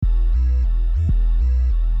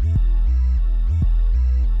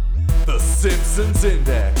Simpson's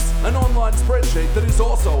Index, an online spreadsheet that is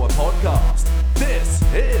also a podcast. This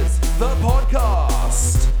is the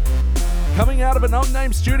podcast. Coming out of an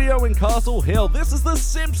unnamed studio in Castle Hill, this is the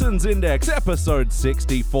Simpsons Index, episode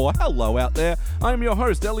 64. Hello out there. I'm your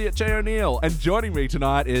host, Elliot J. O'Neill, and joining me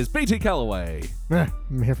tonight is BT Calloway.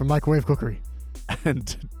 I'm here from Microwave Cookery.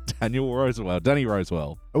 And Danny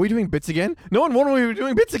Rosewell. Are we doing bits again? No one wanted we were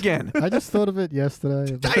doing bits again. I just thought of it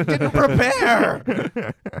yesterday. I didn't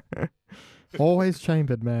prepare. Always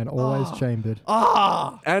chambered, man. Always chambered.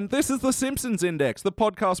 And this is the Simpsons Index, the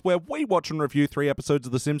podcast where we watch and review 3 episodes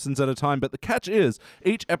of The Simpsons at a time, but the catch is,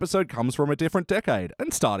 each episode comes from a different decade.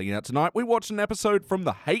 And starting out tonight, we watched an episode from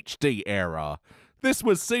the HD era. This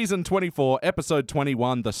was Season 24, Episode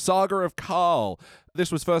 21, The Saga of Carl.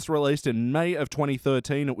 This was first released in May of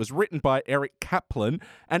 2013. It was written by Eric Kaplan,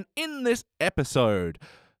 and in this episode,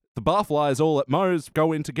 the barflies all at Moe's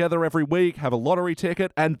go in together every week, have a lottery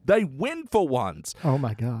ticket, and they win for once. Oh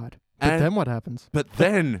my god. But then what happens? But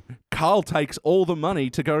then Carl takes all the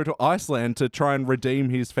money to go to Iceland to try and redeem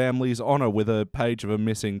his family's honor with a page of a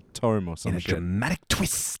missing tome or something. In a dramatic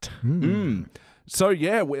twist. So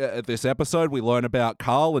yeah, this episode we learn about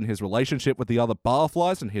Carl and his relationship with the other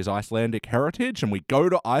barflies and his Icelandic heritage, and we go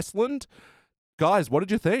to Iceland. Guys, what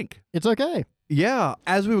did you think? It's okay. Yeah,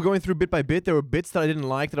 as we were going through bit by bit, there were bits that I didn't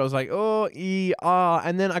like that I was like,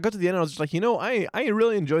 and then I got to the end and I was just like, I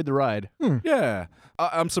really enjoyed the ride. Yeah.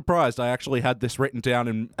 I'm surprised I actually had this written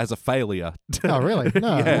down as a failure. Oh, really?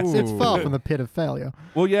 No, Yeah. it's far from the pit of failure.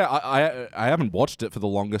 Well, yeah, I haven't watched it for the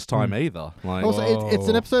longest time either. Like, Also, it's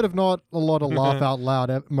an episode of not a lot of laugh out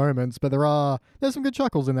loud moments, but there's some good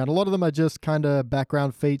chuckles in that. A lot of them are just kind of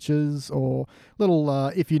background features or little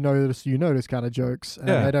if you notice kind of jokes, and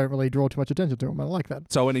they don't really draw too much attention to them. I like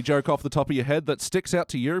that. So any joke off the top of your head that sticks out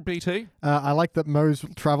to you, BT? I like that Moe's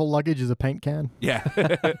travel luggage is a paint can. Yeah.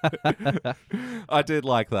 I did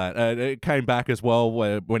like that. It came back as well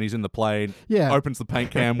when he's in the plane, opens the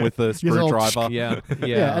paint can with the screwdriver.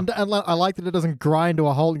 Yeah. And I like that it doesn't grind to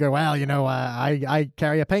a halt and go, well, I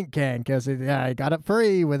carry a paint can because I got it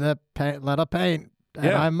free with a lot of paint.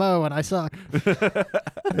 And I'm Moe and I suck.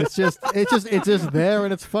 It's just there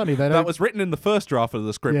and it's funny. That was written in the first draft of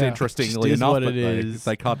the script, interestingly enough, but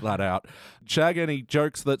they cut that out. Shag, any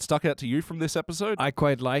jokes that stuck out to you from this episode? I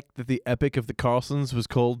quite liked that the epic of the Carlsons was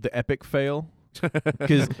called the epic fail.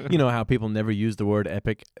 Because you know how people never use the word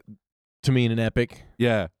epic to mean an epic.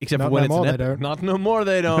 Yeah. Except for when it's an epic. Not no more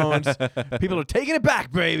they don't. People are taking it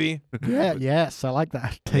back, baby. Yes, I like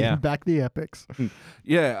that. Taking back the epics.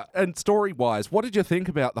 Yeah, and story-wise, what did you think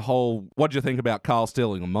about Carl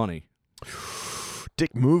stealing the money?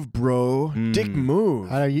 Dick move, bro. Dick move.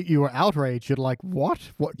 You were outraged. You're like,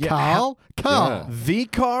 what? What? Yeah, Carl? Yeah. The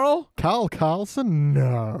Carl? Carl Carlson?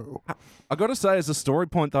 No. I gotta say, as a story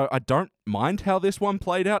point, though, I don't mind how this one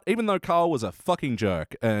played out, even though Carl was a fucking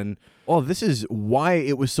jerk. And this is why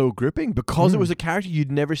it was so gripping, because it was a character you'd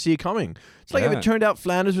never see coming. It's like if it turned out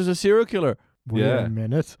Flanders was a serial killer. Wait a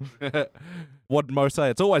minute. What'd Mo say?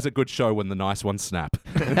 It's always a good show when the nice ones snap.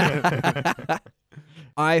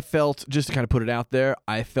 I felt, just to kind of put it out there,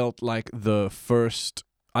 I felt like the first,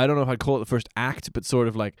 I don't know if I'd call it the first act, but sort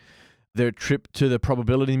of like their trip to the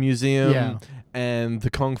Probability Museum and the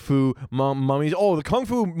Kung Fu mummies. Oh, the Kung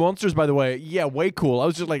Fu monsters, by the way. Yeah, way cool. I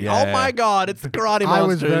was just like, oh my God, it's the karate monsters. I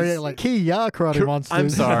was very like, karate monsters. I'm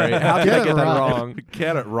sorry. How did I get that wrong?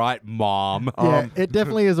 Get it right, Mom. Yeah, it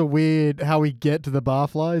definitely is a weird how we get to the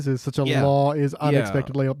barflies is such a law is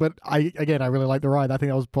unexpectedly. But I really like the ride. I think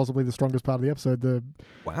that was possibly the strongest part of the episode.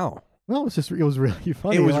 Wow. Well, it was really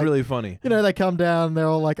funny. It was really funny. They come down, they're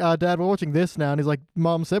all like, Dad, we're watching this now. And he's like,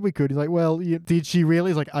 Mom said we could. He's like, well, did she really?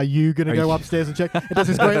 He's like, are you going to go upstairs and check? It does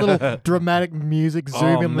this great little dramatic music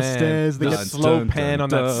zoom in the stairs. They get slow pan on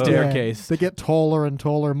that staircase. They get taller and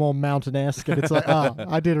taller and more mountain-esque. And it's like,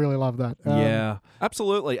 I did really love that. Yeah.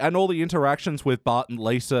 Absolutely. And all the interactions with Bart and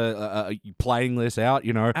Lisa playing this out,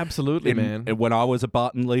 Absolutely, man. When I was a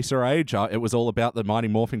Bart and Lisa age, it was all about the Mighty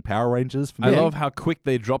Morphing Power Rangers. For me. I love how quick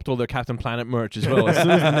they dropped all their Captain Planet merch as well. As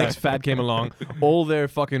soon as the next fad came along, all their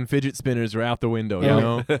fucking fidget spinners are out the window, you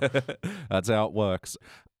know? That's how it works.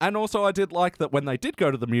 And also, I did like that when they did go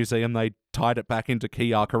to the museum, they tied it back into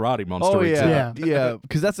Kia Karate Monster. Oh, yeah.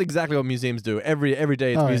 Because that's exactly what museums do. Every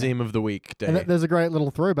day it's Museum of the Week day. And there's a great little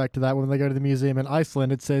throwback to that when they go to the museum in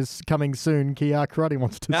Iceland. It says, coming soon, Kia Karate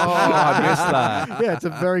Monsters. Oh, I missed that. Yeah, it's a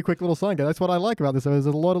very quick little sign. That's what I like about this. There's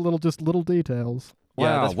a lot of little details.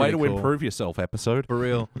 Wow, that's way to cool. improve yourself, episode. For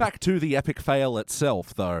real. Back to the epic fail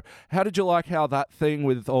itself, though. How did you like how that thing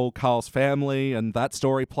with all Carl's family and that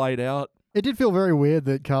story played out? It did feel very weird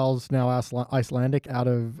that Carl's now Icelandic out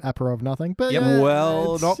of Apero of nothing. But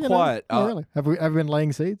Well, it's, not quite. Not really. Have we been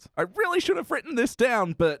laying seeds? I really should have written this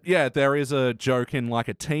down, but yeah, there is a joke in like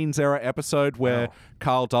a Teens era episode where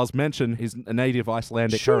Carl does mention his native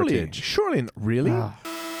Icelandic heritage. Surely, really?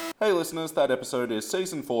 Hey listeners, that episode is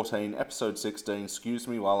season 14, episode 16, Excuse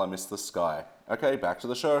Me While I Miss the Sky. Okay, back to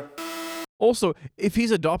the show. Also, if he's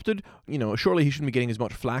adopted, surely he shouldn't be getting as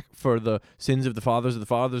much flack for the sins of the fathers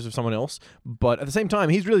of someone else. But at the same time,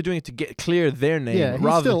 he's really doing it to get clear their name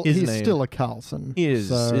rather than his name. He's still a Carlson. He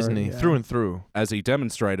is, isn't he? Yeah. Through and through. As he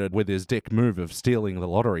demonstrated with his dick move of stealing the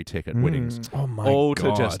lottery ticket winnings. Oh my all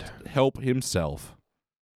God. To just help himself.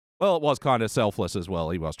 Well, it was kind of selfless as well.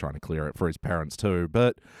 He was trying to clear it for his parents too.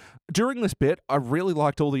 But during this bit, I really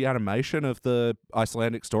liked all the animation of the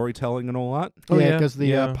Icelandic storytelling and all that. Oh, yeah, because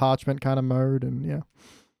the parchment kind of mode and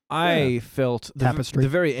I felt Tapestry. the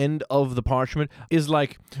very end of the parchment is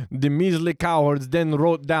like, the measly cowards then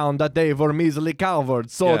wrote down that they were measly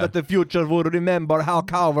cowards so that the future would remember how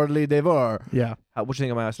cowardly they were. Yeah. What do you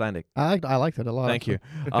think of my Icelandic? I liked it a lot. Thank you.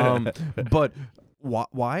 But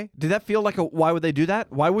why? Did that feel like why would they do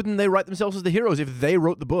that? Why wouldn't they write themselves as the heroes if they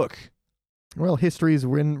wrote the book? Well, history is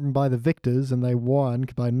written by the victors, and they won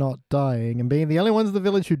by not dying and being the only ones in the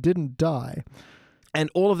village who didn't die. And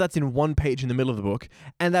all of that's in one page in the middle of the book.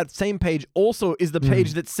 And that same page also is the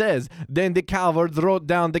page that says, then the cowards wrote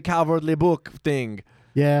down the cowardly book thing.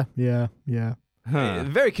 Yeah.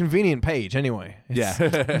 Very convenient page, anyway. Yeah.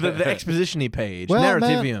 the exposition-y page, well,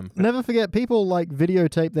 narrativium. Never forget, people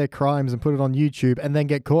videotape their crimes and put it on YouTube and then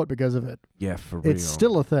get caught because of it. Yeah, for real. It's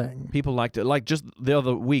still a thing. People liked it. Like, just the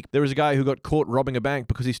other week, there was a guy who got caught robbing a bank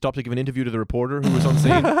because he stopped to give an interview to the reporter who was on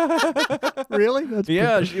scene. Really?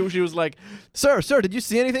 Yeah, she was like, sir, did you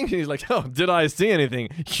see anything? And he's like, oh, did I see anything?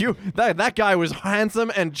 That guy was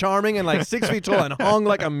handsome and charming and like 6 feet tall and hung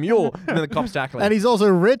like a mule. And then the cops tackling him. And he's also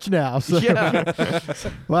rich now. So. Yeah.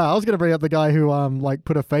 Wow, I was going to bring up the guy who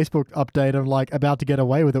put a Facebook update of about to get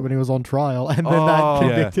away with it when he was on trial, and then that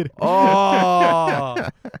convicted him. Oh.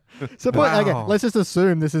 So, okay, let's just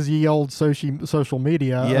assume this is ye old social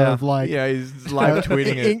media of he's live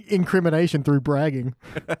tweeting it. Incrimination through bragging.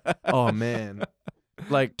 Oh man.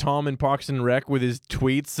 Like Tom in Parks and Rec with his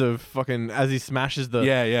tweets of fucking as he smashes the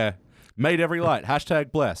Yeah. Made every light.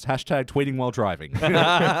 #blessed. #tweeting while driving.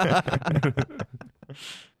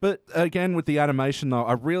 But again, with the animation, though,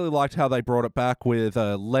 I really liked how they brought it back with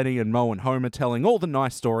Lenny and Mo and Homer telling all the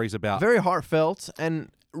nice stories about... Very heartfelt and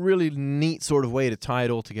really neat sort of way to tie it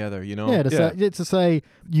all together, Yeah, to say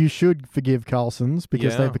you should forgive Carlsons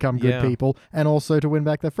because they've become good people, and also to win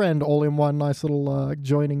back their friend, all in one nice little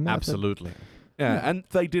joining method. Absolutely. Yeah, and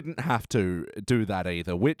they didn't have to do that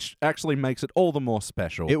either, which actually makes it all the more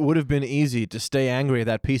special. It would have been easy to stay angry at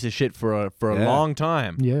that piece of shit for a long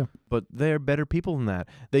time. Yeah. But they're better people than that.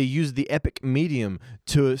 They used the epic medium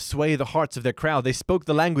to sway the hearts of their crowd. They spoke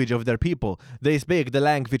the language of their people. They speak the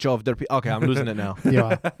language of their people. Okay, I'm losing it now.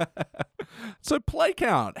 Yeah. So play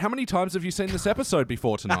count. How many times have you seen this episode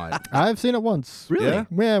before tonight? I've seen it once. Really?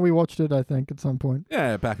 Yeah, we watched it, I think, at some point.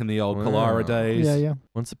 Yeah, back in the old Kalara days. Yeah.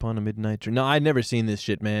 Once Upon a Midnight Dream. No, I'd never seen this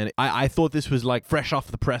shit, man. I thought this was like fresh off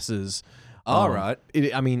the presses. All right.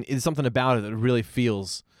 It's something about it that really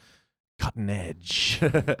feels cutting edge.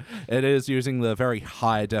 It is using the very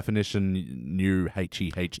high definition new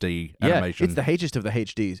HD animation. It's the H'est of the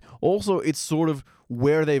HDs. Also, it's sort of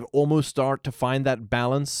where they've almost start to find that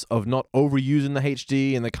balance of not overusing the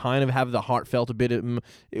HD and they kind of have the heartfelt a bit of them.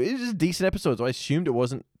 It was just a decent episode, so I assumed it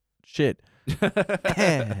wasn't shit.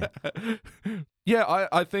 Yeah,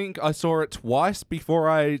 I think I saw it twice before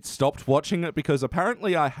I stopped watching it because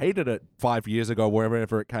apparently I hated it 5 years ago,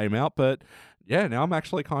 wherever it came out, but yeah, now I'm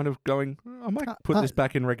actually kind of going, I might put this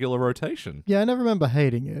back in regular rotation. Yeah, I never remember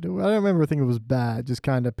hating it. I don't remember thinking it was bad, just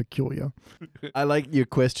kind of peculiar. I like your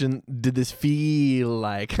question, did this feel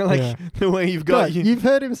like the way you've got... You've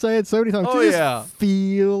heard him say it so many times. Oh, did this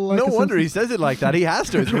feel like no wonder he says it like that. He has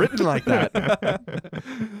to. It's written like that.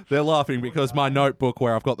 They're laughing because my notebook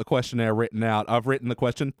where I've got the questionnaire written out, I've written the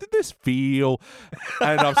question, did this feel?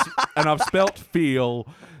 And I've spelt feel,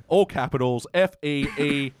 all capitals,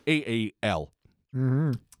 FEEEEL.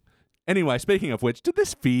 Mm-hmm. Anyway, speaking of which, did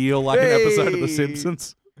this feel like an episode of The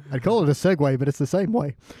Simpsons? I'd call it a segue, but it's the same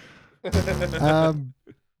way. Yeah, I'm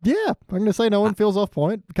going to say no one feels off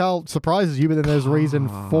point. Carl surprises you, but then there's reason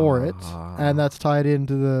for it. And that's tied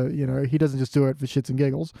into the, he doesn't just do it for shits and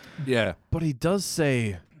giggles. Yeah. But he does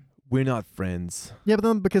say, we're not friends. Yeah, but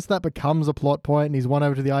then because that becomes a plot point and he's won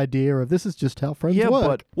over to the idea of this is just how friends work.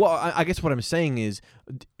 But well, I guess what I'm saying is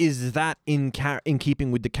that in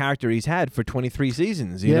keeping with the character he's had for 23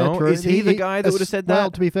 seasons? You know, true. Is he the guy that would have said that?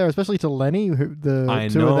 Well, to be fair, especially to Lenny, who I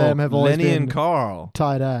two know. of them have always Lenny been and Carl,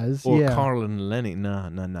 tied as. or yeah. Carl and Lenny. No,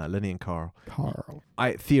 Lenny and Carl. Carl.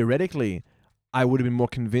 Theoretically, I would have been more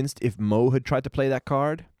convinced if Mo had tried to play that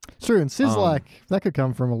card. It's true, and Sislak, that could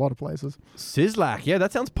come from a lot of places. Sislak, yeah,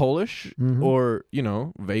 that sounds Polish or,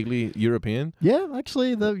 vaguely European. Yeah, actually,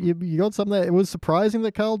 you got something that it was surprising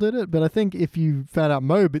that Carl did it, but I think if you found out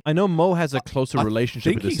Mo... I know Mo has a closer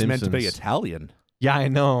relationship with the Simpsons. I think he's meant to be Italian. Yeah, I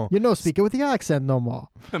know. You're no speaker with the accent no more.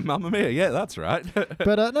 Mamma mia, yeah, that's right.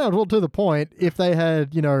 But no, well, to the point, if they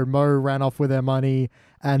had, Mo ran off with their money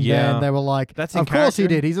and then they were like, that's of course he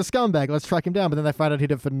did, he's a scumbag, let's track him down. But then they found out he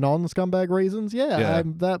did it for non-scumbag reasons.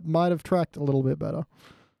 That might have tracked a little bit better.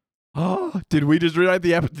 Oh, did we just rewrite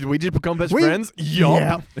the episode? Did we just become best friends?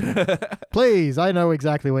 Yup. Yeah. Please, I know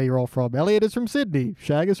exactly where you're all from. Elliot is from Sydney.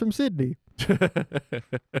 Shag is from Sydney.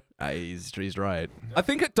 He's right. I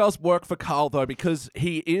think it does work for Carl, though, because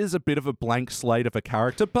he is a bit of a blank slate of a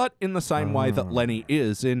character, but in the same way that Lenny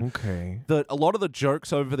is. That a lot of the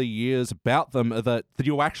jokes over the years about them are that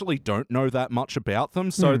you actually don't know that much about them,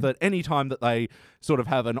 so that any time that they sort of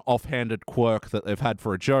have an offhanded quirk that they've had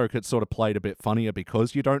for a joke, it's sort of played a bit funnier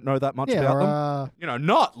because you don't know that much about them.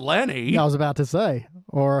 Not Lenny. I was about to say.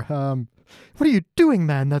 Or, what are you doing,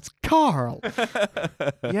 man? That's Carl.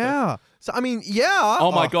 Yeah. So, I mean, yeah.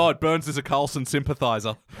 Oh my God, Burns is a Carlson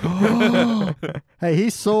sympathizer. Hey,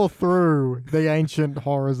 he saw through the ancient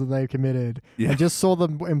horrors that they committed and just saw the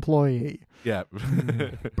employee. Yeah.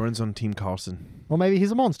 Burns on Team Carlson. Or maybe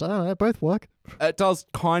he's a monster. I don't know. Both work. It does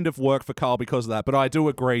kind of work for Carl because of that, but I do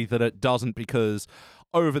agree that it doesn't because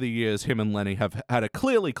over the years, him and Lenny have had a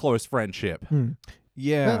clearly close friendship.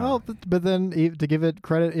 Yeah. But then to give it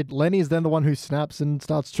credit, Lenny's then the one who snaps and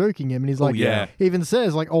starts choking him. And he's like, even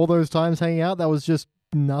says, like, all those times hanging out, that was just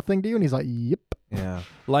nothing to you. And he's like, yep. Yeah.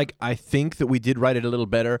 Like, I think that we did write it a little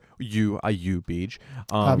better. You, Beej.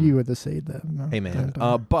 You were the seed there. No, hey, man.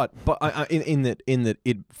 But in that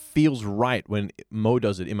it feels right when Mo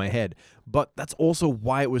does it in my head. But that's also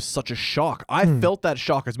why it was such a shock. I felt that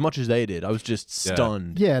shock as much as they did. I was just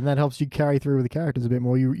stunned. Yeah, and that helps you carry through with the characters a bit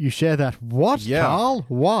more. You share that. What, Carl?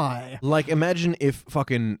 Why? Like, imagine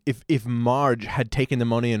if Marge had taken the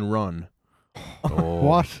money and run.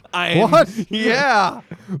 What? What? Yeah.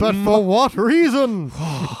 But for what reason?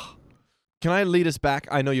 Can I lead us back?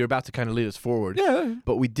 I know you're about to kind of lead us forward. Yeah.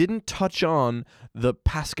 But we didn't touch on the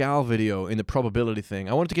Pascal video in the probability thing.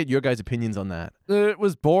 I wanted to get your guys' opinions on that. It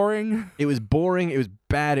was boring. It was boring. It was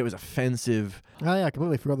bad. It was offensive. Oh, yeah, I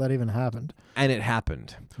completely forgot that even happened. And it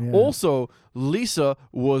happened. Yeah. Also, Lisa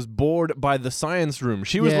was bored by the science room.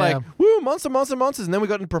 She was like, woo, monsters. And then we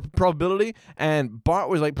got into probability, and Bart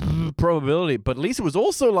was like, probability. But Lisa was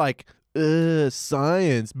also like,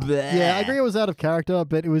 science. Bleh. Yeah, I agree it was out of character,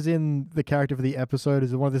 but it was in the character for the episode.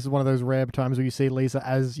 This is one of those rare times where you see Lisa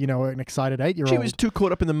as, an excited 8-year-old. She was too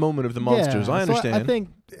caught up in the moment of the monsters. I understand. I think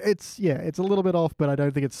it's a little bit off, but I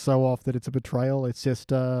don't think it's so off that it's a betrayal. It's just,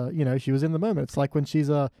 she was in the moment. It's like when she's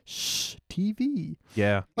TV.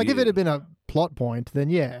 Yeah. Like if it had been a plot point, then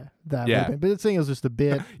that would have been. But it's saying it was just a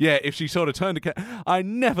bit. Yeah, if she sort of turned to I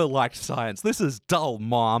never liked science. This is dull,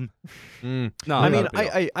 Mom. No, I mean,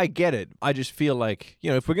 I get it. I just feel like,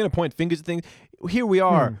 if we're going to point fingers at things, here we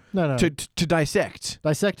are to dissect.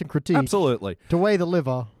 Dissect and critique. Absolutely. To weigh the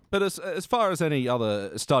liver. But as far as any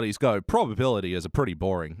other studies go, probability is a pretty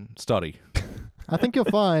boring study. I think you'll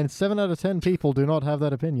find 7 out of 10 people do not have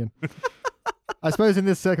that opinion. I suppose in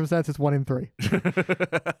this circumstance, it's 1 in 3.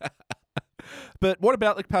 But what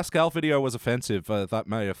about the Pascal video was offensive? That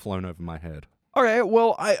may have flown over my head. Okay,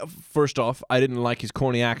 well, first off, I didn't like his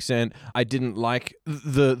corny accent. I didn't like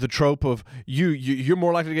the trope of you're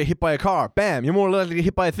more likely to get hit by a car. Bam! You're more likely to get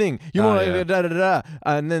hit by a thing. You're more likely to da-da-da-da.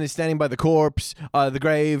 And then he's standing by the corpse, the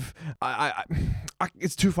grave.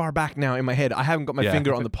 It's too far back now in my head. I haven't got my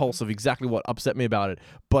finger on the pulse of exactly what upset me about it.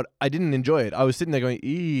 But I didn't enjoy it. I was sitting there going,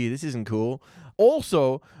 this isn't cool.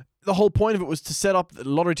 Also, the whole point of it was to set up that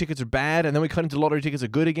lottery tickets are bad, and then we cut into lottery tickets are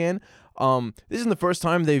good again. This isn't the first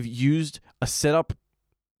time they've used a setup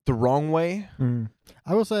the wrong way.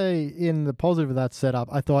 I will say, in the positive of that setup,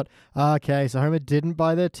 I thought, okay, so Homer didn't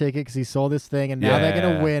buy their ticket because he saw this thing, and now they're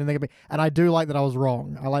going to win. And I do like that I was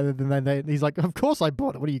wrong. I like that he's like, of course I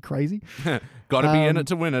bought it. What are you, crazy? Got to be in it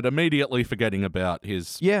to win it, immediately forgetting about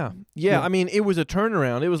his... Yeah. I mean, it was a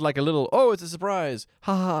turnaround. It was like a little, it's a surprise.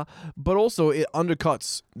 Ha ha. But also, it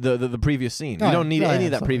undercuts the previous scene. You don't need any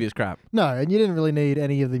of that previous crap. No, and you didn't really need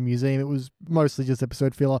any of the museum. It was mostly just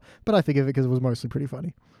episode filler, but I forgive it because it was mostly pretty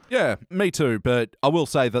funny. Yeah, me too. But I will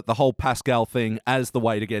say that the whole Pascal thing as the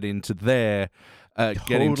way to get into there,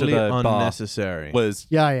 get into the unnecessary. Bar was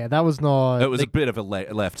that was not. It was a bit of a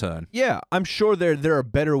left turn. Yeah, I'm sure there are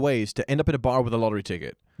better ways to end up at a bar with a lottery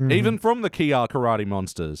ticket. Mm-hmm. Even from the Kia karate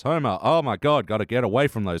monsters, Homer. Oh my God, got to get away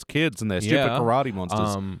from those kids and their stupid karate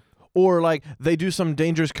monsters. Or like they do some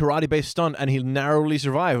dangerous karate-based stunt and he'll narrowly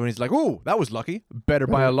survive, and he's like, "Ooh, that was lucky. Better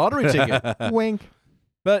buy a lottery ticket." Wink.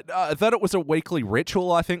 But that it was a weekly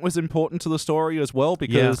ritual, I think, was important to the story as well,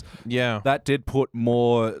 because that did put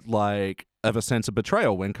more like of a sense of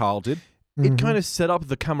betrayal when Carl did. Mm-hmm. It kind of set up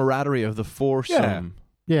the camaraderie of the foursome.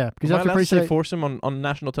 Yeah, because you you have have to appreciate foursome on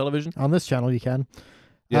national television. On this channel, you can.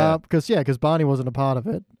 Yeah, because Barney wasn't a part of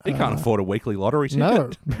it. He can't afford a weekly lottery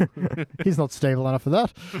ticket. No, he's not stable enough for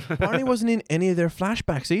that. Barney wasn't in any of their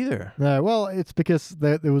flashbacks either. No, well, it's because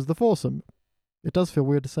there was the foursome. It does feel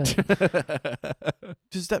weird to say.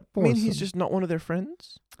 Does that mean he's just not one of their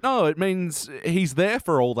friends? No, it means he's there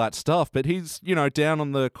for all that stuff, but he's, down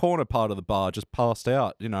on the corner part of the bar, just passed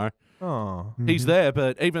out, Oh. He's there,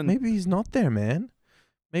 but even... Maybe he's not there, man.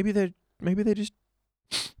 Maybe they just...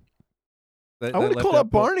 I want to call up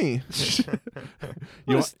Barney.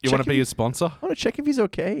 You want to be his sponsor? I want to check if he's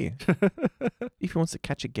okay. If he wants to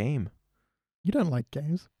catch a game. You don't like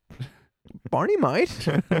games. Barney might.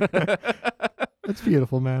 It's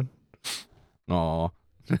beautiful, man. Aw.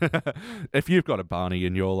 If you've got a Barney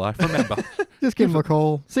in your life, remember. Just give them a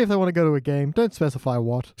call. See if they want to go to a game. Don't specify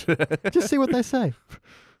what. Just see what they say.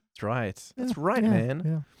 That's right. That's right, man.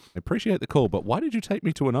 Yeah. I appreciate the call, but why did you take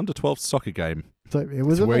me to an under-12 soccer game? So it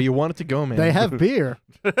was where you wanted to go, man. They have beer.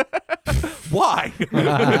 Why?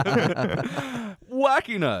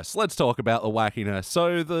 Wackiness. Let's talk about the wackiness.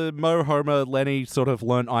 So the Mo, Homer, Lenny sort of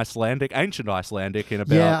learned ancient Icelandic in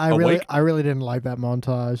about a week. I really didn't like that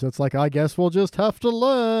montage. It's like, I guess we'll just have to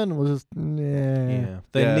learn. We'll just,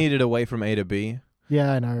 They needed a way from A to B.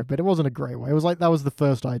 Yeah, I know, but it wasn't a great way. It was like that was the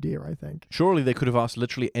first idea, I think. Surely they could have asked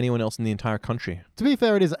literally anyone else in the entire country. To be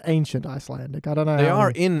fair, it is ancient Icelandic. I don't know. They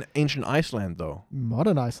are in ancient Iceland, though.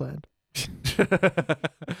 Modern Iceland.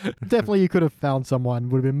 Definitely you could have found someone.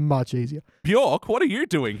 Would have been much easier. Bjork, what are you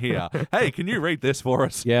doing here? Hey, can you read this for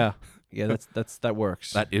us? Yeah, that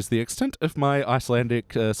works. That is the extent of my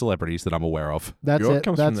Icelandic celebrities that I'm aware of. That's Bjork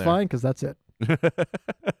it. That's fine, because that's it.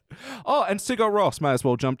 Oh, and Sigur Rós may as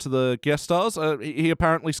well jump to the guest stars. He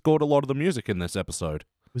apparently scored a lot of the music in this episode.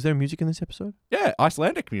 Was there music in this episode? Yeah,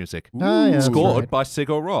 Icelandic music. Scored by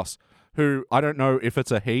Sigur Rós, who I don't know if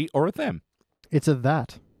it's a he or a them. It's a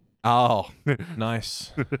that. Oh.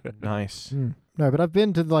 Nice. Nice. No, but I've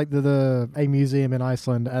been to like a museum in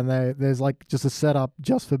Iceland, and there's like just a setup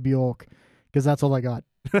just for Bjork, because that's all I got.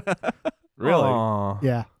 Really? Aww.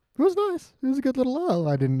 Yeah. It was nice. It was a good little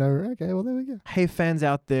I didn't know. Okay, well, there we go. Hey, fans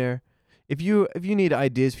out there, if you need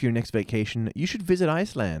ideas for your next vacation, you should visit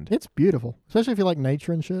Iceland. It's beautiful, especially if you like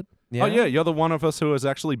nature and shit. Yeah? Oh, yeah, you're the one of us who has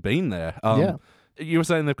actually been there. Yeah. You were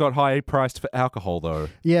saying they've got high priced for alcohol, though.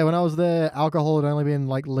 Yeah, when I was there, alcohol had only been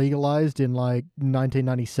like legalized in like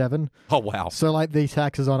 1997. Oh, wow. So like the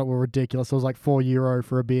taxes on it were ridiculous. It was like €4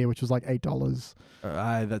 for a beer, which was like $8.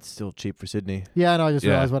 That's still cheap for Sydney. Yeah, and I just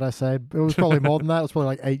realized what I said. It was probably more than that. It was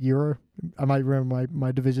probably like €8. I might remember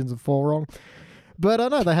my divisions of 4 wrong. But I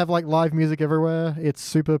know they have like live music everywhere. It's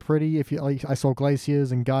super pretty. If you like, I saw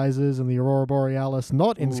glaciers and geysers and the Aurora Borealis,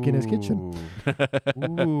 not in Skinner's Kitchen.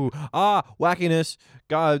 Ooh. Wackiness.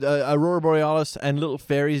 God, Aurora Borealis and little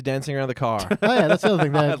fairies dancing around the car. Oh yeah, that's the other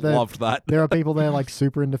thing. I loved that. There are people there like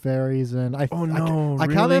super into fairies, and I can't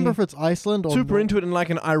remember if it's Iceland or super into it in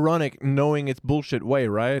like an ironic, knowing it's bullshit way,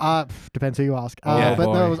 right? Depends who you ask. Yeah,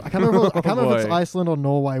 but there was, I can't remember if it's boy. Iceland or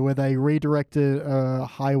Norway where they redirected a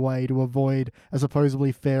highway to avoid a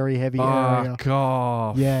supposedly fairy heavy area.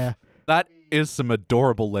 God. Yeah. That is some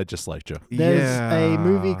adorable legislature. There's a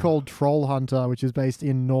movie called Troll Hunter, which is based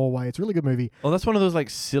in Norway. It's a really good movie. Oh, that's one of those like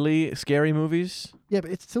silly, scary movies. Yeah,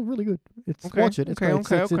 but it's still really good. Watch it. It's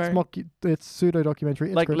it's pseudo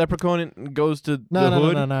documentary. Like great. Leprechaun goes to the no,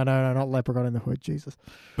 hood. No, not Leprechaun in the Hood. Jesus.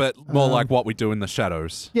 But more like What We Do in the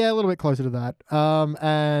Shadows. Yeah, a little bit closer to that.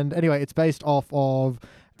 And anyway, it's based off of,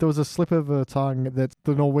 there was a slip of a tongue that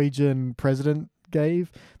the Norwegian president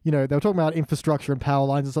gave they were talking about infrastructure and power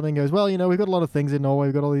lines and something. He goes, well, we've got a lot of things in Norway.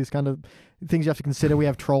 We've got all these kind of things you have to consider. We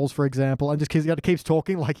have trolls, for example, and just keeps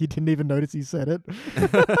talking like he didn't even notice he said it.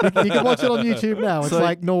 You can watch it on YouTube now. It's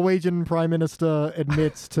like Norwegian Prime Minister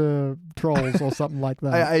admits to trolls or something like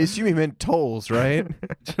that. I assume he meant tolls, right?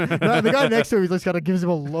 No, the guy next to him, he just kind of gives him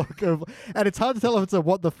a look of, and it's hard to tell if it's a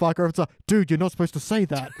what the fuck or if it's a dude, you're not supposed to say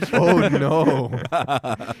that. Oh no!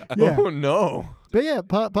 Yeah. Oh no! But yeah,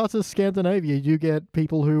 parts of Scandinavia, you get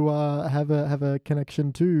people who have a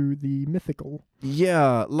connection to the mythical.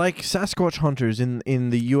 Yeah, like Sasquatch hunters in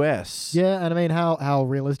the US. Yeah, and I mean, how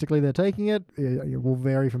realistically they're taking it, it will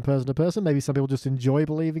vary from person to person. Maybe some people just enjoy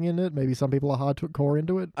believing in it. Maybe some people are hardcore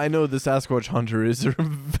into it. I know the Sasquatch hunter is a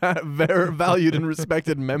very valued and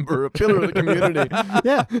respected member, a pillar of the community.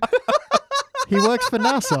 Yeah. He works for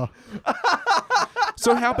NASA.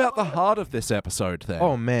 So how about the heart of this episode then?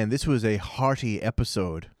 Oh man, this was a hearty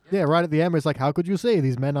episode. Yeah, right at the end, it's like, how could you say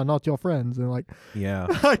these men are not your friends? And like, yeah,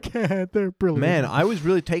 I can't. They're brilliant. Man, I was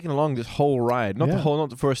really taken along this whole ride. Not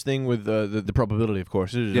the first thing with the probability, of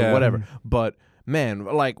course, whatever. But man,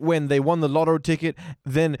 like when they won the lotto ticket,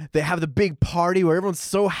 then they have the big party where everyone's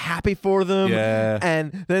so happy for them. Yeah.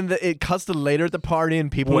 And then it cuts to later at the party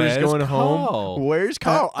and people are just going home. Where's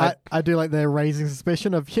Carl? I do like they're raising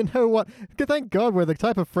suspicion of, you know what? Thank God we're the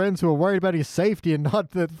type of friends who are worried about his safety and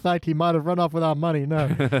not the fact he might have run off with our money. No.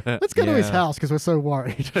 Let's go to his house because we're so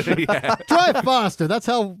worried. Drive faster. That's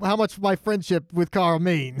how much my friendship with Carl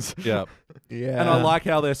means. Yeah. Yeah. And I like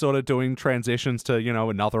how they're sort of doing transitions to,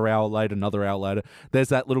 another hour later. There's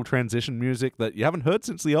that little transition music that you haven't heard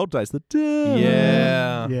since the old days.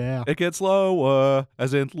 Yeah. Yeah. It gets lower,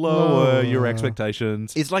 as in lower your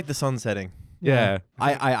expectations. It's like the sun setting. Yeah.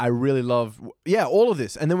 I really love all of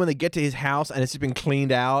this. And then when they get to his house and it's just been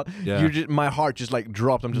cleaned out, my heart just like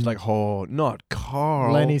dropped. I'm just like, oh, not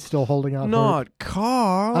Carl. Lenny's still holding out. Not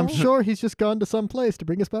Carl. I'm sure he's just gone to some place to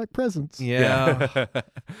bring us back presents. Yeah.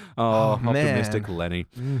 Oh, optimistic Lenny.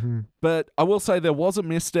 Mm-hmm. But I will say there was a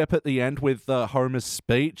misstep at the end with Homer's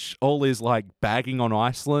speech. All his like bagging on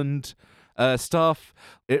Iceland stuff.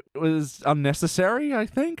 It was unnecessary, I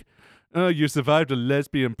think. Oh, you survived a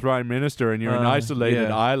lesbian prime minister and you're an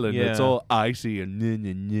isolated island. Yeah. It's all icy and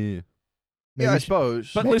nah. Yeah, I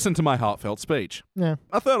suppose. But listen to my heartfelt speech. Yeah.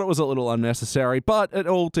 I thought it was a little unnecessary, but it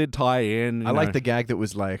all did tie in. I like the gag that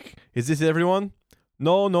was like, is this everyone?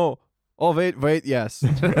 No. Oh, wait, yes.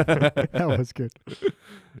 That was good.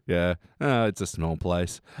 Yeah. It's a small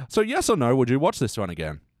place. So yes or no, would you watch this one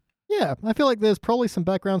again? Yeah, I feel like there's probably some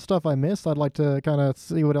background stuff I missed. I'd like to kind of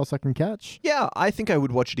see what else I can catch. Yeah, I think I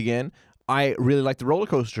would watch it again. I really like the roller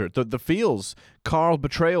coaster, the feels, Carl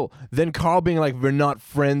betrayal, then Carl being like, "We're not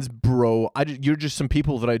friends, bro. You're just some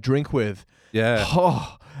people that I drink with." Yeah.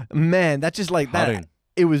 Oh man, that's just like that.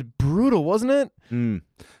 It was brutal, wasn't it? Mm.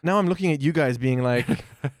 Now I'm looking at you guys being like,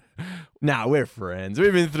 "Nah, we're friends.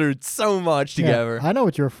 We've been through so much together." I know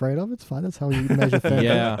what you're afraid of. It's fine. That's how you measure things.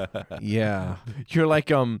 Yeah. You're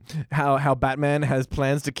like how Batman has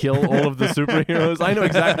plans to kill all of the superheroes. I know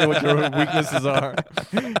exactly what your weaknesses are.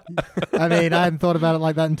 I mean, I hadn't thought about it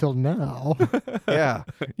like that until now. Yeah.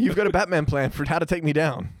 You've got a Batman plan for how to take me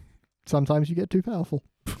down. Sometimes you get too powerful.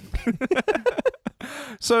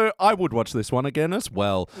 So I would watch this one again as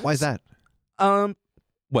well. Why is that?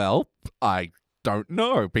 Well, I don't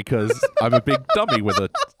know, because I'm a big dummy with a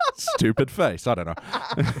stupid face. I don't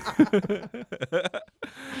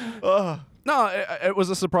know. No, it was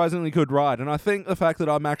a surprisingly good ride, and I think the fact that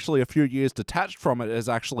I'm actually a few years detached from it has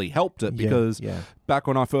actually helped it, because back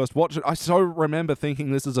when I first watched it, I so remember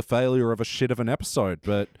thinking this is a failure of a shit of an episode,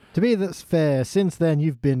 but... To me, that's fair. Since then,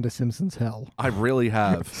 you've been to Simpsons hell. I really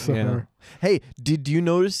have. So... Yeah. Hey, did you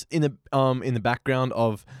notice in the background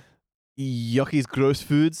of Yucky's Gross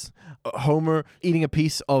Foods, Homer eating a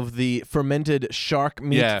piece of the fermented shark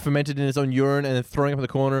meat, fermented in his own urine, and then throwing up in the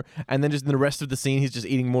corner, and then just in the rest of the scene, he's just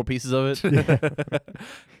eating more pieces of it?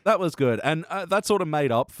 That was good. And that sort of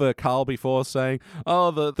made up for Carl before saying,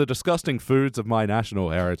 the disgusting foods of my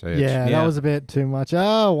national heritage. Yeah, that was a bit too much.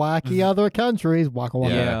 Oh, wacky other countries. Waka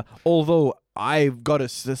waka. Yeah. Although I've got to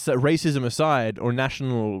set racism aside, or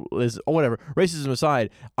nationalism, or whatever, racism aside,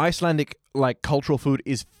 Icelandic cultural food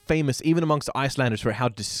is famous even amongst Icelanders for how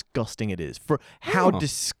disgusting it is.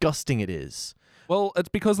 Disgusting it is. Well, it's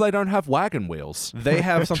because they don't have wagon wheels. They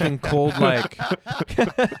have something called eat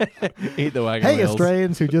the wagon wheels. Hey,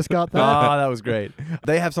 Australians who just got that. That was great.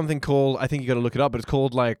 They have something called, I think you got to look it up, but it's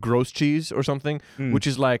called gross cheese or something, which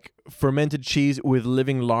is fermented cheese with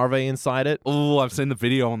living larvae inside it. Oh, I've seen the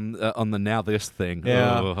video on the Now This thing.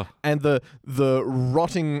 Yeah. Ugh. And the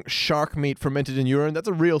rotting shark meat fermented in urine, that's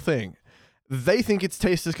a real thing. They think it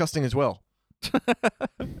tastes disgusting as well.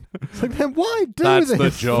 It's like, then why do That's this?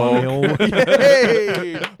 the joke.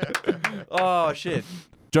 Yay! Oh shit!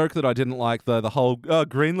 Joke that I didn't like, though, the whole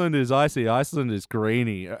Greenland is icy, Iceland is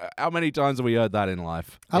greeny. How many times have we heard that in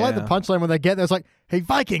life? I like the punchline when they get there. It's like, hey,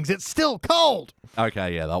 Vikings, it's still cold.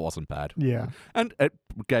 Okay, yeah, that wasn't bad. Yeah. And it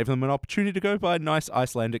gave them an opportunity to go buy nice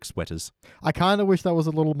Icelandic sweaters. I kind of wish that was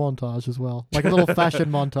a little montage as well. Like a little fashion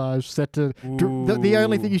montage set to... The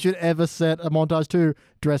only thing you should ever set a montage to,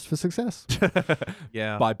 dress for success.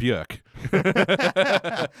 Yeah. By Björk.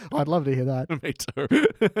 I'd love to hear that. Me too.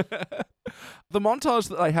 The montage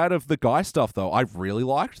that they had of the guy stuff, though, I really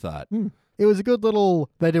liked that. It was a good little...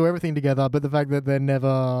 They do everything together, but the fact that they're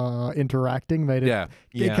never interacting made it... Yeah.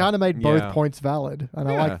 It kind of made both points valid, and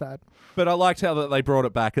I like that. But I liked how that they brought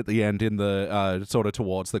it back at the end in the sort of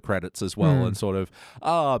towards the credits as well, and sort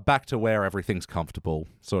of back to where everything's comfortable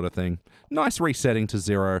sort of thing. Nice resetting to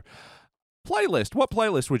 0. Playlist. What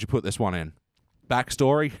playlist would you put this one in?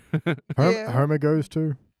 Backstory? Homer goes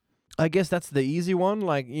to... I guess that's the easy one.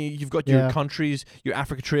 Like you've got your countries, your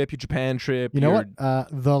Africa trip, your Japan trip. You know what?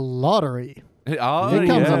 The lottery. Oh, it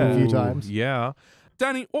comes up a few times. Yeah.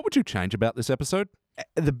 Danny, what would you change about this episode?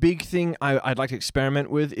 The big thing I'd like to experiment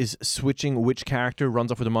with is switching which character runs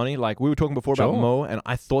off with the money. Like we were talking before about Mo, and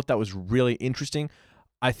I thought that was really interesting.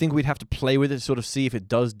 I think we'd have to play with it to sort of see if it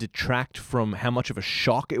does detract from how much of a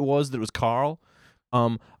shock it was that it was Carl.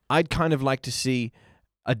 I'd kind of like to see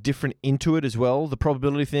a different Intuit as well. The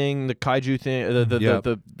probability thing, the kaiju thing,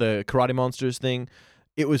 the karate monsters thing.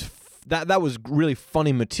 It was that was really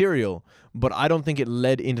funny material, but I don't think it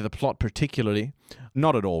led into the plot particularly.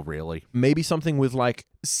 Not at all, really. Maybe something with like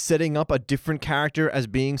setting up a different character as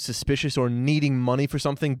being suspicious or needing money for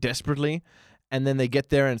something desperately, and then they get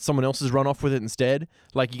there and someone else has run off with it instead.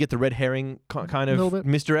 Like you get the red herring kind of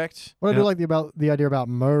misdirect. What I do like the idea about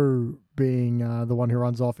Mo being the one who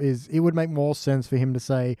runs off is it would make more sense for him to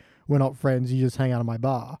say, "We're not friends. You just hang out at my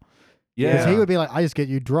bar." Yeah, because he would be like, "I just get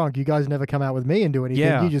you drunk. You guys never come out with me and do anything.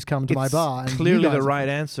 Yeah. You just come to my bar." And clearly you guys the right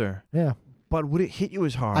answer. Yeah. But would it hit you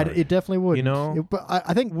as hard? It definitely would. You know? But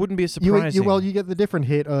I think... Wouldn't be a surprise. You get the different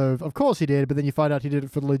hit of course he did, but then you find out he did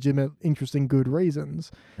it for legitimate, interesting, good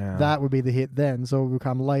reasons. Yeah. That would be the hit then, so it will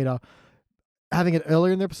come later. Having it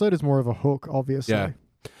earlier in the episode is more of a hook, obviously. Yeah.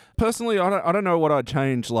 Personally, I don't know what I'd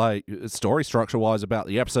change, like, story structure-wise about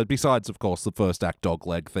the episode, besides, of course, the first act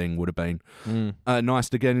dogleg thing would have been nice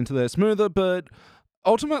to get into there smoother, but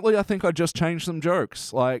ultimately, I think I'd just change some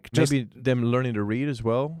jokes. Like, maybe them learning to read as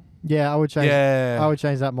well. Yeah, I would change. Yeah. I would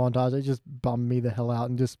change that montage. It just bummed me the hell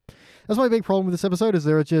out, and just that's my big problem with this episode is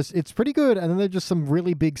it's pretty good, and then there's just some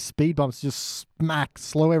really big speed bumps, just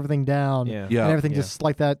slow everything down, and everything just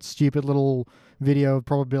like that stupid little video of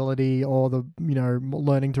probability or the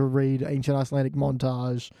learning to read ancient Icelandic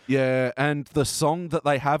montage. Yeah, and the song that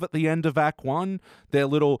they have at the end of Act 1, their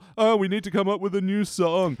little, we need to come up with a new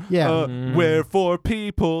song. Yeah. We're 4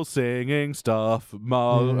 people singing stuff.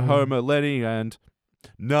 Homer, Lenny, and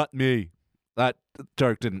not me. That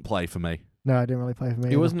joke didn't play for me. No, it didn't really play for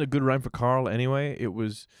me. It wasn't a good rhyme for Carl anyway. It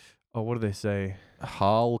was, what do they say?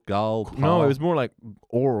 Hull, gull, No, it was more like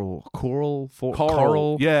oral,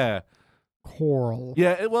 coral. Yeah. Coral.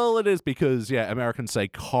 Yeah, well, it is because, Americans say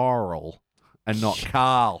Carl and not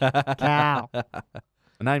Carl. Cow. My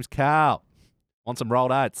name's Carl. Want some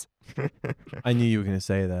rolled oats? I knew you were going to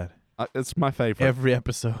say that. It's my favorite. Every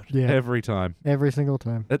episode. Yeah. Every time. Every single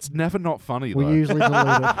time. It's never not funny, We though. usually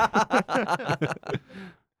delete it.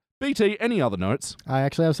 BT, any other notes? I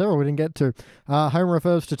actually have several we didn't get to. Homer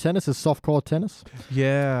refers to tennis as softcore tennis.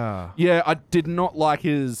 Yeah. Yeah, I did not like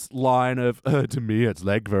his line of, to me it's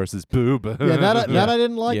leg versus boob. Yeah, that I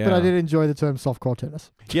didn't like, but I did enjoy the term softcore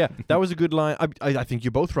tennis. Yeah, that was a good line. I think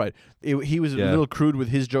you're both right. He was a little crude with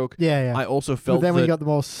his joke. Yeah. I also felt but then we got the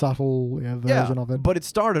more subtle version of it. But it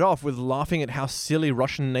started off with laughing at how silly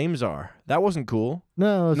Russian names are. That wasn't cool.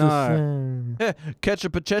 No,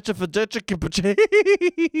 Ketchup, No,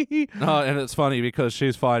 and it's funny because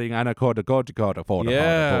she's fighting Anna Korda for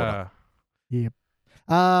Yeah. Yep.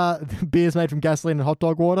 Beer's made from gasoline and hot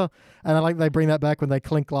dog water, and they bring that back when they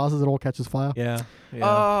clink glasses, it all catches fire. Yeah.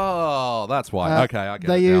 Oh, that's why. Okay, I get it.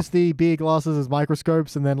 They now. use the beer glasses as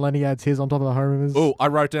microscopes, and then Lenny adds his on top of Homer's. Oh, I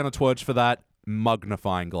wrote down a twitch for that.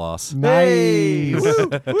 Magnifying glass. Nice.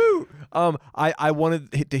 Woo! I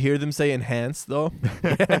wanted to hear them say enhance though.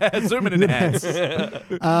 Zoom and enhance.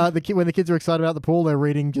 When the kids are excited about the pool, they're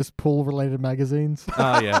reading just pool related magazines.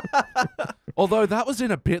 Oh yeah. Although that was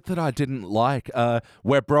in a bit that I didn't like.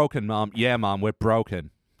 We're broken, Mom. Yeah, Mom, we're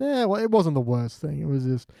broken. well, it wasn't the worst thing. It was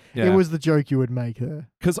just, it was the joke you would make there.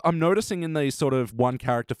 Because I'm noticing in these sort of one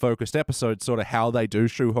character focused episodes, sort of how they do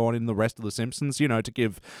shoehorn in the rest of the Simpsons, to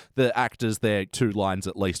give the actors their 2 lines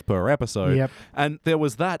at least per episode. Yep. And there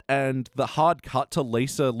was that, and the hard cut to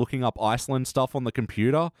Lisa looking up Iceland stuff on the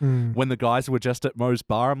computer when the guys were just at Moe's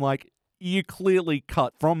bar. I'm like, you clearly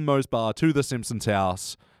cut from Moe's bar to the Simpsons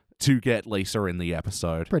house to get Lisa in the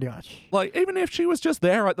episode. Pretty much. Like, even if she was just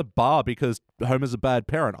there at the bar because Homer's a bad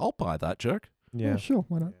parent, I'll buy that joke. Yeah, sure,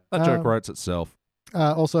 why not? That joke writes itself.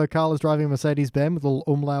 Also, Carl is driving a Mercedes-Benz with a little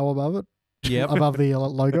umlaut above it. Yep. Above the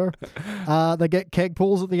logo. They get keg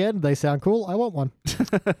pools at the end. They sound cool. I want one.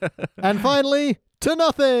 And finally, to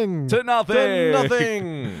nothing. To nothing. To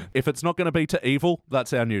nothing. If it's not going to be to evil,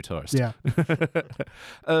 that's our new toast. Yeah.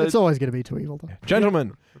 It's always going to be too evil, though.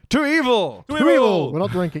 Gentlemen, to evil. Too evil. We're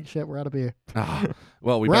not drinking shit. We're out of beer.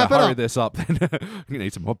 Well, we Wrap better it hurry up. this up then. You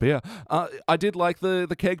need some more beer. I did like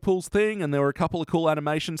the keg pools thing, and there were a couple of cool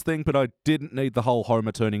animations thing, but I didn't need the whole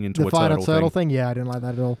Homer turning into The a final turtle thing. Yeah, I didn't like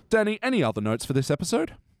that at all. Danny, any other notes for this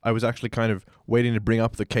episode? I was actually kind of waiting to bring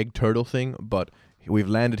up the keg turtle thing, but we've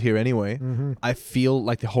landed here anyway. Mm-hmm. I feel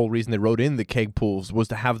like the whole reason they wrote in the keg pools was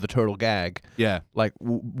to have the turtle gag. Yeah. Like,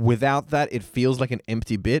 without that, it feels like an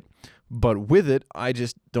empty bit. But with it, I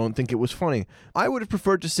just don't think it was funny. I would have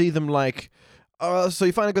preferred to see them like, so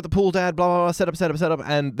you finally got the pool, Dad, blah, blah, blah, set up,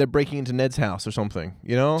 and they're breaking into Ned's house or something,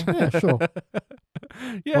 you know? Yeah, sure.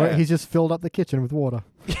 Yeah. Or he's just filled up the kitchen with water.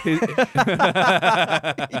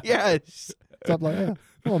 Yes. So I'm like, yeah,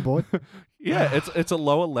 come on, boy. Yeah, it's a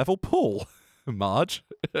lower level pool, Marge.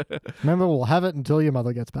 Remember, we'll have it until your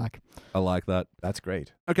mother gets back. I like that. That's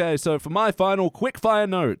great. Okay, so for my final quick-fire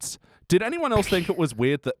notes, did anyone else think it was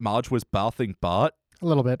weird that Marge was bathing Bart? A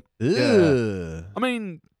little bit. Ugh. I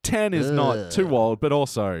mean, 10 is not too old, but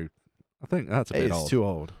also, I think that's a bit It's old. too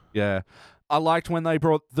old. Yeah. I liked when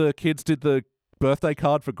the kids did the birthday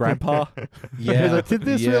card for Grandpa. He's like, did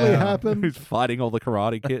this really happen? Who's fighting all the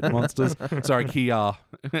Karate Kid monsters. Sorry, Kia.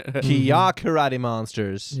 Kia karate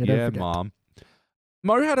monsters. Yeah, don't Yeah, forget. Mom.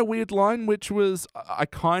 Mo had a weird line, which was, I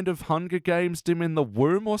kind of Hunger Games'd him in the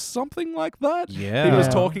womb or something like that. Yeah. He was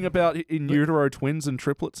Yeah. talking about in utero twins and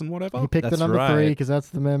triplets and whatever. He picked the That's number 3 right. because that's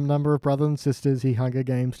the number of brothers and sisters he Hunger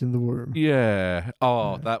Games in the womb. Yeah.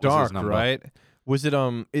 Oh, that was his Dark, number. right? Was it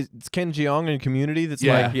it's Ken Jeong in Community that's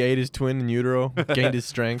Yeah. like he ate his twin in utero, gained his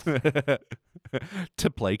strength. To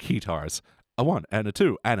play guitars. A 1 and a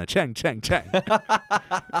 2 and a chang chang chang.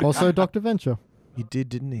 Also, Dr. Venture. He did,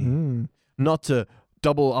 didn't he? Mm. Not to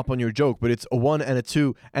double up on your joke, but it's a 1 and a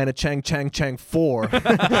 2 and a chang chang chang 4.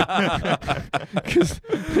 Because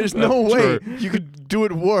there's no way you could do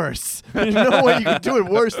it worse. There's no way you could do it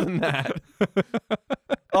worse than that.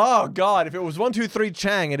 Oh God! If it was 1 2 3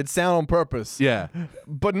 chang, it'd sound on purpose. Yeah.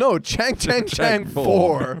 But no, chang chang chang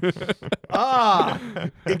 4.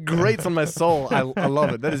 It grates on my soul. I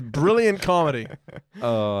love it. That is brilliant comedy.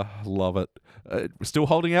 Love it. Still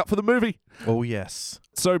holding out for the movie. Oh yes.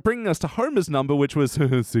 So bringing us to Homer's number, which was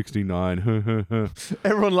 69.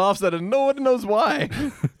 Everyone laughs at it. No one knows why.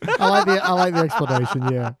 I like the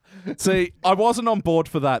explanation, yeah. See, I wasn't on board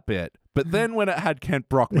for that bit. But then when it had Kent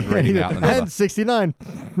Brockman reading out the number. And 69.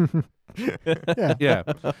 Yeah. Yeah.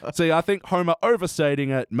 See, I think Homer overstating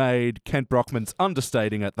it made Kent Brockman's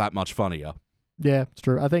understating it that much funnier. Yeah, it's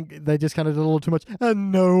true. I think they just kind of did a little too much,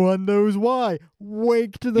 and no one knows why.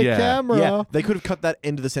 Wake to the Yeah. camera. Yeah, they could have cut that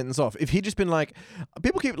end of the sentence off. If he'd just been like,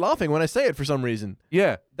 people keep laughing when I say it for some reason.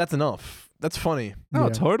 Yeah. That's enough. That's funny. Oh, Yeah.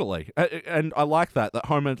 totally. And I like that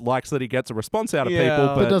Homer likes that he gets a response out of Yeah. people,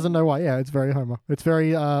 But but doesn't know why. Yeah, it's very Homer. It's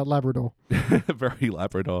very Labrador. very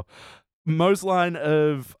Labrador. Mo's line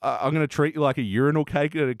of, I'm going to treat you like a urinal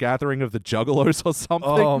cake at a gathering of the Juggalos or something.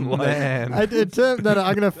 Oh, Like, man. I'm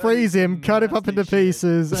going to freeze him, cut him up into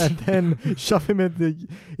pieces, and then shove him in the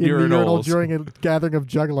urinal Urinals. during a gathering of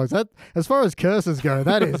juggalos. That, as far as curses go,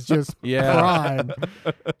 that is just Yeah. crime.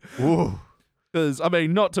 Ooh. Because, I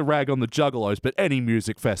mean, not to rag on the Juggalos, but any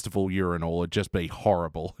music festival urinal would just be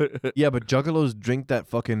horrible. Yeah, but juggalos drink that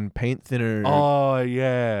fucking paint thinner, Oh,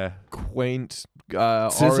 yeah. quaint,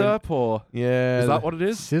 Scissor or... Yeah. Is that what it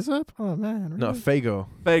is? Scissor? Oh, man. No, really? Fago.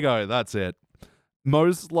 There you go, that's it.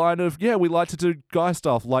 Mo's line of, yeah, we like to do guy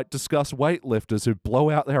stuff, like discuss weightlifters who blow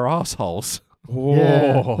out their assholes.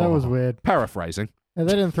 Yeah, that was weird. Paraphrasing. And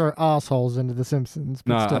they didn't throw assholes into The Simpsons.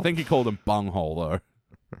 But No, still. I think he called them bunghole, though.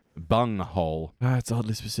 Bunghole. That's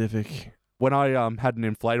oddly specific. When I had an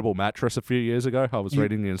inflatable mattress a few years ago, I was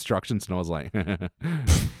reading the instructions and I was like,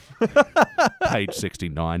 page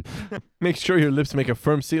 69. Make sure your lips make a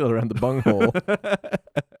firm seal around the bunghole.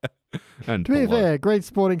 And To be below. fair, great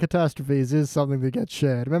sporting catastrophes is something that gets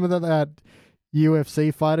shared. Remember that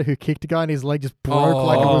UFC fighter who kicked a guy and his leg just broke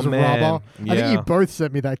like it was rubber. Yeah. I think you both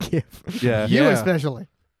sent me that gif. Yeah. You Yeah. especially.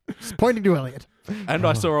 Just pointing to Elliot. And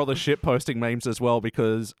I saw all the shit posting memes as well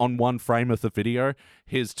because on one frame of the video,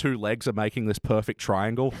 his two legs are making this perfect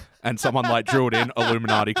triangle, and someone like drew it in,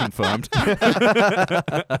 Illuminati confirmed.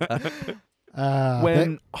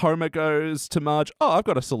 When Homer goes to Marge, I've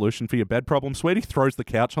got a solution for your bed problem, sweetie, throws the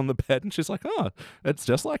couch on the bed, and she's like, it's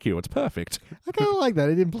just like you, it's perfect. I kind of like that.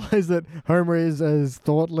 It implies that Homer is as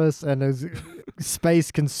thoughtless and as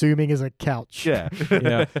space-consuming as a couch. Yeah.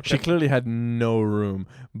 Yeah, she clearly had no room,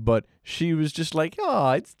 but she was just like,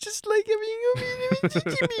 it's just like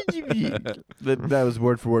that was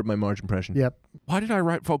word for word my Marge impression. Yep. Why did I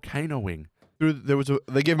write volcanoing?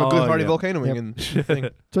 They gave him a good hearty volcanoing Yep. in the thing.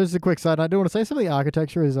 So just a quick side, I do want to say some of the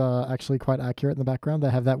architecture is actually quite accurate in the background. They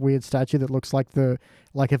have that weird statue that looks like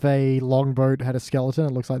if a longboat had a skeleton,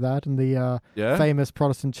 it looks like that. And the famous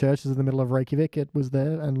Protestant church is in the middle of Reykjavik. It was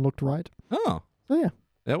there and looked right. Oh. So yeah.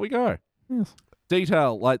 There we go. Yes.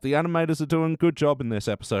 Detail, like the animators are doing a good job in this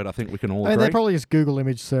episode. I think we can all I mean, agree. they probably just Google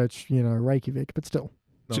image search, Reykjavik, but still.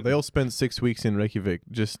 No, they all spent 6 weeks in Reykjavik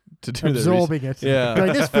just to do their Absorbing it. Yeah.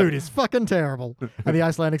 Like, this food is fucking terrible. And the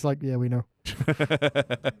Icelandic's like, yeah, we know.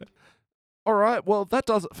 All right, well, that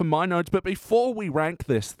does it for my notes. But before we rank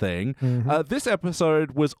this thing, this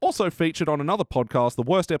episode was also featured on another podcast, the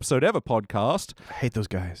Worst Episode Ever podcast. I hate those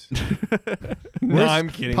guys. No, I'm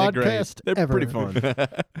kidding. They're great. Podcast They're ever. pretty fun.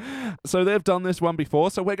 So they've done this one before,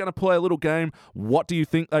 so we're going to play a little game. What do you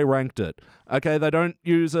think they ranked it? Okay, they don't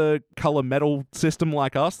use a color medal system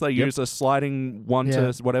like us. They use a sliding one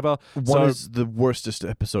to whatever. One is the worstest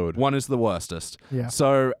episode. One is the worstest. Yeah.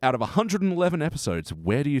 So out of 111 episodes,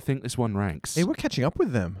 where do you think this one ranks? Hey, we're catching up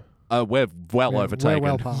with them. We're well overtaken.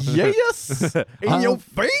 We're well past. Yes! In your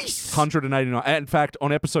face! 189. In fact,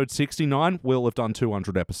 on episode 69, we'll have done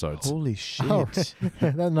 200 episodes. Holy shit. Oh,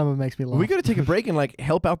 that number makes me laugh. We got to take a break and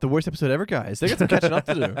help out the worst episode ever, guys. They got some catching up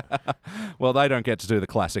to do. Well, they don't get to do the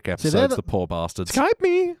classic episodes, the poor bastards. Skype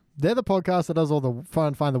me. They're the podcast that does all the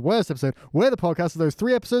find the worst episode. We're the podcast of those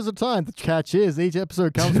 3 episodes at a time. The catch is each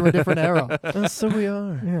episode comes from a different era. So we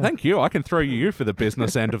are. Yeah. Thank you. I can throw you for the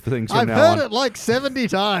business end of things from I've now heard on. it like 70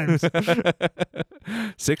 times.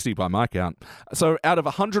 60 by my count. So out of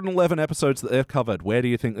 111 episodes that they've covered, where do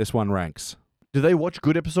you think this one ranks? Do they watch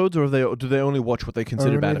good episodes or do they only watch what they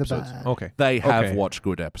consider Only bad the episodes? bad. Okay. They have Okay. watched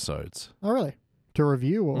good episodes. Oh, really? To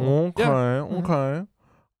review? Or? Okay. Okay.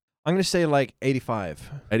 I'm going to say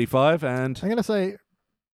 85. 85 and I'm going to say,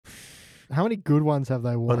 how many good ones have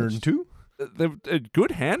they watched? 102? they're a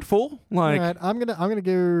good handful. Like All right, I'm gonna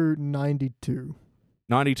go 92.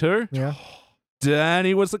 92. Yeah.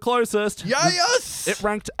 Danny was the closest. Yes! It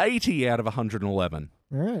ranked 80 out of 111.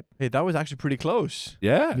 All right. Hey, that was actually pretty close.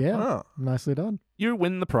 Yeah. Yeah. Oh. Nicely done. You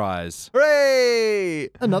win the prize. Hooray!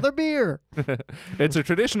 Another beer. It's a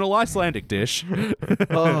traditional Icelandic dish.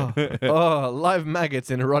 Live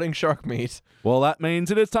maggots in rotting shark meat. Well, that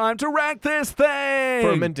means it is time to rank this thing.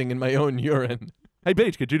 Fermenting in my own urine. Hey,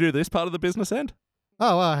 Beach, could you do this part of the business end?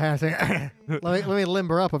 Oh, hang on a second. let me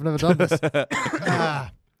limber up. I've never done this.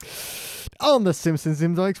 On the Simpsons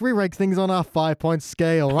Index, we rank things on our 5-point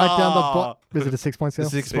scale. Right down the bottom. Is it a 6-point scale?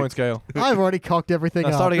 The 6-point scale. I've already cocked everything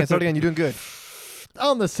up. Start again. You're doing good.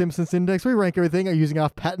 On the Simpsons Index, we rank everything using our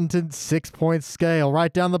patented 6-point scale.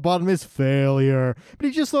 Right down the bottom is failure. But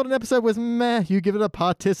if you just thought an episode was meh, you give it a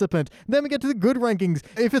participant. Then we get to the good rankings.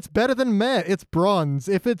 If it's better than meh, it's bronze.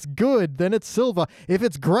 If it's good, then it's silver. If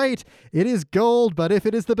it's great, it is gold. But if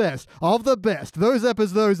it is the best of the best, those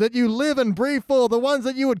episodes that you live and breathe for, the ones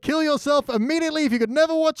that you would kill yourself immediately if you could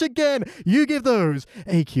never watch again, you give those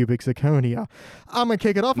a cubic zirconia. I'm going to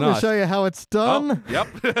kick it off. I'm going to show you how it's done. Oh, yep.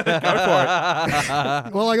 Go for it.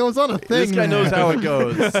 Well, I was on a thing. This guy knows how it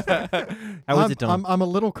goes. How is it done? I'm a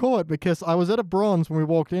little caught because I was at a bronze when we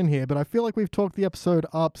walked in here, but I feel like we've talked the episode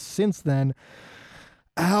up since then.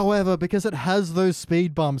 However, because it has those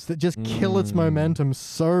speed bumps that just kill its momentum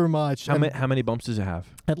so much. How many bumps does it have?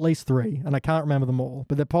 At least 3, and I can't remember them all,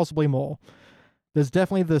 but there are possibly more. There's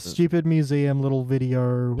definitely the stupid museum little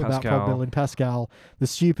video about probability, Pascal. The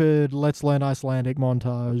stupid Let's Learn Icelandic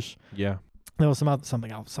montage. Yeah. There was some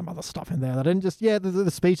other stuff in there that didn't just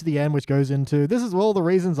the speech at the end which goes into this is all the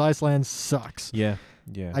reasons Iceland sucks. Yeah.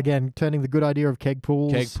 Again, turning the good idea of keg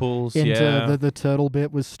pools into the turtle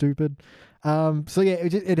bit was stupid. So yeah,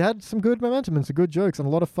 it had some good momentum and some good jokes and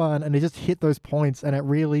a lot of fun, and it just hit those points, and it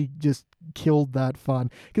really just killed that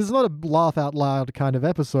fun because it's not a laugh out loud kind of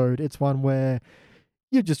episode. It's one where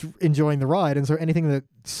you're just enjoying the ride, and so anything that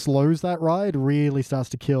slows that ride really starts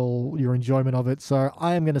to kill your enjoyment of it. So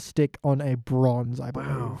I am going to stick on a bronze, I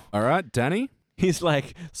believe. All right, Danny? He's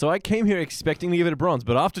like, so I came here expecting to give it a bronze,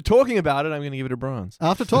 but after talking about it, I'm going to give it a bronze.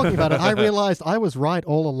 After talking about it, I realized I was right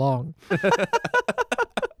all along.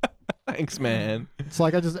 Thanks, man. It's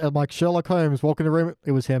like I'm like Sherlock Holmes, walk in the room,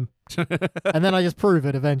 it was him. And then I just prove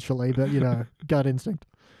it eventually, but gut instinct.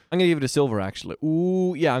 I'm going to give it a silver, actually.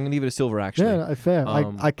 Ooh, yeah, I'm going to give it a silver, actually. Yeah, no, fair.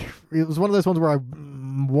 It was one of those ones where I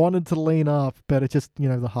wanted to lean up, but it just,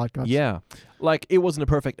 the heart got... Yeah. Like, it wasn't a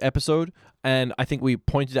perfect episode, and I think we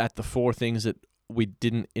pointed at the 4 things that we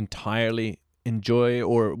didn't entirely enjoy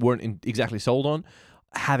or weren't exactly sold on.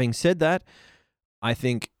 Having said that, I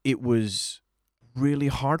think it was really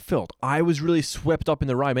heartfelt. I was really swept up in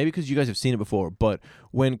the ride, maybe because you guys have seen it before, but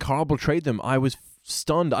when Carl betrayed them, I was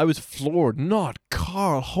stunned. I was floored. Not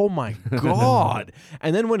Carl. Oh my God.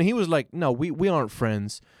 And then when he was like, no, we aren't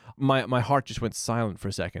friends, my heart just went silent for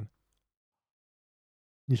a second.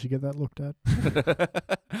 You should get that looked at.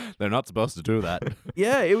 They're not supposed to do that.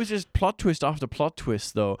 Yeah, it was just plot twist after plot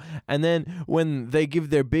twist, though. And then when they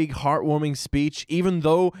give their big heartwarming speech, even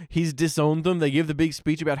though he's disowned them, they give the big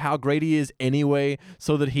speech about how great he is anyway,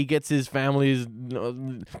 so that he gets his family's...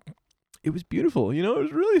 It was beautiful, it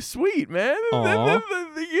was really sweet, man. And then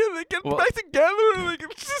they get back together, and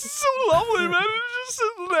it's just so lovely, man. It's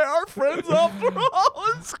just they are friends after all.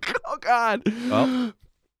 Oh, God. Well,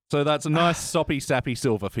 so that's a nice soppy, sappy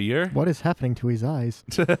silver for you. What is happening to his eyes?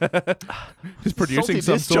 He's producing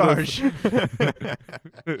some discharge. sort of...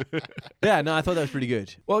 Yeah, no, I thought that was pretty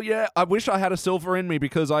good. Well, yeah, I wish I had a silver in me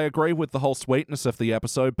because I agree with the whole sweetness of the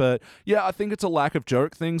episode, but yeah, I think it's a lack of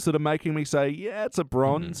joke things that are making me say, yeah, it's a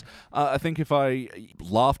bronze. I think if I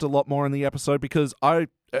laughed a lot more in the episode, because I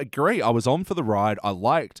agree, I was on for the ride. I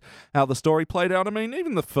liked how the story played out. I mean,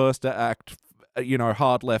 even the first act,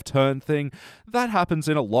 hard left turn thing, that happens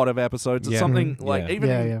in a lot of episodes. It's something like even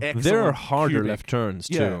excellent there are harder cubic left turns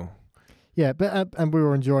too. Yeah, but and we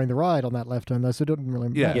were enjoying the ride on that left turn though, so it didn't really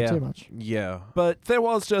matter too much. Yeah, but there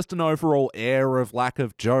was just an overall air of lack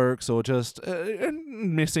of jokes or just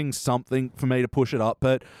missing something for me to push it up.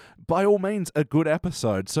 But by all means, a good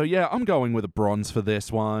episode. So yeah, I'm going with a bronze for this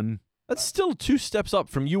one. That's still 2 steps up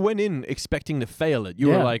from you went in expecting to fail it. You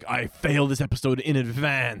were like, I failed this episode in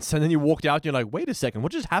advance. And then you walked out and you're like, wait a second,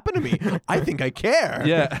 what just happened to me? I think I care.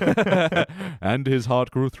 Yeah. And his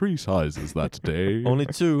heart grew 3 sizes that day. Only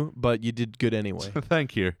 2, but you did good anyway.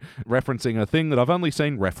 Thank you. Referencing a thing that I've only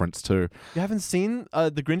seen reference to. You haven't seen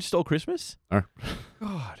The Grinch Stole Christmas? Oh.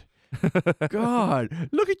 God. God,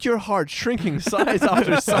 look at your heart shrinking size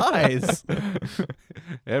after size.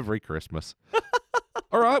 Every Christmas.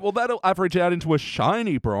 All right, well, that'll average out into a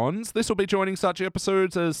shiny bronze. This will be joining such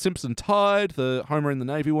episodes as Simpson Tide, the Homer in the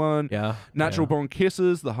Navy one. Yeah. Natural Born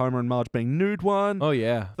Kisses, the Homer and Marge being nude one. Oh,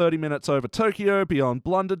 yeah. 30 Minutes Over Tokyo, Beyond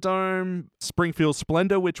Blunderdome, Springfield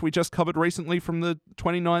Splendor, which we just covered recently from the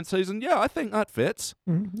 29th season. Yeah, I think that fits.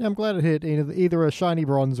 Mm-hmm. I'm glad it hit either a shiny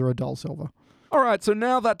bronze or a dull silver. All right, so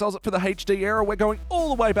now that does it for the HD era. We're going all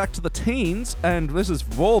the way back to the teens, and this is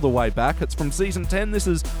all the way back. It's from season 10. This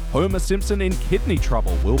is Homer Simpson in Kidney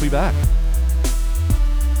Trouble. We'll be back.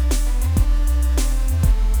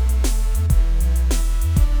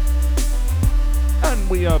 And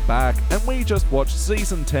we are back, and we just watched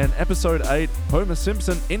season 10, episode 8, Homer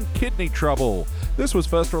Simpson in Kidney Trouble. This was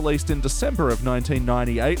first released in December of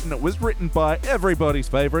 1998, and it was written by everybody's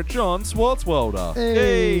favorite John Swartzwelder.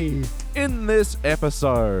 Hey! In this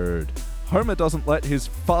episode, Homer doesn't let his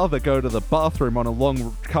father go to the bathroom on a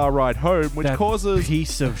long car ride home, which causes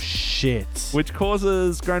piece of shit. Which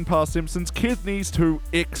causes Grandpa Simpson's kidneys to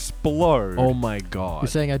explode. Oh my God! You're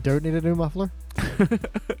saying I don't need a new muffler?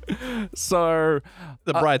 So,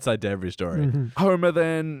 the bright side to every story. Homer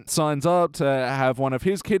then signs up to have one of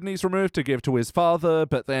his kidneys removed to give to his father,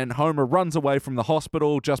 but then Homer runs away from the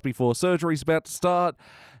hospital just before surgery's about to start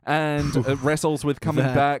and wrestles with coming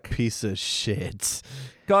back. Piece of shit.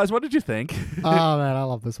 Guys, what did you think? Oh, man, I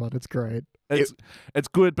love this one. It's great. It's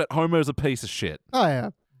good, but Homer's a piece of shit. Oh, yeah.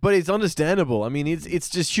 But it's understandable. I mean, it's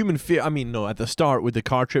just human fear. I mean, no, at the start with the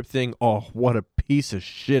car trip thing, oh, what a piece of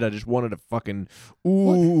shit. I just wanted to fucking, ooh.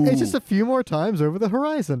 Well, it's just a few more times over the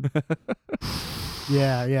horizon.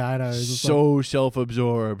 Yeah, I know. It's so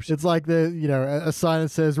self-absorbed. It's like a sign that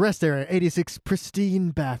says, rest area, 86 pristine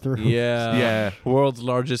bathroom. Yeah. World's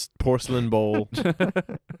largest porcelain bowl.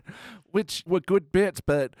 Which were good bits,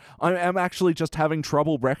 but I am actually just having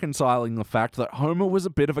trouble reconciling the fact that Homer was a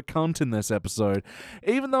bit of a cunt in this episode.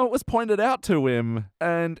 Even though it was pointed out to him,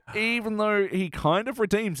 and even though he kind of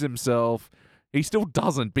redeems himself, he still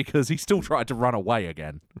doesn't because he still tried to run away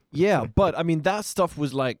again. Yeah, but I mean, that stuff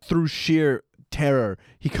was like through sheer terror.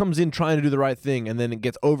 He comes in trying to do the right thing and then it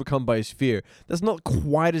gets overcome by his fear. That's not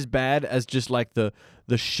quite as bad as just like the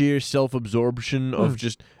the sheer self-absorption of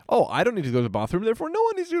just, I don't need to go to the bathroom, therefore no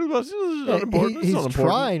one needs to go to the bathroom. This is not important. He's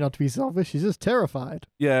trying not to be selfish. He's just terrified.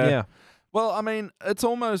 Yeah. Well, I mean, it's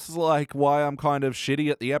almost like why I'm kind of shitty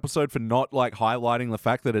at the episode for not like highlighting the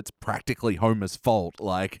fact that it's practically Homer's fault.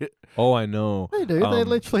 Like, oh, I know. They do. They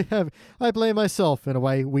literally have. I blame myself in a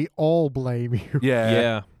way. We all blame you.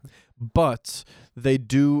 Yeah. But they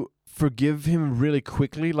do forgive him really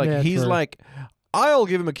quickly. Like he's like, I'll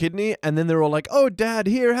give him a kidney, and then they're all like, "Oh, Dad,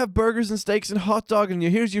 here, have burgers and steaks and hot dog, and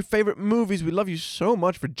here's your favorite movies. We love you so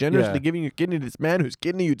much for generously giving your kidney to this man whose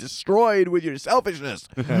kidney you destroyed with your selfishness."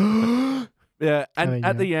 Yeah, and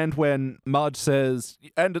at the end when Marge says,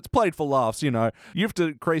 and it's played for laughs, you've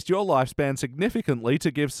decreased your lifespan significantly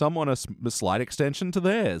to give someone a slight extension to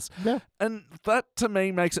theirs. Yeah. And that, to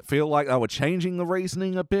me, makes it feel like they were changing the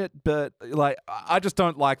reasoning a bit, but, like, I just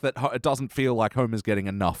don't like that it doesn't feel like Homer's getting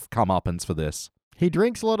enough comeuppance for this. He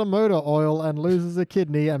drinks a lot of motor oil and loses a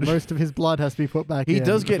kidney, and most of his blood has to be put back in. He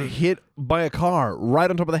does get hit by a car right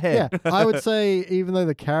on top of the head. Yeah, I would say even though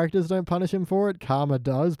the characters don't punish him for it, karma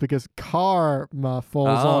does, because karma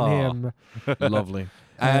falls on him. Lovely.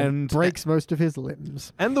 And breaks most of his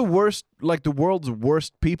limbs. And the worst, like the world's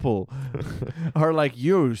worst people are like,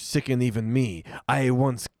 you sicken even me. I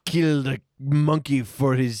once killed a monkey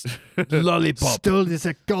for his lollipop. Stole this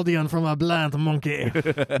accordion from a blind monkey.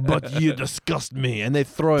 But you disgust me. And they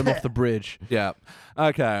throw him off the bridge. Yeah.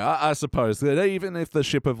 Okay, I suppose that even if the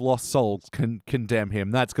Ship of Lost Souls can condemn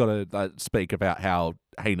him, that's got to speak about how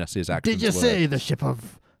heinous his actions were. Did you say the Ship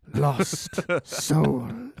of Lost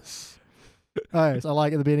Souls? Oh, so I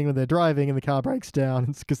like at the beginning when they're driving and the car breaks down.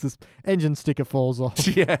 It's because this engine sticker falls off.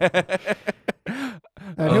 Yeah.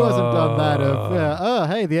 And who hasn't done that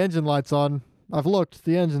hey, the engine light's on. I've looked.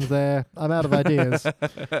 The engine's there. I'm out of ideas.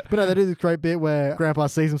 But no, they do this great bit where Grandpa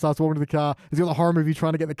sees him, starts walking to the car. He's got the horror movie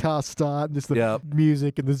trying to get the car started, and just the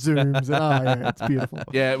music and the zooms. And, it's beautiful.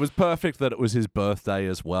 Yeah, it was perfect that it was his birthday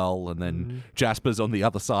as well. And then Jasper's on the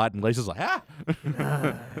other side, and Lisa's like,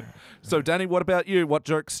 So, Danny, what about you? What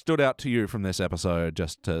jokes stood out to you from this episode,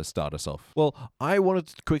 just to start us off? Well, I wanted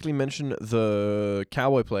to quickly mention the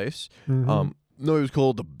cowboy place. No, it was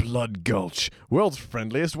called the Blood Gulch, world's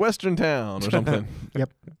friendliest western town or something. Yep.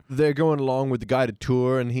 They're going along with the guided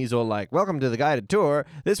tour, and he's all like, welcome to the guided tour.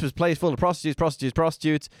 This was a place full of prostitutes.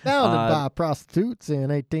 Founded by prostitutes in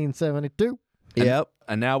 1872. Yep.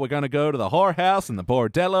 And now we're going to go to the whorehouse and the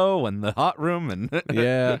bordello and the hot room. And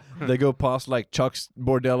yeah, they go past like Chuck's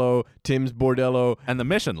bordello, Tim's bordello. And the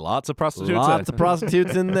Mission. Lots of prostitutes. Lots of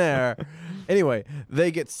prostitutes in there. Anyway,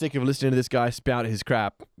 they get sick of listening to this guy spout his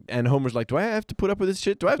crap. And Homer's like, do I have to put up with this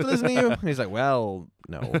shit? Do I have to listen to you? And he's like, well,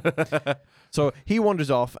 no. So he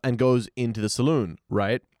wanders off and goes into the saloon,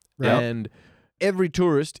 right? Yep. And every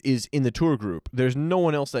tourist is in the tour group. There's no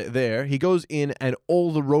one else there. He goes in and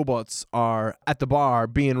all the robots are at the bar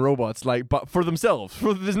being robots, like, but for themselves.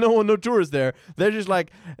 There's no tourists there. They're just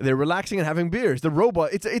like, they're relaxing and having beers. The robot,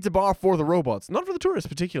 it's a bar for the robots, not for the tourists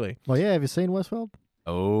particularly. Well, yeah, have you seen Westworld?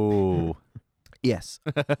 Oh. Yes.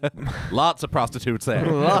 Lots of prostitutes there.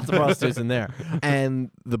 Lots of prostitutes in there. And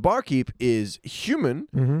the barkeep is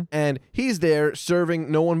human, and he's there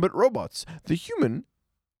serving no one but robots. The human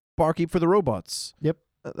barkeep for the robots. Yep.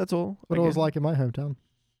 That's all. What it was like in my hometown.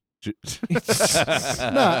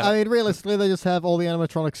 No, I mean, realistically, they just have all the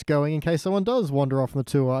animatronics going in case someone does wander off on the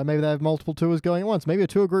tour. Maybe they have multiple tours going at once. Maybe a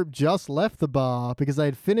tour group just left the bar because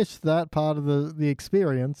they'd finished that part of the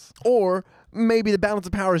experience. Or maybe the balance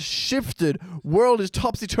of power has shifted. World is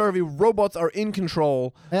topsy-turvy. Robots are in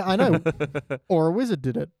control. I know. Or a wizard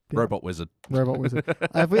did it. Robot wizard. Robot wizard.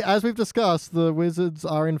 As we've discussed, the wizards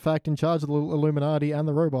are in fact in charge of the Illuminati and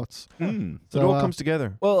the robots. So it all comes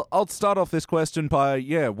together. Well, I'll start off this question by,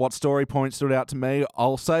 what story point stood out to me.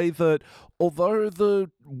 I'll say that although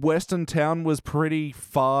the Western town was pretty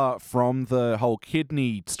far from the whole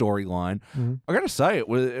kidney storyline, I gotta say it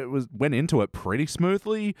went into it pretty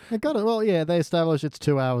smoothly. It got it. Well, yeah, they established it's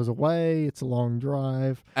 2 hours away. It's a long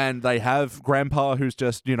drive, and they have Grandpa who's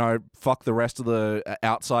just fuck the rest of the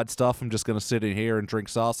outside stuff. I'm just gonna sit in here and drink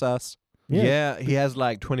sass. Yeah, he has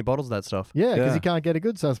like 20 bottles of that stuff. Yeah, because he can't get a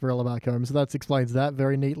good sarsaparilla back home, so that explains that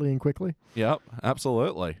very neatly and quickly. Yep,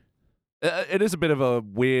 absolutely. It is a bit of a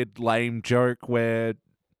weird, lame joke where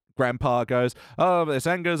Grandpa goes, "Oh, this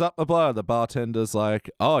anger's up the blood." The bartender's like,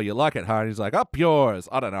 "Oh, you like it, huh?" And he's like, "Up yours."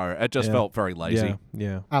 I don't know. It just felt very lazy.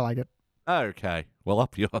 Yeah. I like it. Okay, well,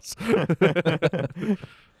 up yours.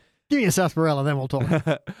 Give me a sarsaparilla, then we'll talk.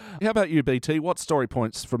 How about you, BT? What story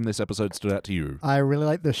points from this episode stood out to you? I really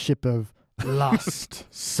like the Ship of Lost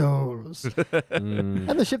souls. And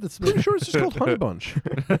the ship that's Pretty sure it's just called Honey Bunch.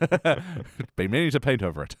 Been meaning to paint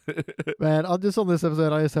over it. Man, on this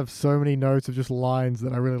episode, I just have so many notes of just lines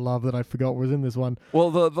that I really love that I forgot was in this one.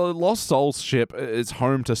 Well, the Lost Souls ship is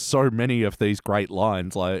home to so many of these great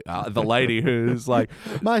lines, like the lady who's like,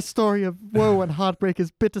 my story of woe and heartbreak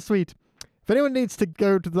is bittersweet. If anyone needs to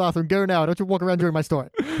go to the bathroom, go now. Don't you walk around during my story.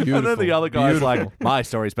 Beautiful. And then the other guy's like, my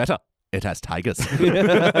story's better. It has tigers. And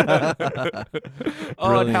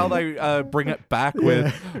how they bring it back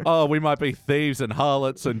with, we might be thieves and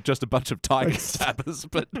harlots and just a bunch of tiger stabbers,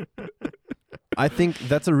 but... I think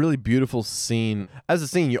that's a really beautiful scene. As a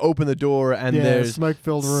scene, you open the door and there's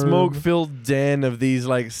smoke-filled room. Smoke-filled den of these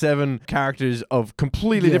like 7 characters of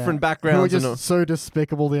completely different backgrounds. Who are just so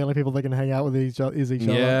despicable. The only people they can hang out with is each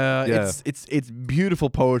other. Yeah. It's beautiful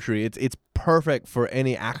poetry. It's perfect for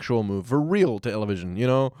any actual move, for real television, you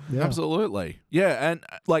know? Yeah. Absolutely. Yeah, and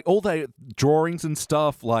like all the drawings and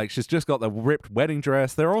stuff, like she's just got the ripped wedding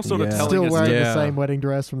dress. They're all sort of telling still us... wearing the same wedding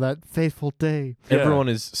dress from that fateful day. Everyone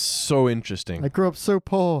is so interesting. I grew up so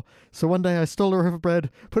poor, so one day I stole a loaf of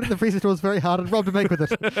bread, put it in the freezer till it was very hard, and robbed a bank with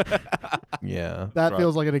it. Yeah. That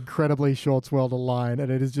feels like an incredibly short-swelled line,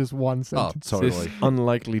 and it is just one sentence. Oh, totally. This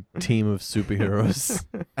unlikely team of superheroes.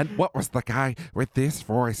 And what was the guy with this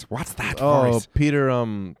voice? What's that Oh, voice? Peter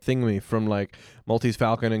Thingy from like Maltese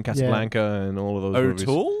Falcon and Casablanca and all of those movies.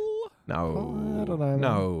 O'Toole? No. Oh, I don't know.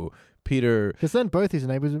 No. Peter. Because then both his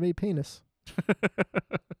neighbors would be penis.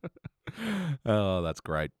 Oh, that's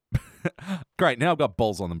great. Great, now I've got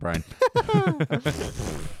balls on the brain.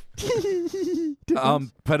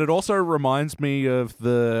 But it also reminds me of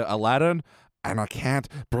the Aladdin, and I can't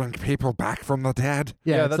bring people back from the dead.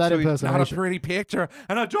 Yeah, it's that impersonation. Not a pretty picture,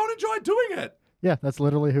 and I don't enjoy doing it. Yeah, that's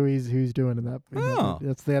literally who he's doing in that.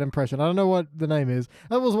 That's that impression. I don't know what the name is.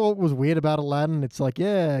 That was what was weird about Aladdin. It's like,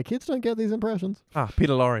 kids don't get these impressions.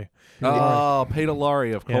 Peter Lorre. Oh, Peter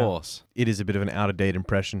Lorre, of course. It is a bit of an out-of-date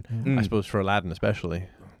impression, I suppose, for Aladdin especially.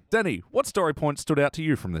 Denny, what story point stood out to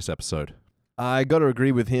you from this episode? I got to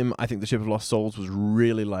agree with him. I think the Ship of Lost Souls was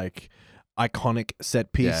really like iconic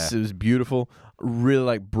set piece. Yeah. It was beautiful. Really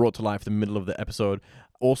like brought to life the middle of the episode.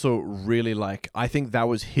 Also really like, I think that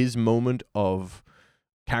was his moment of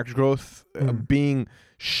character growth, being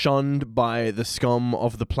shunned by the scum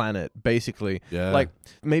of the planet, basically. Yeah. Like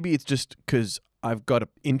maybe it's just because I've got an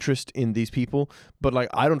interest in these people, but like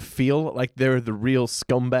I don't feel like they're the real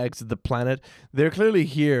scumbags of the planet. They're clearly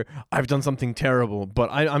here. I've done something terrible, but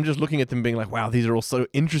I'm just looking at them being like, wow, these are all so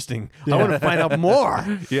interesting. I want to find out more.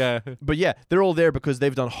 Yeah. But yeah, they're all there because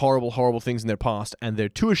they've done horrible, horrible things in their past, and they're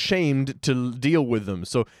too ashamed to deal with them.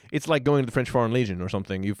 So it's like going to the French Foreign Legion or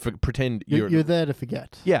something. You pretend You're there to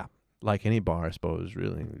forget. Yeah. Like any bar, I suppose,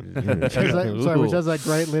 really. Which has that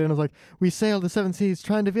great line. And it's like, we sailed the 7 seas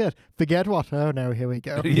trying to forget what? Oh no, here we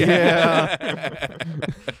go. Yeah.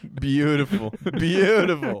 Beautiful.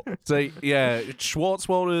 Beautiful. So yeah,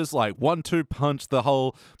 Schwartzwelder's like 1-2 punch the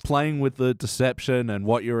whole playing with the deception and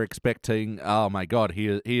what you're expecting. Oh my god, he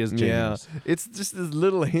is genius. Yeah. It's just this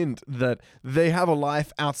little hint that they have a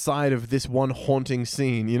life outside of this one haunting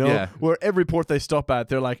scene, you know? Yeah. Where every port they stop at,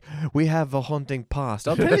 they're like, we have a haunting past.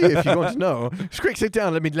 I'll tell you if you want to know. Quick, sit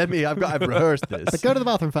down. Let me. I've rehearsed this. But go to the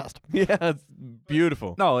bathroom first. Yeah, it's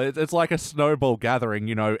beautiful. No, it's like a snowball gathering.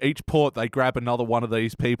 You know, each port they grab another one of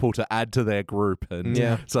these people to add to their group,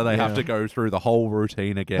 and so they have to go through the whole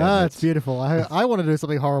routine again. It's beautiful. I want to do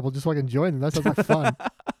something horrible just so I can join them. That sounds like fun.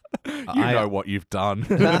 You know what you've done.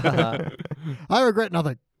 I regret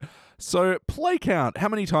nothing. So, play count. How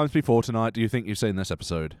many times before tonight do you think you've seen this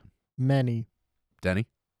episode? Many. Danny?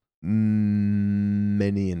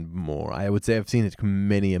 Many and more. I would say I've seen it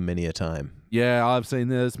many a time. Yeah, I've seen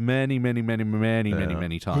this many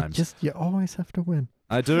times. You always have to win.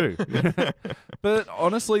 I do. But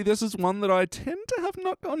honestly, this is one that I tend to have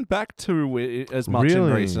not gone back to as much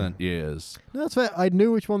in recent years. No, that's fair. I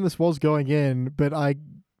knew which one this was going in, but I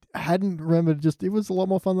hadn't remembered. It was a lot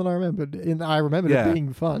more fun than I remembered. And I remembered it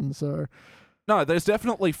being fun, so... No, there's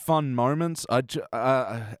definitely fun moments.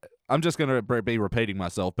 I'm just going to be repeating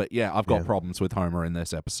myself, but yeah, I've got problems with Homer in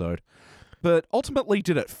this episode. But ultimately,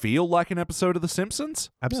 did it feel like an episode of The Simpsons?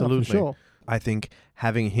 Absolutely. Yeah, for sure. I think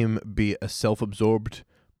having him be a self-absorbed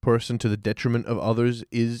person to the detriment of others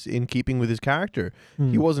is in keeping with his character.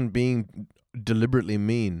 He wasn't being deliberately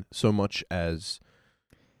mean so much as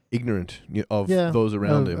ignorant of those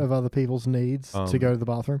around him. Of other people's needs to go to the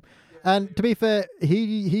bathroom. And to be fair,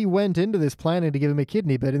 he went into this planning to give him a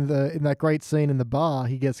kidney, but in that great scene in the bar,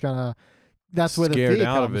 he gets kind of... That's where the fear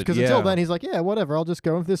comes. Because until then, he's like, yeah, whatever, I'll just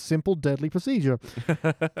go with this simple, deadly procedure.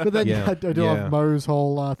 But then I do love Moe's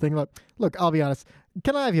whole thing. Like, look, I'll be honest,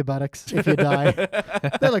 can I have your buttocks if you die?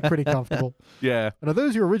 They look pretty comfortable. Yeah. And are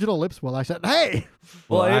those your original lips? Well, I said, hey!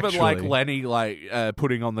 Well, even actually, like Lenny,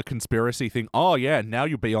 putting on the conspiracy thing. Oh yeah, now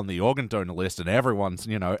you'll be on the organ donor list, and everyone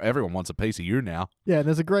wants a piece of you now. Yeah, and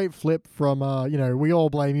there's a great flip from, we all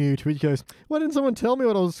blame you, to which he goes, why didn't someone tell me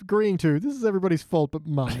what I was agreeing to? This is everybody's fault but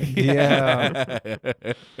mine. Yeah.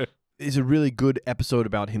 It's a really good episode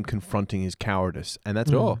about him confronting his cowardice, and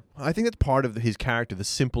that's I think that's part of his character, the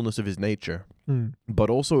simpleness of his nature. But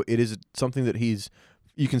also, it is something that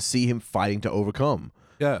you can see him fighting to overcome.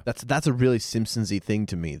 Yeah, that's a really Simpsons-y thing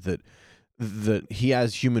to me, that he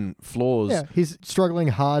has human flaws. Yeah, he's struggling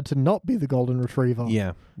hard to not be the golden retriever.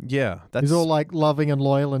 Yeah. He's all like loving and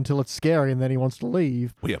loyal until it's scary, and then he wants to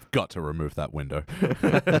leave. we have got to remove that window.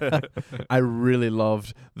 I really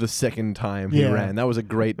loved the second time he ran. That was a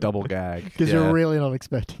great double gag. Because you're really not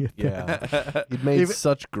expecting it. Yeah. It made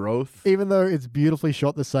such growth. Even though it's beautifully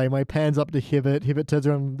shot the same way, pans up to Hibbert. Hibbert turns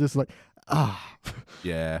around and just like,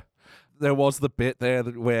 Yeah. There was the bit there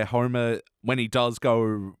where Homer, when he does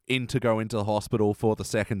go into the hospital for the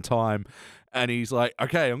second time, and he's like,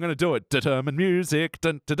 okay, I'm going to do it. Determined music.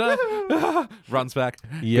 Dun, dun, dun. Runs back.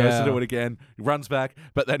 Goes to do it again. Runs back.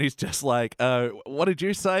 But then he's just like, what did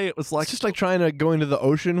you say? It was like... It's just like trying to go into the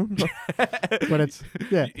ocean. When it's...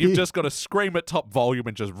 Yeah. You've just got to scream at top volume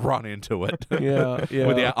and just run into it. Yeah.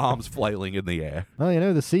 With your arms flailing in the air.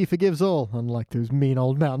 Well, the sea forgives all, unlike those mean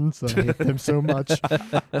old mountains. I hate them so much.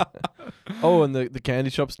 Oh, and the candy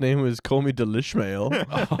shop's name was Call Me Delishmail.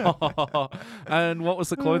 And what was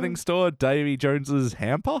the clothing store? Davy Jones's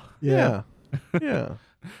Hamper? Yeah. Yeah.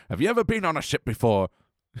 Have you ever been on a ship before?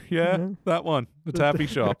 Yeah, that one. The taffy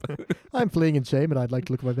shop. I'm fleeing in shame and I'd like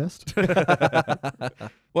to look my best.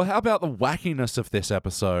 Well, how about the wackiness of this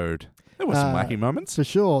episode? There were some wacky moments. For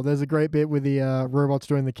sure. There's a great bit with the robots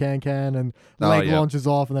doing the can-can and leg launches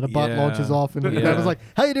off and then a butt launches off and the was like,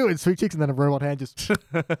 how you doing, sweet chicks? And then a robot hand just...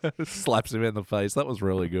 slaps him in the face. That was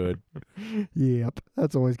really good. Yep.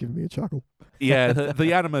 That's always given me a chuckle. Yeah,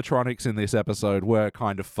 the animatronics in this episode were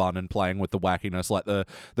kind of fun and playing with the wackiness. Like the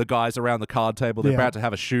guys around the card table, they're about to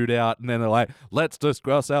have a shootout, and then they're like, let's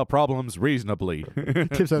discuss our problems reasonably.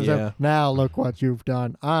 Tips over himself, now look what you've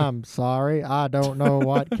done. I'm sorry. I don't know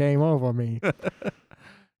what came over me.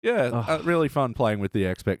 Yeah, really fun playing with the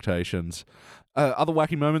expectations. Other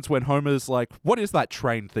wacky moments when Homer's like, what is that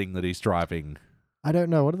train thing that he's driving? I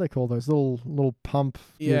don't know. What do they call those? Little pump?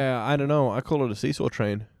 Yeah, I don't know. I call it a seesaw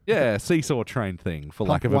train. Yeah, seesaw train thing, for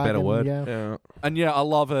lack of a better word. Yeah. And I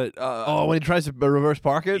love it. When he tries to reverse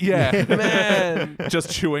park it? Yeah. Man.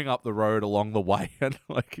 Just chewing up the road along the way. And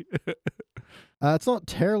like... It's not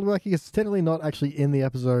terribly wacky. It's technically not actually in the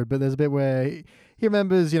episode, but there's a bit where he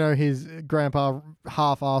remembers, his grandpa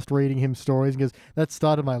half-assed reading him stories and goes, that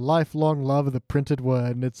started my lifelong love of the printed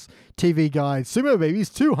word. And it's TV Guide, Sumo Baby's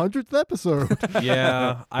 200th episode.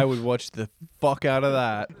 Yeah, I would watch the fuck out of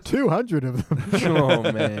that. 200 of them.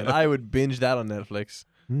 Oh, man. I would binge that on Netflix.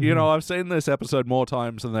 I've seen this episode more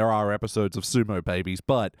times than there are episodes of Sumo Babies,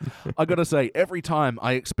 but I gotta say, every time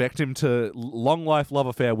I expect him to long life love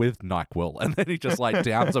affair with NyQuil, and then he just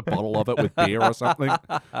downs a bottle of it with beer or something.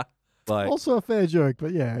 Also a fair joke,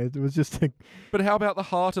 but yeah, it was just... But how about the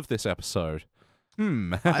heart of this episode?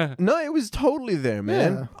 No, it was totally there,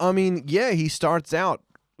 man. Yeah. I mean, he starts out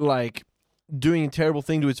doing a terrible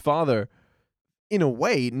thing to his father, in a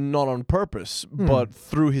way, not on purpose, but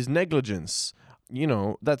through his negligence.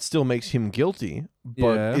 That still makes him guilty,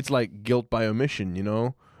 but it's like guilt by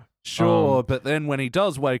omission, Sure, but then when he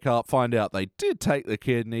does wake up, find out they did take the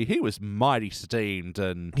kidney, he was mighty steamed,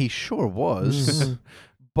 and... He sure was.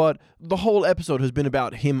 But the whole episode has been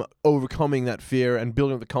about him overcoming that fear and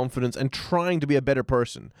building up the confidence and trying to be a better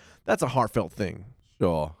person. That's a heartfelt thing.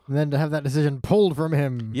 Sure. And then to have that decision pulled from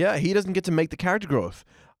him. Yeah, he doesn't get to make the character growth.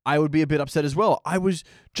 I would be a bit upset as well. I was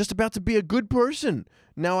just about to be a good person.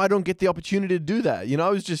 Now I don't get the opportunity to do that. I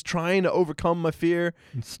was just trying to overcome my fear.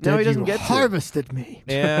 Instead, now he doesn't you get harvested me.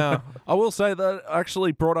 Yeah. I will say that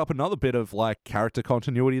actually brought up another bit of character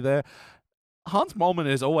continuity there. Hans Moleman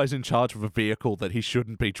is always in charge of a vehicle that he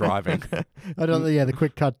shouldn't be driving. I don't know. Yeah, the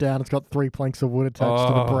quick cut down. It's got 3 planks of wood attached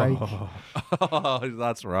to the brake. Oh,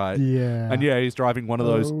 that's right. Yeah. And he's driving one of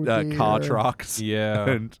those car trucks. Yeah.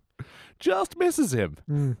 And just misses him.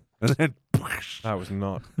 And then... That was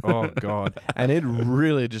not... Oh, God. And it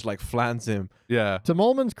really just flattens him. Yeah. To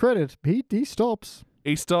Moleman's credit, he stops.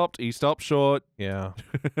 He stopped short. Yeah.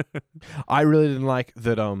 I really didn't like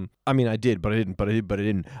that, I mean, I did, but I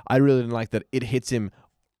didn't. I really didn't like that it hits him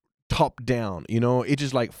top down, It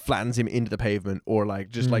just, flattens him into the pavement or,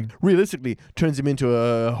 realistically turns him into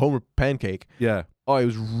a Homer pancake. Yeah. Oh, it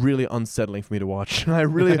was really unsettling for me to watch. I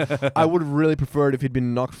would have really preferred if he'd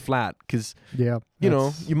been knocked flat, because you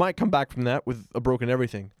know, you might come back from that with a broken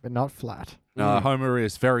everything, but not flat. Homer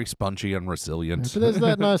is very spongy and resilient. But there's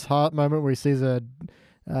that nice heart moment where he sees a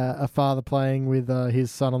father playing with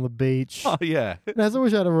his son on the beach. Oh, yeah. And I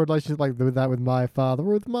wish I had a relationship like with that with my father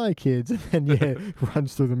or with my kids. And then,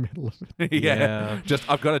 runs through the middle of it. Yeah. Just,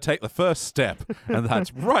 I've got to take the first step. And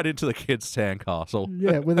that's right into the kid's sandcastle.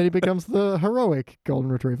 Yeah, when then he becomes the heroic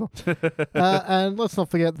golden retriever. And let's not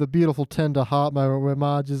forget the beautiful, tender heart moment where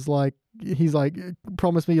Marge is like, he's like,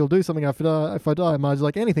 promise me you'll do something if I die. Marge is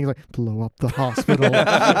like, anything. He's like, blow up the hospital.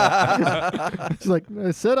 She's like,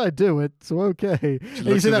 I said I'd do it, so okay. And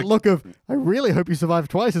you see that look of, I really hope you survive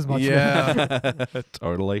twice as much. Yeah.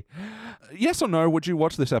 Totally. Yes or no, would you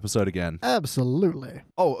watch this episode again? Absolutely.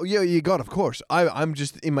 Oh, yeah, you got, of course. I'm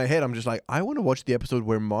just, in my head, I'm just like, I want to watch the episode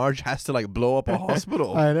where Marge has to, like, blow up a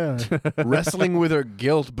hospital. I know. Wrestling with her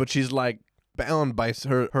guilt, but she's, like, bound by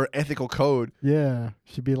her ethical code. Yeah.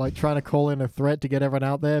 She'd be, like, trying to call in a threat to get everyone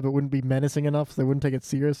out there, but wouldn't be menacing enough, so they wouldn't take it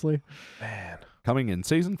seriously. Man. Coming in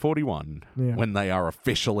season 41, when they are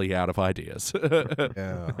officially out of ideas.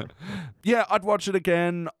 Yeah, I'd watch it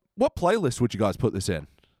again. What playlist would you guys put this in?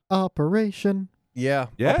 Operation. Yeah.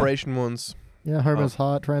 Operation ones. Yeah, Homer's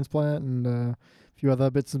heart transplant and a few other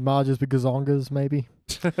bits of Marge's gazongas, maybe.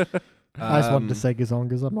 I just wanted to say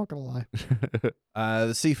gazongas, I'm not going to lie.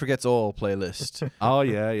 The Sea Forgets All playlist. Oh,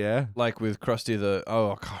 yeah. Like with Krusty the...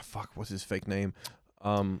 Oh, God, fuck, what's his fake name?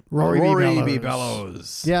 Rory B.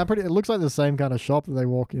 Bellows. Yeah, it looks like the same kind of shop that they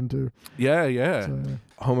walk into. Yeah. So,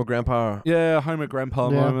 Homer Grandpa. Yeah, Homer Grandpa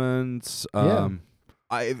moments.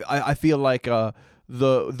 I feel like...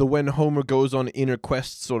 The when Homer goes on inner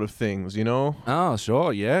quest sort of things, you know? Oh,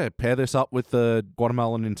 sure, yeah. Pair this up with the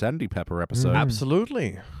Guatemalan Insanity Pepper episode.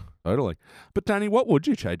 Absolutely. Totally. But Danny, what would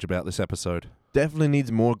you change about this episode? Definitely needs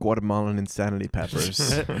more Guatemalan Insanity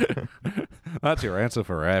Peppers. That's your answer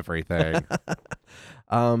for everything.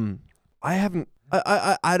 I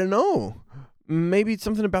don't know. Maybe it's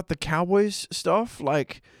something about the Cowboys stuff,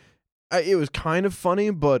 like... it was kind of funny,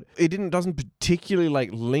 but it doesn't particularly like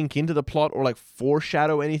link into the plot or like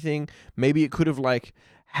foreshadow anything. Maybe it could have like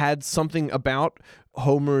had something about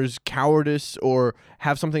Homer's cowardice or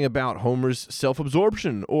have something about Homer's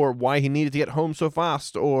self-absorption or why he needed to get home so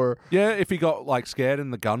fast or... Yeah, if he got like scared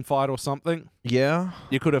in the gunfight or something. Yeah.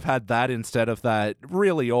 You could have had that instead of that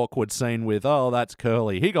really awkward scene with, oh, that's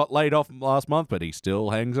Curly. He got laid off last month, but he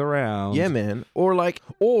still hangs around. Yeah, man. Or like,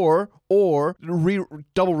 or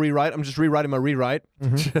double rewrite. I'm just rewriting my rewrite.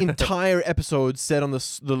 Mm-hmm. Entire episode set on the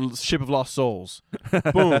Ship of Lost Souls.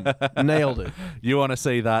 Boom. Nailed it. You want to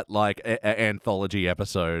see that like anthology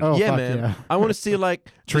episode? Oh, yeah, man. Yeah. I want to see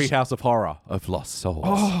like Treehouse of Horror of Lost Souls.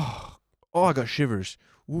 Oh, I got shivers.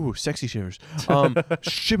 Ooh, sexy shivers.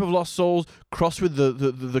 Ship of Lost Souls crossed with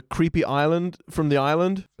the creepy island from the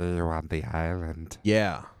island. See you on the island.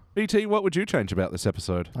 Yeah. BT, what would you change about this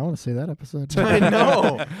episode? I want to see that episode. I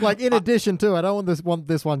know. Like in addition to, I don't want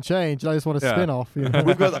this one changed. I just want a spin-off. You know?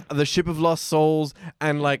 We've got the Ship of Lost Souls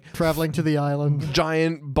and like traveling to the island,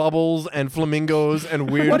 giant bubbles and flamingos and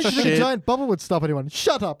weird shit. Why did you think a giant bubble would stop anyone?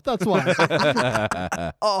 Shut up. That's why.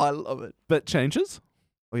 Oh, I love it. But changes?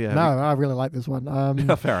 Oh yeah. No, I really like this one.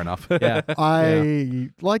 Fair enough. Yeah. I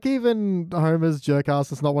like even Homer's jerk ass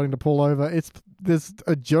that's not wanting to pull over. There's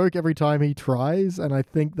a joke every time he tries, and I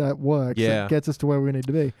think that works. Yeah. It gets us to where we need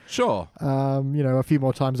to be. Sure. A few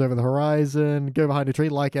more times over the horizon, go behind a tree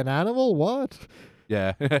like an animal. What?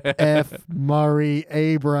 Yeah. F. Murray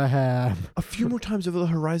Abraham. A few more times over the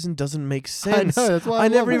horizon doesn't make sense. I know, that's why I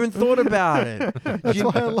never love even thought about it. That's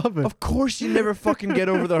why I love it. Of course you never fucking get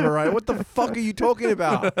over the horizon. What the fuck are you talking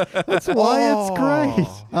about? That's why it's great.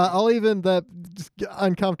 I'll even that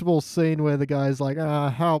uncomfortable scene where the guy's like,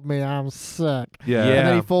 help me, I'm sick. Yeah. And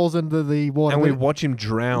then he falls into the water. And we watch him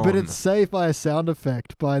drown. But it's saved by a sound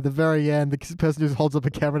effect. By the very end, the person just holds up a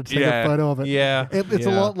camera to take a photo of it. Yeah. It's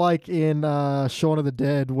a lot like in Shaun of the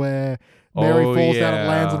Dead where Mary falls down and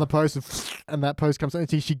lands on the post and that post comes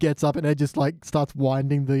out and she gets up and it just like starts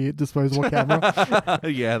winding the disposable camera.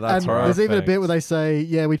 Yeah, that's right. There's even a bit where they say,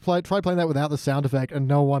 we tried playing that without the sound effect and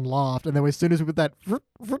no one laughed. And then as soon as we put that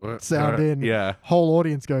sound in, whole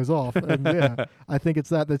audience goes off. And I think it's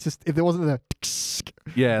that. That's just, if there wasn't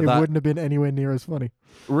it wouldn't have been anywhere near as funny.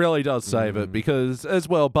 Really does save it because, as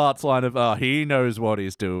well, Bart's line of he knows what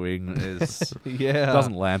he's doing is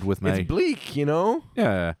doesn't land with me. It's bleak, you know?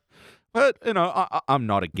 Yeah. But, I'm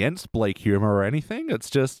not against bleak humor or anything. It's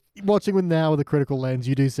just... Watching with a critical lens,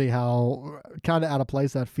 you do see how kind of out of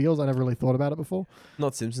place that feels. I never really thought about it before.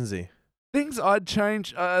 Not Simpsons-y. Things I'd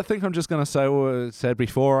change, I think I'm just going to say what I said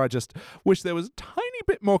before. I just wish there was a tiny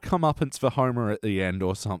bit more comeuppance for Homer at the end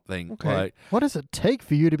or something. Okay. Like, What does it take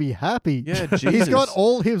for you to be happy? Yeah, He's Jesus. got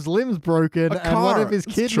all his limbs broken and one of his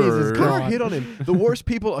kidneys is A car gone. hit on him. The worst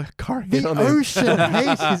people. A car hit The on him. ocean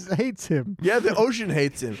hates him. Yeah, the ocean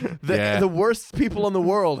hates him. The worst people in the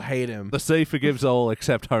world hate him. the sea forgives all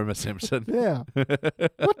except Homer Simpson. Yeah.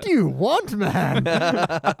 What do you want, man?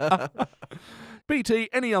 BT,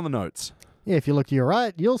 any other notes? Yeah, if you look to your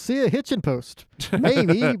right, you'll see a hitching post.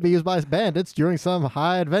 Maybe be used by bandits during some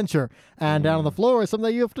high adventure. And down on the floor is something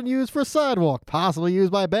that you often use for a sidewalk, possibly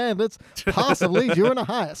used by bandits, possibly during a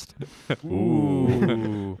heist.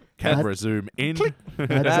 Ooh. Can resume in.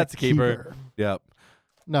 That's a keeper. Yep.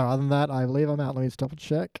 No, other than that, I believe I'm out. Let me just double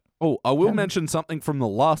check. Oh, I will mention something from the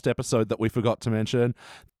last episode that we forgot to mention.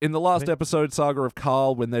 In the last episode, Saga of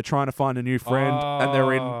Carl, when they're trying to find a new friend and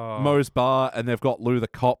they're in Moe's bar and they've got Lou the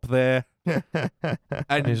cop there.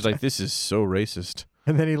 And he's like, this is so racist.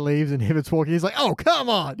 And then he leaves and Hibbert's walking. He's like, oh, come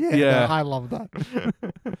on. Yeah. No, I love that.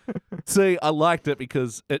 See, I liked it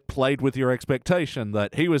because it played with your expectation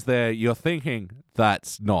that he was there. You're thinking,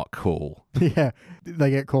 that's not cool. Yeah.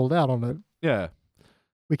 They get called out on it. Yeah.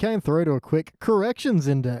 We came through to a quick corrections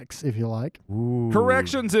index, if you like.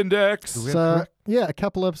 Corrections index. So, yeah, a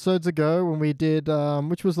couple episodes ago when we did,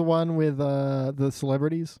 which was the one with the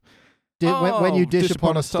celebrities? When you dish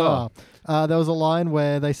upon a star. There was a line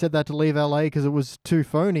where they said that to leave LA because it was too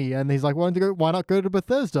phony. And he's like, why not go to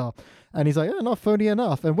Bethesda? And he's like, not phony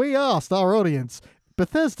enough. And we asked our audience,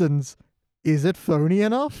 Bethesdans, is it phony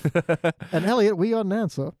enough? And Elliot, we got an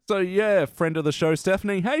answer. So, yeah, friend of the show,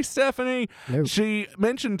 Stephanie. Hey, Stephanie. No. She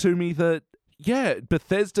mentioned to me that, yeah,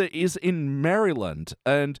 Bethesda is in Maryland,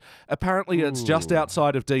 and apparently it's just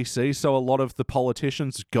outside of DC, so a lot of the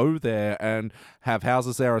politicians go there and have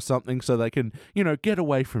houses there or something so they can, get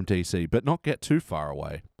away from DC, but not get too far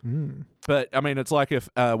away. Mm. But, I mean, it's like if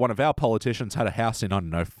one of our politicians had a house in, I don't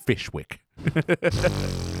know, Fishwick.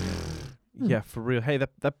 Yeah, for real. Hey,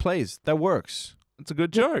 that plays. That works. It's a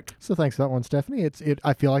good joke. So thanks for that one, Stephanie.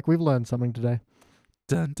 I feel like we've learned something today.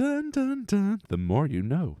 Dun, dun, dun, dun. The more you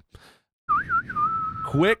know.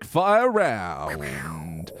 Quick fire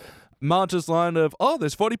round. Marge's line of,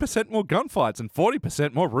 there's 40% more gunfights and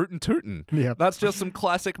 40% more rootin' tootin'. Yep. That's just some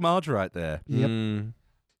classic Marge right there. Yep.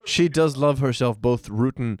 She does love herself both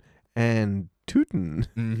rootin' and tootin'.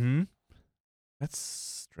 Mm-hmm. That's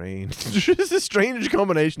strange. It's a strange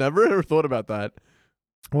combination. I've never thought about that.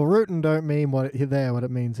 Well, rootin' don't mean what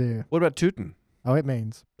it means here. What about tootin'? Oh, it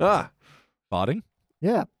means. Farting?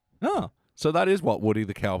 Yeah. Oh, so that is what Woody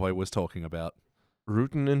the Cowboy was talking about.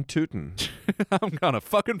 Rootin' and tootin'. I'm gonna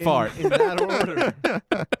fucking fart. In that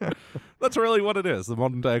order. That's really what it is, the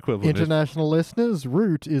modern day equivalent. International listeners,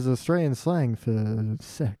 root is Australian slang for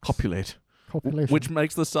sex. Copulate. Copulation. Which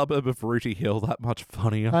makes the suburb of Rooty Hill that much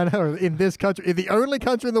funnier. I know, in this country, in the only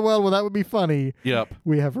country in the world where that would be funny, Yep.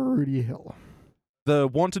 we have Rudy Hill. The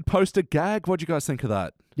wanted poster gag, what'd you guys think of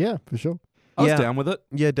that? Yeah, for sure. I was down with it.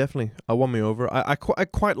 Yeah, definitely. I won me over. I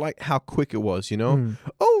quite like how quick it was,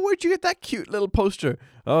 Oh, where'd you get that cute little poster?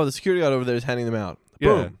 Oh, the security guard over there is handing them out. Yeah.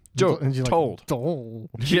 Boom. Joe, And you're told.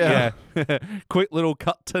 Like, Yeah. Quick little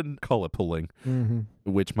cut to collar pulling,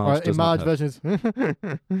 which Marge does in not Marge have.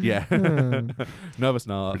 version is Yeah. Nervous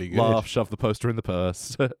laugh, Pretty good. shove the poster in the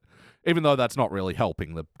purse. Even though that's not really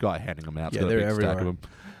helping the guy handing them out. Yeah, Got a they're big stack everywhere. of them.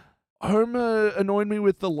 Homer annoyed me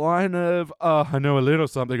with the line of, I know a little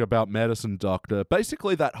something about medicine, doctor.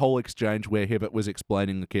 Basically, that whole exchange where Hibbert was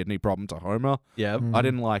explaining the kidney problem to Homer. Yeah. I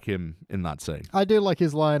didn't like him in that scene. I do like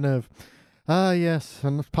his line of, yes,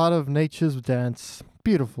 and it's part of nature's dance,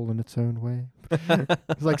 beautiful in its own way.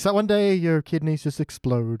 It's like, so one day your kidneys just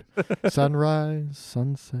explode. Sunrise,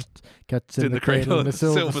 sunset, cats in the cradle and a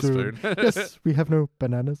silver spoon. Yes, we have no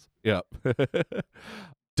bananas. Yep.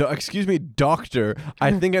 Excuse me, doctor.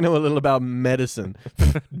 I think I know a little about medicine.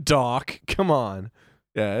 Doc, come on.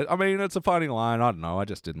 Yeah, I mean, it's a funny line. I don't know. I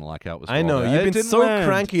just didn't like how it was. I know. rolled out. You've It been didn't so land.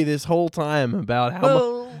 cranky this whole time about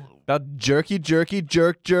about jerky,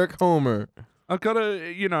 jerk, Homer. I've got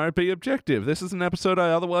to, be objective. This is an episode I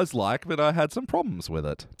otherwise like, but I had some problems with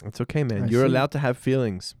it. It's okay, man. I You're see. allowed to have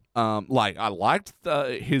feelings. I liked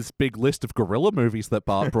his big list of gorilla movies that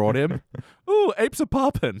Bart brought him. Ooh, apes are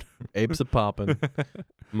popping. Apes are popping.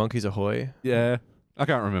 Monkeys ahoy. Yeah, I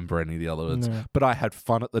can't remember any of the other ones, No. but I had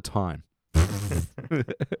fun at the time.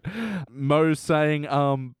 Moe's saying,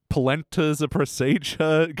 polenta's a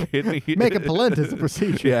procedure. Make a polenta's a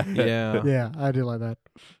procedure. Yeah. Yeah. Yeah, I do like that.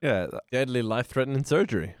 Yeah. Deadly life-threatening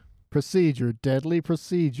surgery. Procedure, deadly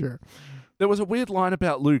procedure. There was a weird line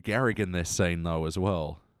about Lou Gehrig in this scene, though, as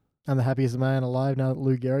well. I'm the happiest man alive now that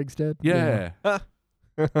Lou Gehrig's dead. Yeah. That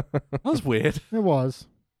was weird. It was.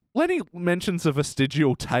 Lenny mentions a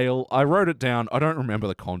vestigial tail. I wrote it down. I don't remember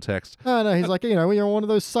the context. Oh, no, he's like, when you're on one of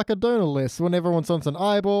those sucker donor lists, when everyone wants an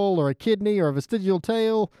eyeball or a kidney or a vestigial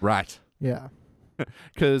tail. Right. Yeah.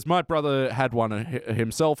 Because my brother had one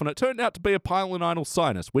himself, and it turned out to be a pilonidal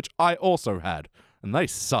sinus, which I also had, and they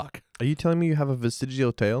suck. Are you telling me you have a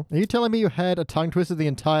vestigial tail? Are you telling me you had a tongue twister the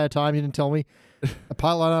entire time? You didn't tell me? A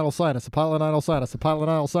pilonidal sinus, a pilonidal sinus, a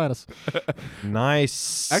pilonidal sinus.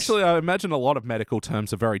 Nice. Actually, I imagine a lot of medical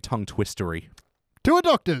terms are very tongue-twistery. To a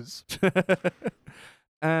doctor's.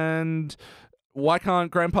 And why can't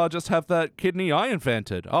Grandpa just have that kidney I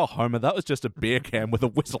invented? Oh, Homer, that was just a beer can with a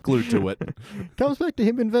whistle glued to it. Comes back to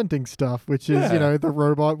him inventing stuff, which is, the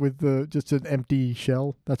robot with just an empty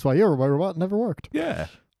shell. That's why your robot never worked. Yeah,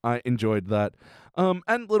 I enjoyed that.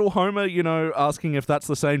 And little Homer, asking if that's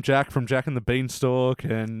the same Jack from Jack and the Beanstalk,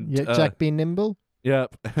 and Jack be nimble.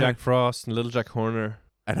 Yep, Jack Frost and Little Jack Horner,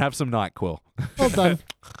 and have some NyQuil. Well done.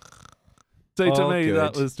 See, to me,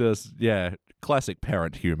 that was just classic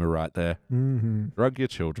parent humor right there. Mm-hmm. Drug your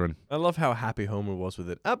children. I love how happy Homer was with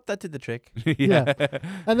it. That did the trick. Yeah.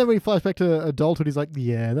 And then when he flashed back to adulthood, he's like,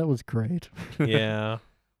 yeah, that was great. Yeah.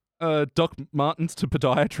 Doc Martens to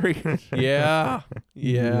podiatry.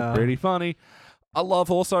 Yeah. Pretty funny. I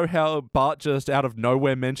love also how Bart just out of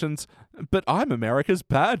nowhere mentions, but I'm America's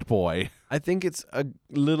bad boy. I think it's a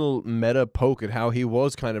little meta poke at how he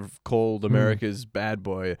was kind of called America's bad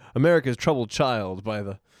boy, America's troubled child by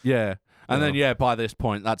the... Yeah. And then, by this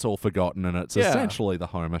point, that's all forgotten, and it's essentially the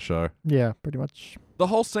Homer show. Yeah, pretty much. The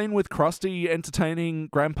whole scene with Krusty entertaining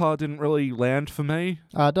Grandpa didn't really land for me.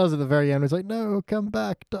 It does at the very end. It's like, no, come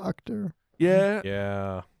back, doctor. Yeah.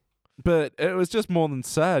 Yeah. But it was just more than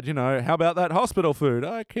sad, How about that hospital food?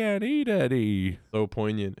 I can't eat any. So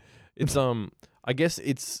poignant. It's I guess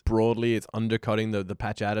it's undercutting the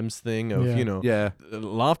Patch Adams thing of,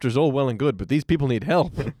 laughter's all well and good, but these people need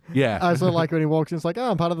help. Yeah. I also like when he walks in, it's like,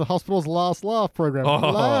 I'm part of the hospital's last laugh program.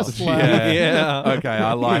 Last laugh. Yeah. Okay,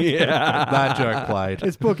 I like that joke played.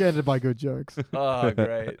 It's bookended by good jokes. Oh,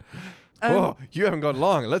 great. You haven't got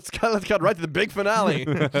long. Let's cut right to the big finale.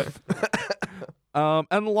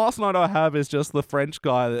 And the last night I have is just the French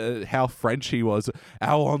guy, how French he was.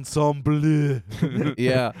 Our ensemble.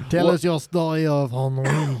 Yeah. Tell us your story of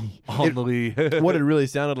Henri. Henri. What it really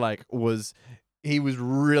sounded like was he was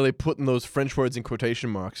really putting those French words in quotation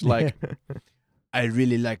marks. Like, I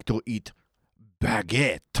really like to eat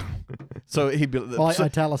baguette. So he'd be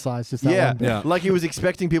italicized just that one bit. Yeah. Like he was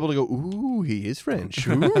expecting people to go, ooh, he is French.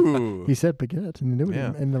 Ooh. He said baguette and he knew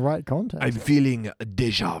it in the right context. I'm feeling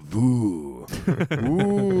déjà vu.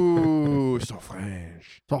 Ooh, so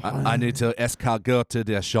French. I need to escargot to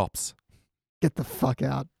their shops. Get the fuck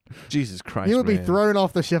out. Jesus Christ, You would be thrown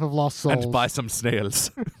off the ship of lost souls. And buy some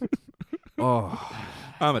snails. Oh,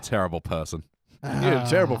 I'm a terrible person. You're a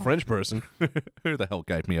terrible French person. Who the hell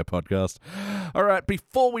gave me a podcast? All right,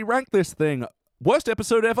 before we rank this thing, worst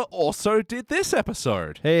episode ever also did this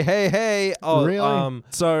episode. Hey. Oh, really?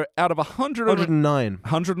 So out of 109.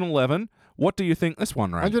 111, what do you think this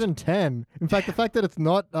one ranked? 110. In fact, the fact that it's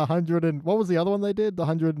not 100 and... What was the other one they did? The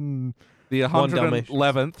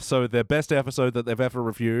 111th, so their best episode that they've ever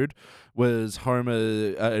reviewed was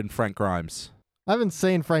Homer and Frank Grimes. I haven't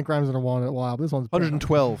seen Frank Grimes in a while. This one's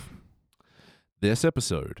 112. This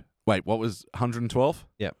episode. Wait, what was 112?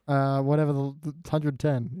 Yeah. Whatever the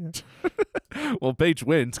 110. Yeah. Well, Beach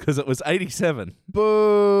wins because it was 87.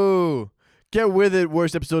 Boo! Get with it,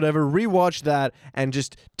 worst episode ever. Rewatch that and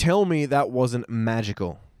just tell me that wasn't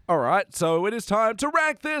magical. All right, so it is time to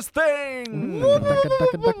rank this thing.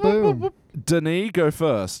 Boom. Denis, go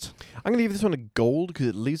first. I'm going to give this one a gold because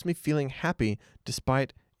it leaves me feeling happy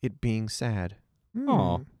despite it being sad.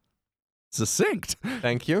 Oh, succinct.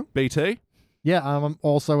 Thank you. BT? Yeah, I'm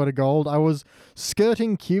also at a gold. I was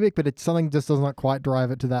skirting cubic, but it's something just does not quite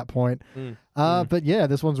drive it to that point. But yeah,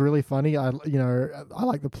 this one's really funny. I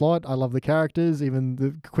like the plot. I love the characters, even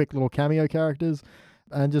the quick little cameo characters,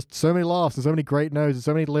 and just so many laughs and so many great notes and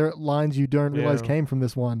so many lines you don't realize came from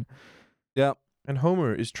this one. Yep. And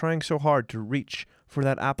Homer is trying so hard to reach for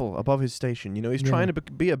that apple above his station. He's trying to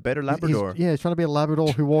be a better Labrador. He's trying to be a Labrador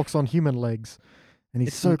who walks on human legs. And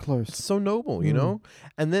he's so close. It's so noble, you know?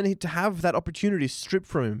 And then to have that opportunity stripped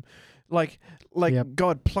from him, like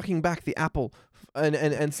God plucking back the apple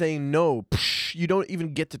and saying, no, you don't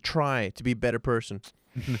even get to try to be a better person.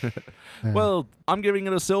 Well, I'm giving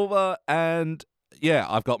it a silver, and yeah,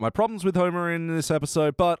 I've got my problems with Homer in this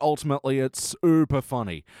episode, but ultimately it's super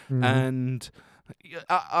funny. And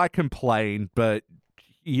I complain, but,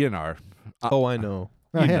 I know.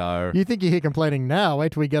 Oh, You yeah. know. You think you're here complaining now?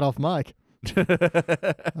 Wait till we get off mic.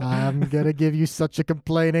 I'm gonna give you such a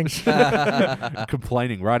complaining.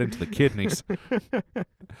 Complaining right into the kidneys.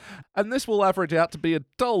 And this will average out to be a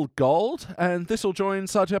dull gold, and this will join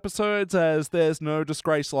such episodes as There's No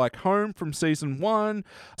Disgrace Like Home from Season 1,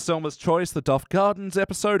 Selma's Choice, the Duff Gardens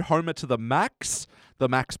episode, Homer to the Max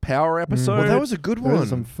Power episode. Well, that was a good There one. are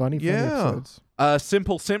some funny episodes.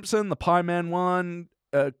 Simple Simpson, the Pie Man one,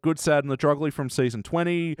 Good, Sad, and the Drugly from Season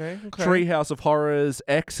 20, Okay. Treehouse of Horrors,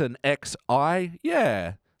 X and XI.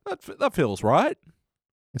 Yeah, that feels right.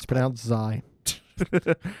 It's pronounced Zai.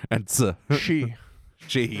 And She.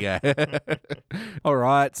 yeah. All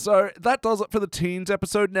right, so that does it for the teens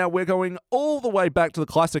episode. Now we're going all the way back to the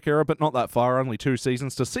classic era, but not that far, only 2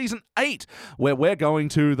 seasons, to Season 8, where we're going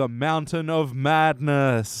to the Mountain of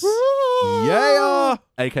Madness. Yeah!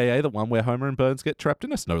 AKA the one where Homer and Burns get trapped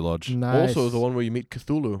in a snow lodge. Nice. Also the one where you meet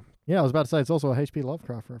Cthulhu. Yeah, I was about to say it's also a H.P.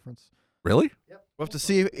 Lovecraft reference. Really? We'll have to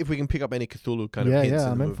see if we can pick up any Cthulhu kind of Yeah, hints.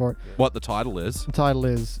 yeah, I'm in for it. What the title is? The title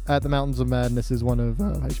is At the Mountains of Madness is one of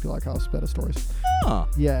H.P. Lovecraft's better stories. Ah.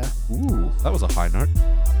 Yeah. Ooh, that was a high note.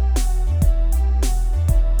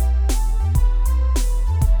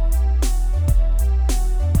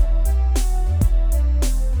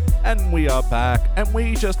 And we are back, and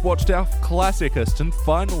we just watched our classicest and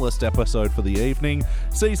finalist episode for the evening,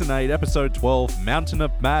 Season 8, Episode 12, Mountain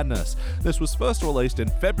of Madness. This was first released in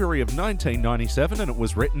February of 1997, and it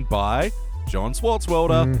was written by John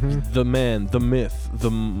Swartzwelder. Mhm. The man, the myth,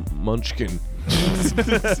 the munchkin.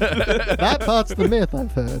 That part's the myth,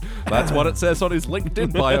 I've heard. That's what it says on his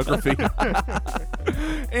LinkedIn biography.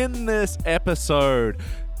 In this episode,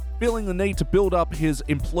 feeling the need to build up his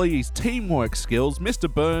employees' teamwork skills,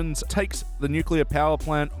 Mr. Burns takes the nuclear power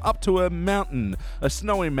plant up to a mountain, a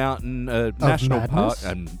snowy mountain, a national park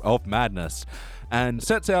of madness, and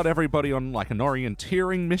sets out everybody on like an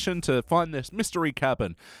orienteering mission to find this mystery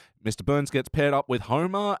cabin. Mr. Burns gets paired up with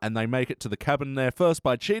Homer, and they make it to the cabin there first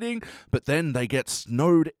by cheating, but then they get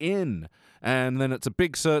snowed in. And then it's a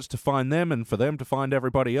big search to find them and for them to find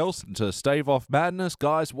everybody else and to stave off madness.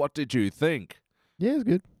 Guys, what did you think? Yeah, it's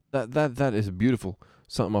good. That is a beautiful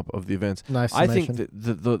sum up of the events. Nice I summation. think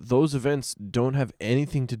that those events don't have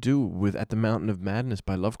anything to do with At the Mountain of Madness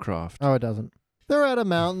by Lovecraft. Oh, it doesn't. They're at a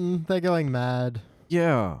mountain. They're going mad.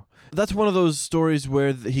 Yeah. That's one of those stories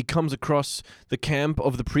where he comes across the camp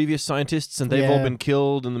of the previous scientists and they've all Yeah. been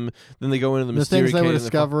killed, and then they go into the The mysterious things they were cave and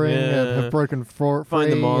discovering have broken free. find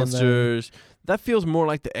the and then- monsters. That feels more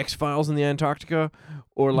like the X-Files in the Antarctica,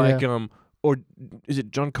 or like or is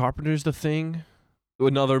it John Carpenter's The Thing?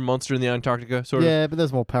 Another monster in the Antarctica, sort of. Yeah, but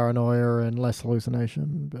there's more paranoia and less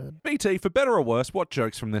hallucination. But BT, for better or worse, what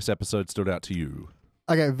jokes from this episode stood out to you?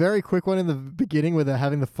 okay, very quick one in the beginning where they're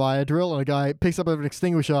having the fire drill and a guy picks up an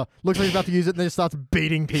extinguisher, looks like he's about to use it, and then just starts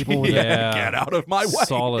beating people with it. Yeah. Get out of my way. It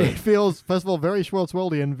Solid. feels, first of all, very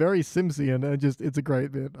Schwartzwaldian, very Simpsonian, and it's a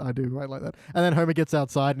great bit. I do quite like that. And then Homer gets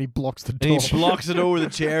outside and he blocks the door. And he blocks it over the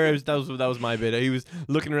chair. That was my bit. He was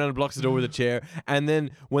looking around and blocks it over the chair. And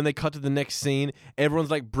then when they cut to the next scene,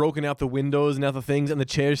 everyone's like broken out the windows and out the things, and the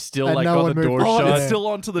chair's still And like no got one the moved. door Oh, shut. it's still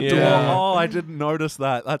onto the Yeah. door. Oh, I didn't notice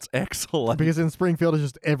that. That's excellent. Because in Springfield, it's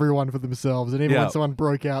just everyone for themselves. And even Yeah. when someone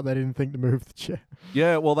broke out, they didn't think to move the chair.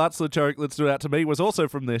 Yeah, well, that's the joke that stood out to me was also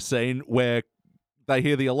from this scene where they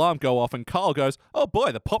hear the alarm go off and Carl goes, "Oh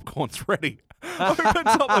boy, the popcorn's ready." Opens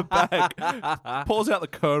up the bag, pulls out the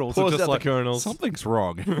kernels, and Pulls just out the like, kernels. something's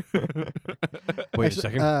wrong. Wait a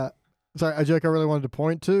second. Sorry, a joke I really wanted to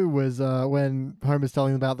point to was when Homer's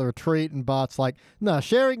telling them about the retreat, and Bart's like, "Nah,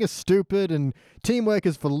 sharing is stupid, and teamwork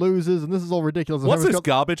is for losers, and this is all ridiculous." And What's Homer's this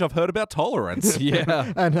garbage I've heard about tolerance?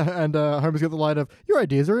 Yeah. And Homer's got the line of, "Your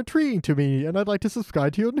ideas are intriguing to me, and I'd like to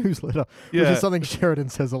subscribe to your newsletter," which Yeah. is something Sheridan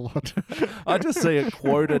says a lot. I just see it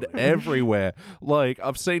quoted everywhere. Like,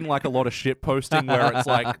 I've seen like a lot of shit posting where it's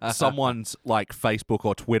like someone's like Facebook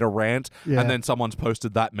or Twitter rant, Yeah. and then someone's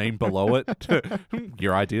posted that meme below it.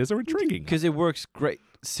 Your ideas are intriguing. Because it works great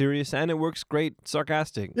serious and it works great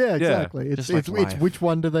sarcastic. Yeah, exactly. It's just like it's life. which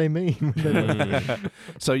one do they mean?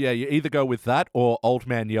 So yeah, you either go with that or old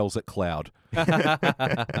man yells at cloud.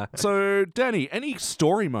 So Danny, any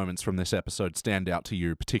story moments from this episode stand out to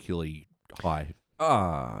you particularly high?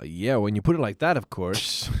 Yeah, when you put it like that, of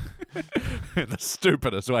course. In the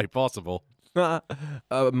stupidest way possible.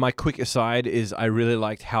 My quick aside is I really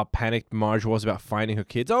liked how panicked Marge was about finding her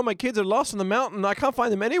kids. Oh, my kids are lost on the mountain. I can't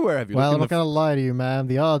find them anywhere. Have you Well, I'm looked not in going to lie to you, ma'am.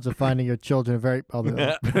 The odds of finding your children are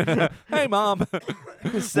very... Hey, Mom.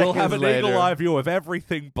 We'll have an later. eagle eye view of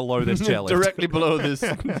everything below this jelly. directly below this?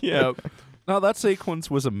 Yeah. No, that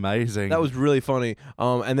sequence was amazing. That was really funny.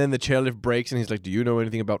 And then the chairlift breaks, and he's like, "Do you know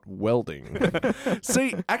anything about welding?"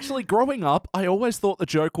 See, actually, growing up, I always thought the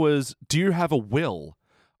joke was, "Do you have a will?"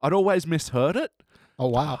 I'd always misheard it. Oh,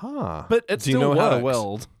 wow. Huh. But it Do you still know how to works.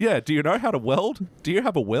 weld? Yeah, do you know how to weld? Do you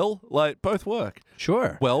have a will? Like, both work.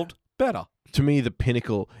 Sure. Weld better. To me, the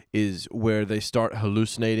pinnacle is where they start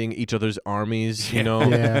hallucinating each other's armies. You know,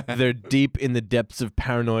 Yeah. they're deep in the depths of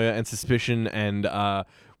paranoia and suspicion, and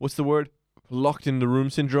what's the word? Locked in the room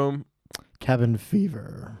syndrome. Cabin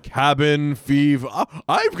fever. Cabin fever.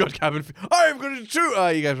 I've got cabin fever. I've got it too.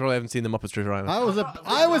 You guys probably haven't seen the Muppets Treasure Island. I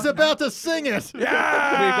was about to sing it.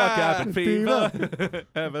 Yeah, We've got cabin fever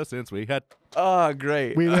ever since we had... Oh,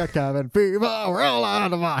 great. We got cabin fever. We're all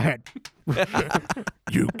out of our head.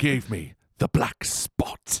 You gave me the black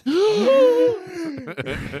spot.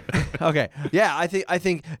 Okay. Yeah, I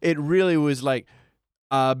think it really was like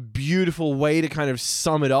a beautiful way to kind of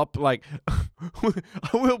sum it up. Like,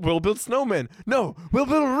 we'll build snowmen. No, we'll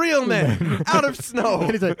build real men out of snow.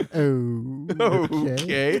 And he's like, oh,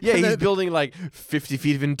 Okay. Yeah, he's building like 50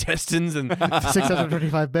 feet of intestines and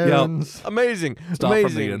 625 bones. amazing. Start amazing.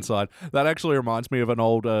 from the inside. That actually reminds me of an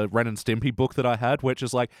old Ren and Stimpy book that I had, which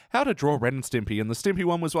is like how to draw Ren and Stimpy. And the Stimpy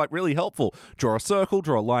one was like really helpful. Draw a circle,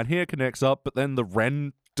 draw a line here, connects up. But then the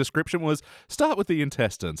Ren description was start with the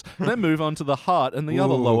intestines, and then move on to the heart and the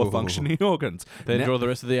other lower functioning organs. Then draw the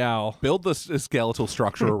rest of the owl. Build the skeletal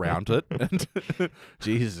structure around it. And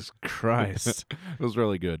Jesus Christ. it was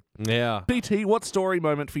really good. Yeah. BT, what story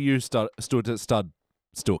moment for you stook? Dirtly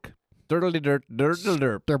dirt, dirtly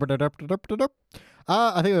derp.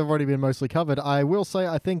 I think they've already been mostly covered. I will say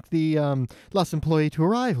I think the last employee to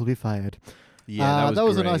arrive will be fired. Yeah, that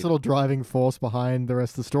was a great. nice little driving force behind the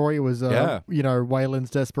rest of the story. It was, Waylon's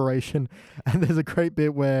desperation. And there's a great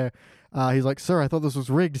bit where he's like, "Sir, I thought this was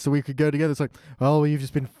rigged so we could go together." It's like, "Oh, you've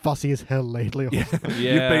just been fussy as hell lately." Yeah.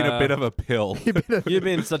 You've been a bit of a pill. You've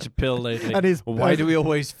been such a pill lately. And Why do we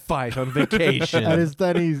always fight on vacation? And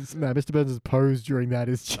Mr. Burns' pose during that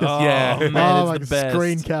is just... Yeah. Man, oh, it's the best.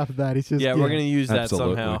 screen cap that. It's just... Yeah, we're going to use that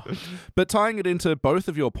Absolutely. somehow. But tying it into both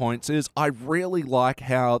of your points is I really like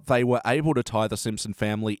how they were able to tie the Simpson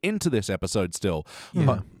family into this episode still.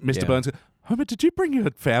 Yeah. Mr. Yeah. Burns goes, Homer, did you bring your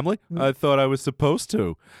family? I thought I was supposed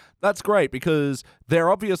to. That's great because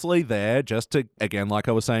they're obviously there just to, again, like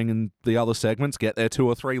I was saying in the other segments, get their 2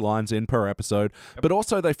 or 3 lines in per episode. But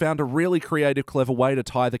also they found a really creative, clever way to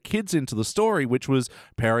tie the kids into the story, which was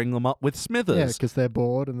pairing them up with Smithers. Yeah, because they're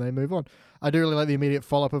bored and they move on. I do really like the immediate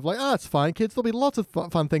follow-up of like, it's fine, kids. There'll be lots of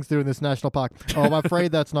fun things to do in this national park. Oh, I'm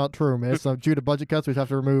afraid that's not true, miss. So due to budget cuts, we have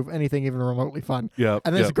to remove anything even remotely fun. Yep,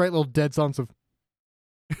 And there's a great little dead silence of,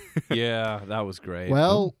 Yeah, that was great.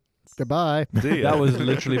 well, goodbye. That was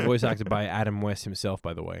literally voice acted by Adam West himself,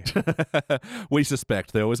 by the way. We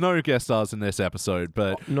suspect there was no guest stars in this episode,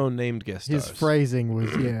 but No named guest stars. His phrasing was,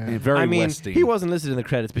 very I mean, Westy. he wasn't listed in the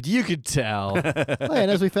credits, but you could tell. Oh, and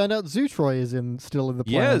as we found out, Zootroy is still in the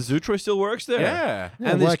Yeah, plan. Zootroy still works there. Yeah.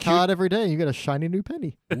 Yeah, and this work cute- hard every day, you get a shiny new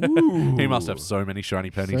penny. Ooh. He must have so many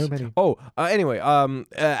shiny pennies. So many. Oh, anyway,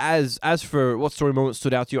 as for what story moment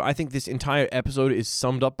stood out to you, I think this entire episode is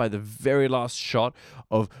summed up by the very last shot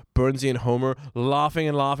of Burnsy and Homer laughing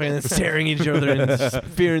and then staring at each other in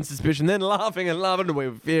fear and suspicion, then laughing and away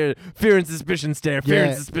with fear and suspicion, fear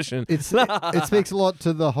and suspicion. It speaks a lot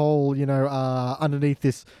to the whole, underneath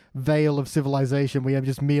this veil of civilization, we have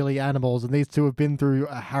just merely animals, and these two have been through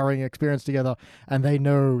a harrowing experience together, and they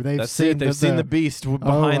know they've That's seen it. They've seen the beast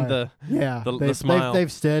behind the smile.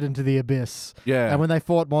 They've stared into the abyss. Yeah. And when they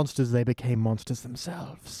fought monsters, they became monsters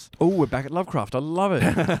themselves. Oh, we're back at Lovecraft. I love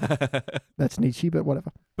it. That's Nietzsche, but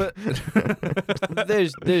whatever. But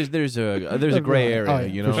there's a gray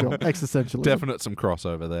area, for sure. Existentialism. definite some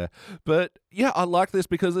crossover there. But yeah, I like this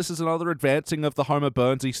because this is another advancing of the Homer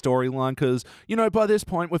Burnsy storyline because, by this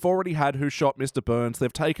point we've already had Who Shot Mr. Burns.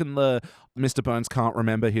 They've taken the Mr. Burns can't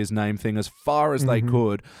remember his name thing as far as they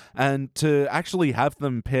could, and to actually have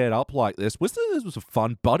them paired up like this was a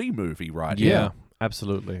fun buddy movie, right? Yeah.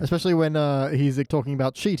 Absolutely. Especially when he's talking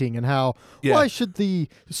about cheating and how why should the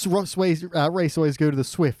race always go to the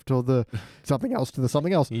swift or the something else to the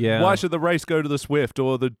something else? Yeah. Why should the race go to the swift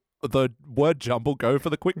or the word jumble go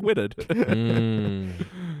for the quick-witted?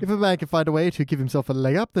 If a man can find a way to give himself a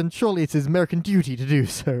leg up, then surely it's his American duty to do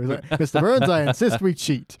so. Like, Mr. Burns, I insist we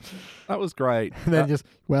cheat. That was great. And then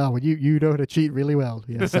you know how to cheat really well.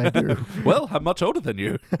 Yes, I do. Well, I'm much older than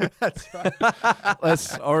you. That's right. There's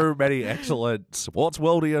so many excellent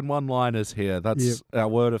Schwartzwaldian one-liners here. That's our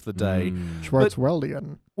word of the day.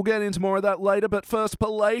 Schwartzwaldian. We'll get into more of that later, but first,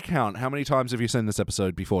 play count. How many times have you seen this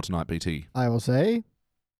episode before tonight, BT? I will say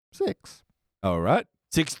 6. All right.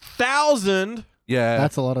 6,000? Yeah.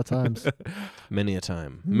 That's a lot of times. Many a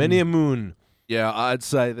time. Many a moon. Yeah, I'd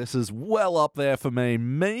say this is well up there for me.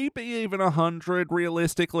 Maybe even 100,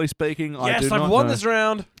 realistically speaking. Yes, I've won this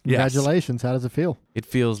round. Yes. Congratulations. How does it feel? It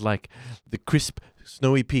feels like the crisp,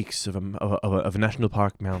 snowy peaks of a national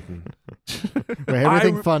park mountain. Where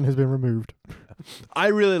everything fun has been removed. I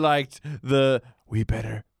really liked the we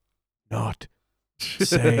better not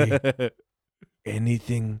say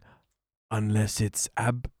anything unless it's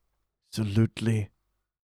absolutely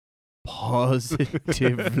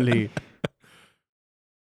positively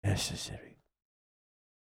necessary.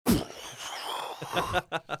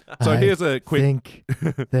 So here's a quick... think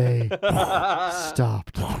they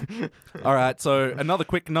stopped. All right, so another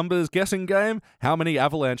quick numbers guessing game. How many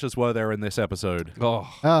avalanches were there in this episode? Oh,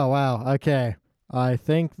 Wow. Okay. I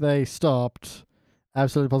think they stopped.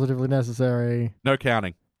 Absolutely positively necessary. No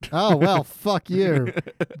counting. Oh, well, fuck you.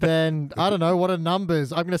 Then, I don't know. What are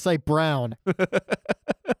numbers? I'm going to say brown.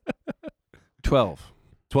 12.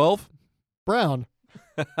 12? Brown.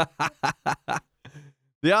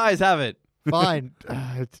 The eyes have it. Fine.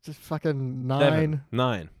 It's just fucking 9.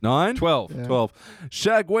 9. 9? 12. Yeah. 12.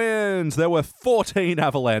 Shag wins. There were 14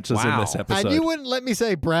 avalanches in this episode. And you wouldn't let me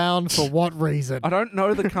say brown for what reason? I don't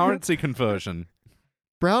know the currency conversion.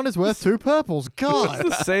 Brown is worth 2 purples. God.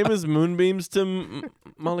 It's the same as moonbeams to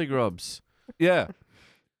mollygrubs. Yeah.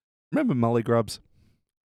 Remember Mollygrubs?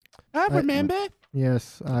 I remember.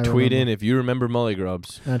 Yes, I Tweet remember. in if you remember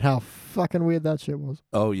mollygrubs. And how fucking weird that shit was.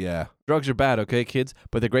 Oh, yeah. Drugs are bad, okay, kids?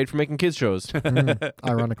 But they're great for making kids shows.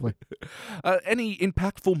 Ironically. Any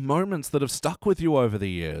impactful moments that have stuck with you over the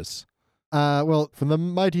years? Well, from the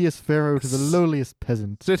mightiest pharaoh to the lowliest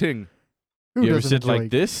peasant. Sitting. Who You ever doesn't sit enjoy,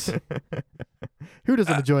 like this? Who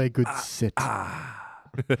doesn't enjoy a good sit?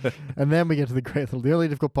 And then we get to the great little. The only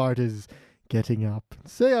difficult part is getting up.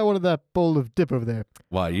 Say I wanted that bowl of dip over there.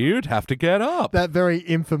 Why, you'd have to get up. That very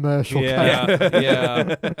infomercial.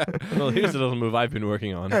 Yeah. Well, here's a little move I've been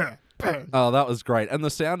working on. Oh, that was great. And the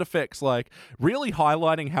sound effects, like, really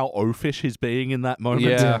highlighting how oafish he's being in that moment.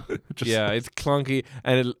 Yeah. Just- Yeah, it's clunky.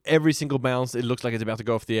 And every single bounce, it looks like it's about to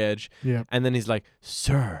go off the edge. Yeah. And then he's like,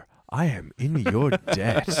 "Sir, I am in your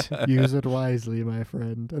debt." Use it wisely, my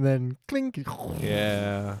friend. And then clink.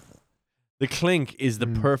 Yeah. The clink is the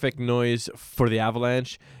perfect noise for the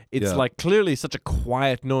avalanche. It's Yeah. like clearly such a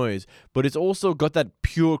quiet noise, but it's also got that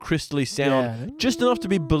pure crystally sound, Yeah. just enough to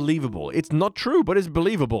be believable. It's not true, but it's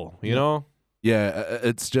believable, you know? Yeah,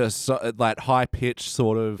 it's just that high-pitched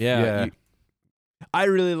sort of... Yeah. I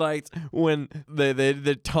really liked when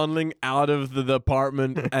they're tunneling out of the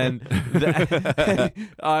apartment and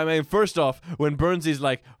I mean, first off, when Burnsy's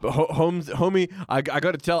like, homie, I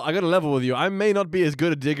gotta level with you. I may not be as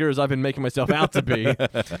good a digger as I've been making myself out to be.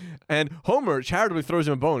 And Homer charitably throws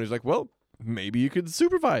him a bone. He's like, well, maybe you could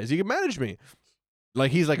supervise. You could manage me.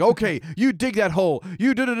 Like, he's like, okay, you dig that hole.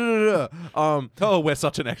 You da-da-da-da-da. Oh, we're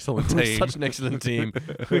such an excellent team. We're such an excellent team.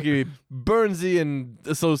 We could be Burnsy and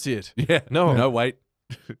associate. Yeah. No, wait.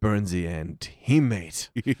 Burnsy and teammate.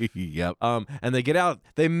 Yep. And they get out.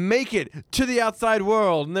 They make it to the outside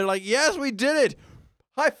world. And they're like, yes, we did it.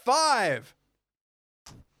 High five.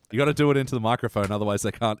 You got to do it into the microphone, otherwise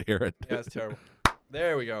they can't hear it. Yeah, that's terrible.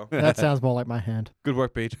 There we go. That sounds more like my hand. Good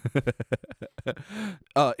work, Paige.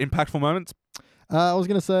 Impactful moments? I was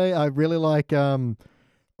going to say, I really like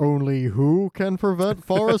only who can prevent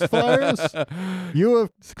forest fires? You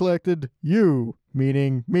have collected you,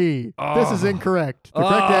 meaning me. This is incorrect. The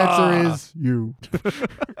correct answer is you.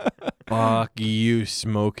 Fuck you,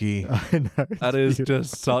 Smokey. I know. That is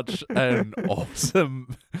just such an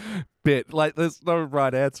awesome bit. Like, there's no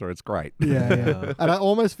right answer. It's great. Yeah. And I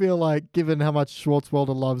almost feel like, given how much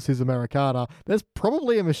Schwartzwelder loves his Americana, there's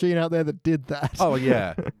probably a machine out there that did that. Oh,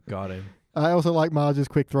 yeah. Got him. I also like Marge's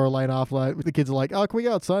quick throw lane after, like, the kids are like, oh, can we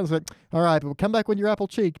go outside? It's like, all right, but we'll come back when you're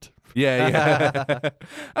apple-cheeked. Yeah.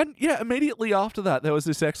 And yeah, immediately after that, there was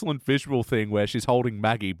this excellent visual thing where she's holding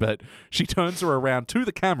Maggie, but she turns her around to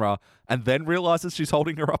the camera and then realizes she's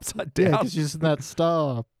holding her upside down. Yeah, because she's that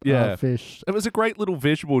star fish. It was a great little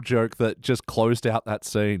visual joke that just closed out that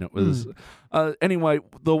scene. It was... anyway,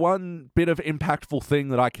 the one bit of impactful thing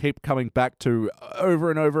that I keep coming back to over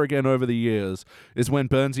and over again over the years is when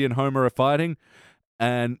Burnsy and Homer are fighting,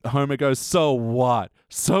 and Homer goes, "So what?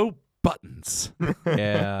 So buttons."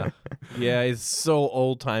 Yeah. Yeah, it's so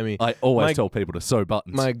old-timey. I always tell people to sew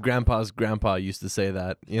buttons. My grandpa's grandpa used to say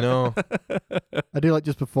that, you know? I do like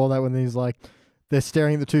just before that when he's like, they're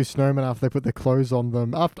staring at the two snowmen after they put their clothes on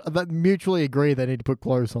them. After that, mutually agree they need to put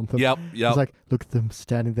clothes on them. Yep. It's like, look at them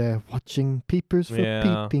standing there watching peepers for Yeah.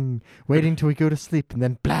 peeping, waiting till we go to sleep, and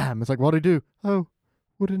then blam. It's like, what do we do? Oh,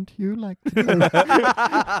 Wouldn't you like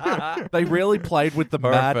to? They really played with the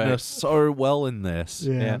Perfect. madness so well in this.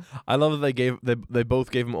 Yeah. I love that they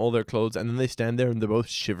both gave him all their clothes, and then they stand there and they're both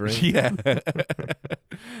shivering. Yeah.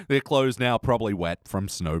 Their clothes now probably wet from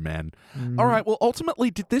snowman. All right, well,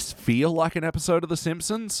 ultimately, did this feel like an episode of The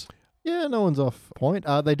Simpsons? Yeah, no one's off point.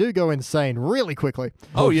 They do go insane really quickly.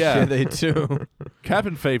 Oh, yeah. shit, they do.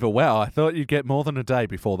 Cabin fever, wow, I thought you'd get more than a day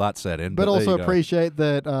before that set in. But there also you go. appreciate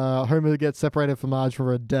that Homer gets separated from Marge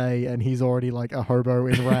for a day, and he's already like a hobo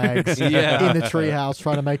in rags Yeah. in the treehouse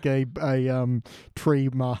trying to make a tree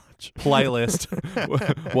march.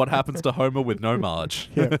 Playlist. What happens to Homer with no Marge?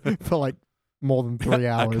 Yeah, for like more than 3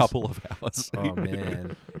 hours. A couple of hours. Oh,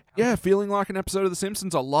 man. Yeah, feeling like an episode of The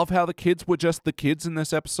Simpsons. I love how the kids were just the kids in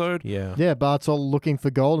this episode. Yeah. Yeah, Bart's all looking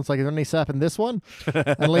for gold. It's like, is there any sap in this one?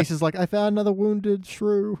 And Lisa's like, I found another wounded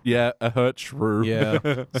shrew. Yeah, a hurt shrew.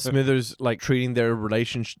 Yeah. Smithers like treating their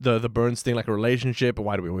relationship, the Burns thing like a relationship.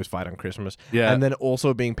 Why do we always fight on Christmas? Yeah. And then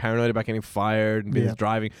also being paranoid about getting fired and being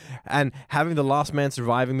driving and having the last man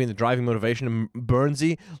surviving being the driving motivation. And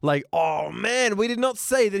Burnsy, like, oh man, we did not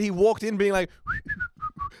say that he walked in being like,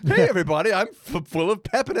 hey everybody, I'm full of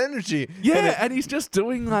pep and energy. Yeah, and he's just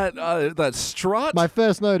doing that strut. My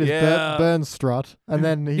first note is Yeah. Burns strut. And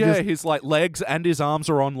then he just... his like legs and his arms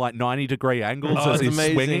are on like 90-degree angles Oh, as it's he's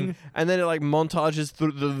amazing. swinging. And then it like montages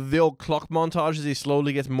through the old clock montages. He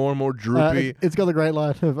slowly gets more and more droopy. It's got the great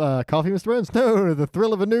line of coffee, Mr. Burns? No, the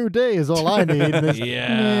thrill of a new day is all I need. And it's,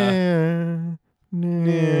 Yeah.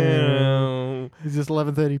 no. It's just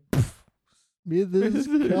 11:30. With this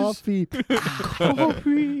coffee.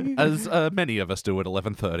 Coffee. As many of us do at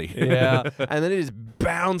 11:30. Yeah. And then it just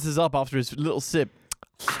bounces up after his little sip.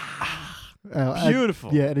 Beautiful.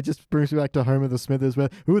 And it just brings me back to Homer the Smithers where,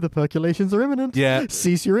 the percolations are imminent. Yeah.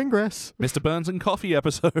 Cease your ingress. Mr. Burns and coffee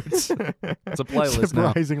episodes. It's a playlist now.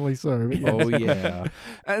 Surprisingly so. But Oh, yeah.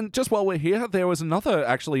 And just while we're here, there was another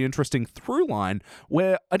actually interesting through line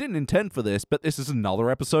where I didn't intend for this, but this is another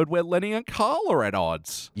episode where Lenny and Carl are at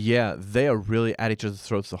odds. Yeah, they are really at each other's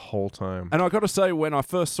throats the whole time. And I got to say, when I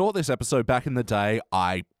first saw this episode back in the day,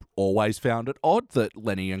 I always found it odd that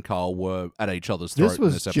Lenny and Carl were at each other's throat This in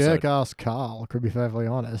was this episode. jerk-ass Carl, could be perfectly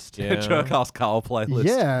honest. Yeah. Jerk-ass Carl playlist.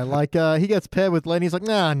 Yeah, like he gets paired with Lenny. He's like,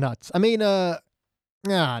 nah, nuts. I mean,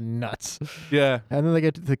 nuts. Yeah. And then they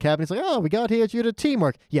get to the cabin. He's like, oh, we got here due to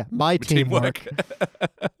teamwork. Yeah, my teamwork.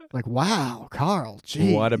 Like, wow, Carl,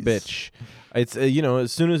 jeez. What a bitch. It's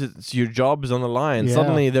as soon as it's your job is on the line, Yeah.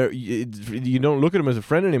 suddenly you don't look at him as a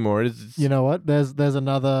friend anymore. It's You know what? There's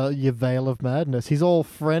another veil of madness. He's all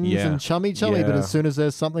friends Yeah. and chummy, but Yeah. as soon as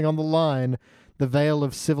there's something on the line, the veil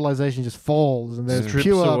of civilization just falls, and there's strips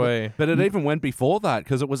pure away. But it even went before that,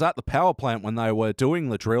 because it was at the power plant when they were doing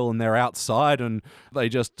the drill and they're outside and they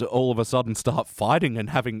just all of a sudden start fighting and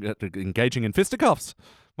engaging in fisticuffs.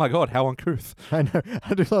 My God, how uncouth. I know.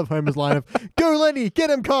 I do love Homer's line of, go Lenny, get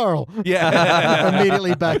him, Carl. Yeah.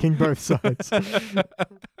 Immediately backing both sides.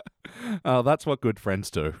 That's what good friends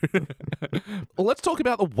do. Well, let's talk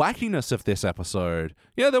about the wackiness of this episode.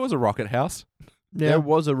 Yeah, there was a rocket house. Yeah. There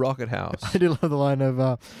was a rocket house. I do love the line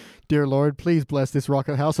of, dear Lord, please bless this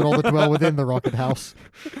rocket house and all that dwell within the rocket house.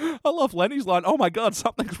 I love Lenny's line, oh my God,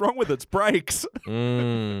 something's wrong with its brakes.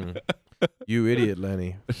 You idiot,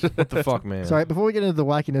 Lenny. What the fuck, man? Sorry, before we get into the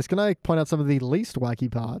wackiness, can I point out some of the least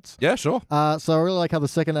wacky parts? Yeah, sure. So I really like how the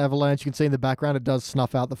second avalanche, you can see in the background, it does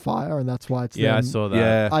snuff out the fire, and that's why it's Yeah, I them. saw that.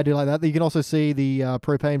 Yeah. I do like that. You can also see the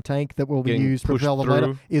propane tank that will be Getting used to pushed propel them later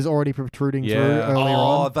through. is already protruding Yeah. through earlier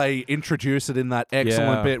Oh, on. they introduce it in that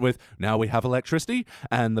excellent Yeah. bit with, now we have electricity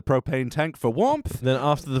and the propane tank for warmth. Then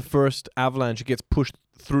after the first avalanche, it gets pushed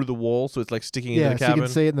through the wall, so it's like sticking Yeah, into the so you cabin.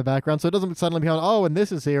 can see it in the background. So it doesn't suddenly become, oh, and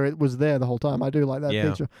this is here. It was there the whole time. I do like that Yeah.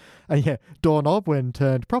 picture. And yeah, doorknob, when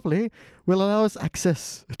turned properly, will allow us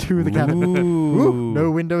access to the cabin. Ooh,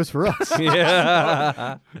 no windows for us.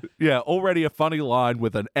 Yeah. Yeah, already a funny line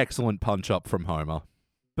with an excellent punch-up from Homer.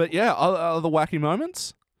 But yeah, other wacky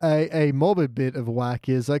moments? A morbid bit of whack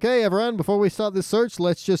is like, hey, everyone, before we start this search,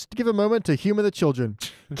 let's just give a moment to humor the children.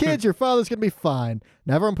 Kids, your father's going to be fine.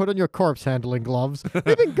 Now everyone put on your corpse handling gloves.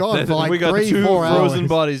 They've been gone for like we got 3-4 2 hours. frozen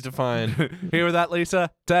bodies to find. Hear that, Lisa?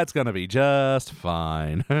 Dad's gonna be just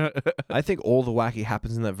fine. I think all the wacky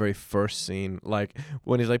happens in that very first scene. Like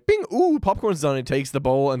when he's like, bing, ooh, popcorn's done. He takes the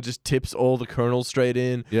bowl and just tips all the kernels straight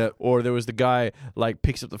in. Yep. Or there was the guy like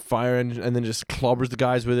picks up the fire and then just clobbers the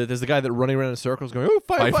guys with it. There's the guy that running around in circles going, oh,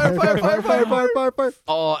 fire, fire, fire, fire, fire, fire. fire.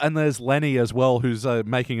 Oh, and there's Lenny as well, who's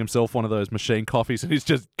making himself one of those machine coffees, and he's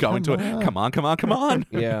just just going to it. Come on.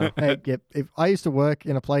 Yeah. Hey, if I used to work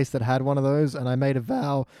in a place that had one of those, and I made a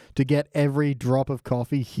vow to get every drop of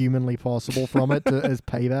coffee humanly possible from it as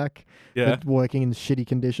payback for working in shitty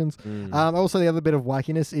conditions. Also, the other bit of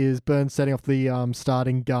wackiness is Burns setting off the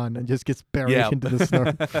starting gun and just gets buried into the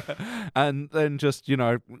snow. And then just,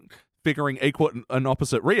 figuring equal and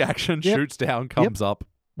opposite reaction, shoots down, comes up,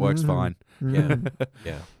 works fine. Yeah.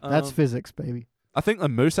 Yeah. That's physics, baby. I think the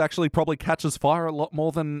moose actually probably catches fire a lot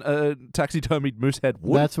more than a taxidermied moose head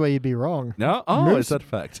would. That's where you'd be wrong. No? Oh, is that a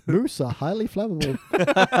fact? Moose are highly flammable.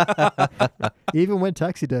 Even when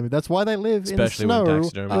taxidermy. That's why they live Especially in the when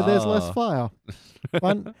snow where there's less fire.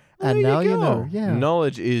 And now you know. Yeah.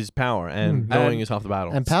 Knowledge is power, and knowing is half the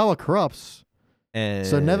battle. And power corrupts. And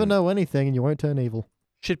So never know anything and you won't turn evil.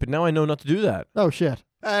 Shit, but now I know not to do that. Oh, shit.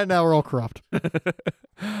 And now we're all corrupt.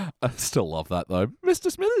 I still love that, though.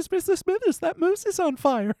 Mr. Smithers, that moose is on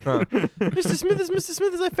fire. Mr.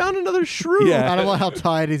 Smithers, I found another shrew. I don't know how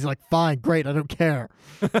tired he's like, fine, great, I don't care.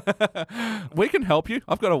 We can help you.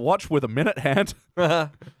 I've got a watch with a minute hand.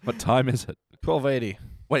 What time is it? 1280.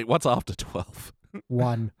 Wait, what's after 12?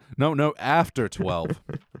 1. No, after 12.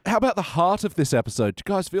 How about the heart of this episode? Do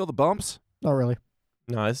you guys feel the bumps? Not really.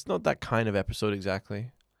 No, it's not that kind of episode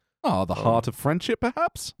exactly. Oh, the heart of friendship,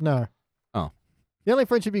 perhaps? No. Oh. The only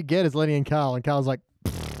friendship you get is Lenny and Carl's like,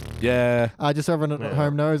 Yeah. just so everyone at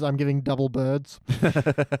home knows, I'm giving double birds.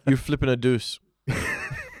 You're flipping a deuce.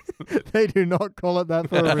 They do not call it that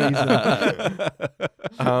for a reason.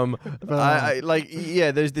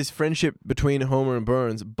 There's this friendship between Homer and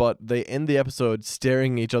Burns, but they end the episode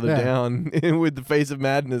staring each other down with the face of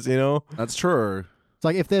madness, That's true. It's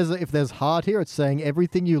like if there's heart here, it's saying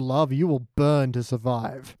everything you love, you will burn to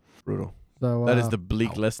survive. Brutal. So that is the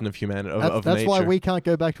bleak lesson of humanity, of that's nature. why we can't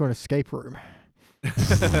go back to an escape room.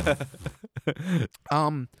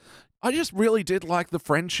 I just really did like the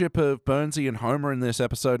friendship of Burnsy and Homer in this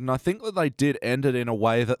episode, and I think that they did end it in a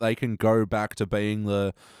way that they can go back to being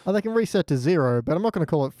the... Oh, they can reset to 0, but I'm not going to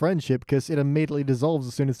call it friendship because it immediately dissolves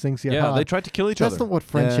as soon as things get hard. They tried to kill each other. That's not what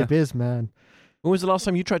friendship is, man. When was the last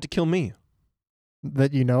time you tried to kill me?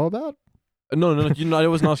 That you know about? No, I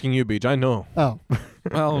wasn't asking you, Beach. I know. Oh.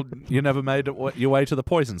 Well, you never made your way to the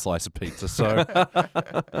poison slice of pizza, so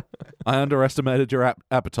I underestimated your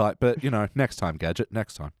appetite, but, next time, Gadget,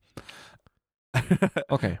 next time.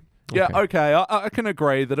 Okay. Yeah, okay, I can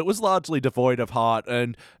agree that it was largely devoid of heart,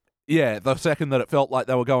 and the second that it felt like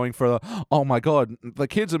they were going for, oh my god, the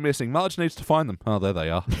kids are missing, Marge needs to find them. Oh, there they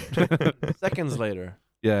are. Seconds later.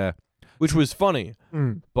 Yeah. Which was funny,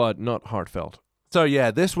 but not heartfelt. So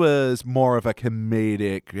this was more of a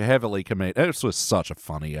comedic, heavily comedic. This was such a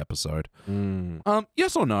funny episode.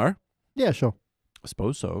 Yes or no? Yeah, sure. I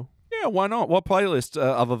suppose so. Yeah, why not? What playlist,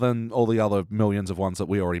 other than all the other millions of ones that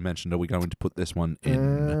we already mentioned, are we going to put this one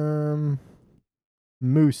in?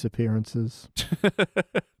 Moose appearances.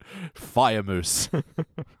 Fire moose.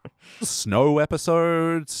 Snow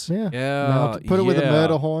episodes. Yeah. Yeah. Put it with a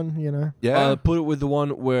murder horn, Yeah. Put it with the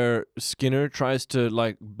one where Skinner tries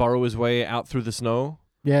to burrow his way out through the snow.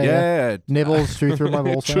 Yeah. Nibbles, chew through my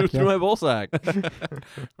ballsack. Chew through my ballsack.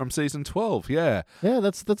 From season 12, yeah. Yeah,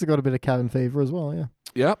 that's got a bit of cabin fever as well, yeah.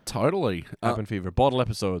 Yep, totally. Cabin fever. Bottle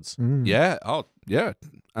episodes. Yeah. Oh, yeah.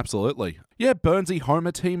 Absolutely. Yeah, Burnsy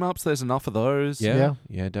Homer team-ups, there's enough of those. Yeah,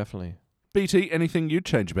 definitely. BT, anything you'd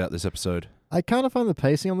change about this episode? I kind of find the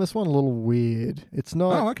pacing on this one a little weird. It's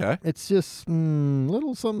not... Oh, okay. It's just,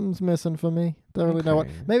 little something's missing for me. Don't really know what...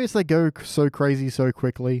 Maybe it's they go so crazy so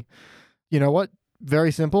quickly. You know what?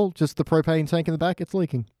 Very simple. Just the propane tank in the back, it's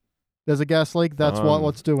leaking. There's a gas leak, that's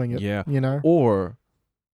what's doing it. Yeah. Or...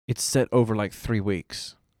 It's set over 3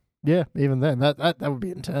 weeks. Yeah, even then. That would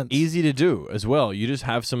be intense. Easy to do as well. You just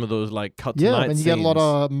have some of those cut to night and you get a lot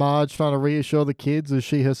of Marge trying to reassure the kids as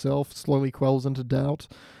she herself slowly quells into doubt.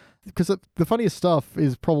 Because the funniest stuff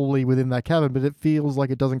is probably within that cabin, but it feels like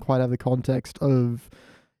it doesn't quite have the context of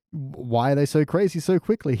why are they so crazy so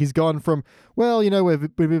quickly. He's gone from, well,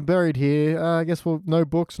 we've been buried here. I guess no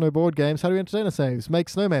books, no board games. How do we entertain ourselves? Make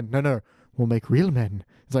snowmen. No. We'll make real men.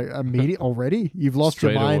 It's like, immediate already? You've lost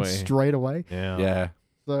your mind straight away? Yeah.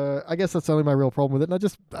 So I guess that's only my real problem with it. And I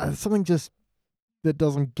just, something just that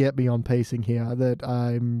doesn't get me on pacing here that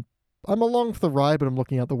I'm I'm along for the ride, but I'm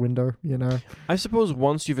looking out the window, you know. I suppose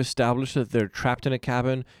once you've established that they're trapped in a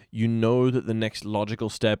cabin, you know that the next logical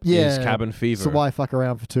step is cabin fever. So why fuck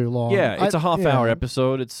around for too long? Yeah, it's a half-hour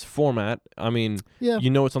episode. It's format. I mean, you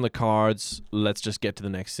know it's on the cards. Let's just get to the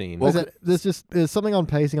next scene. Well, there's something on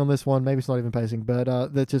pacing on this one. Maybe it's not even pacing, but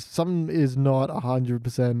there's just something is not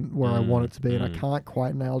 100% where I want it to be, and I can't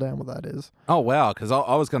quite nail down what that is. Oh, wow, because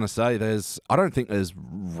I was going to say I don't think there's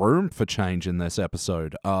room for change in this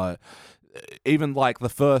episode. Even like the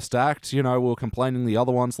first act, we were complaining the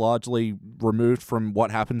other one's largely removed from what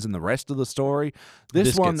happens in the rest of the story.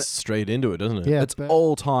 This one gets straight into it, doesn't it? Yeah, it's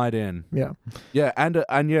all tied in. Yeah. Yeah, and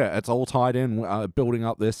it's all tied in, building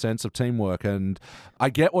up this sense of teamwork. And I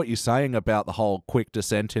get what you're saying about the whole quick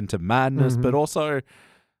descent into madness, but also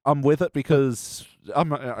I'm with it because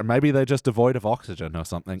maybe they're just devoid of oxygen or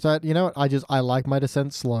something. So, you know what? I like my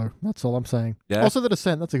descent slow. That's all I'm saying. Yeah. Also, The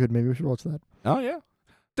Descent. That's a good movie. We should watch that. Oh, yeah.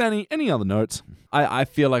 Danny, any other notes? I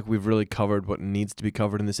feel like we've really covered what needs to be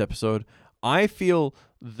covered in this episode. I think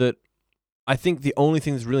the only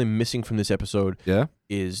thing that's really missing from this episode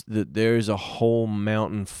is that there's a whole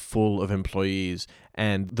mountain full of employees,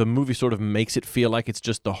 and the movie sort of makes it feel like it's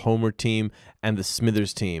just the Homer team and the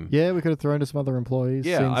Smithers team. Yeah, we could have thrown to some other employees.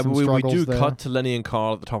 Yeah, we do cut to Lenny and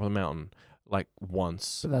Carl at the top of the mountain, like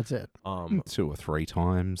once. But that's it. 2 or 3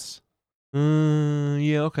 times.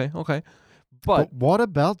 Yeah, okay. But what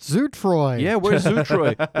about Zootroy? Yeah, where's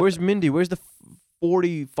Zootroy? Where's Mindy? Where's the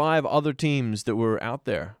 45 other teams that were out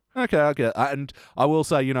there? Okay. And I will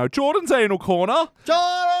say, Jordan's anal corner.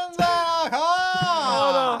 Jordan's anal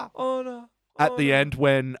corner! Oh, no. At the end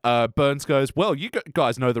when Burns goes, well, you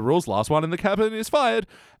guys know the rules. Last one in the cabin is fired.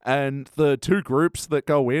 And the 2 groups that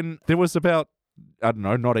go in, there was about, I don't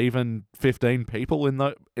know, not even 15 people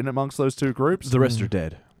in amongst those 2 groups. The rest are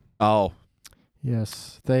dead. Oh.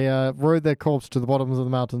 Yes, they rode their corpse to the bottoms of the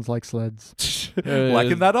mountains like sleds. Like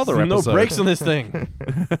in that other episode. No brakes on this thing.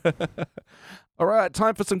 All right,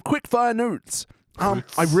 time for some quick fire notes. I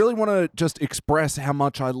really want to just express how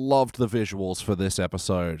much I loved the visuals for this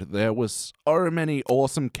episode. There was so many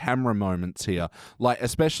awesome camera moments here, like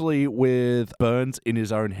especially with Burns in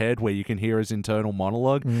his own head where you can hear his internal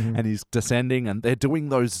monologue and he's descending and they're doing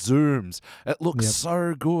those zooms. It looks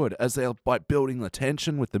so good as they're like building the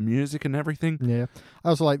tension with the music and everything. Yeah. I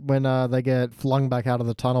also like when they get flung back out of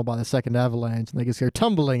the tunnel by the second avalanche and they just go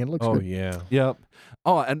tumbling and it looks good. Oh, yeah. Yep.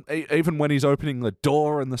 Oh, and even when he's opening the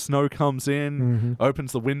door and the snow comes in,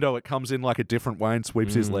 opens the window, it comes in like a different way and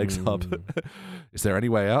sweeps his legs up. Is there any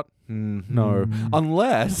way out? No.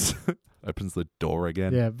 Unless... opens the door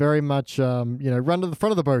again. Yeah, very much, run to the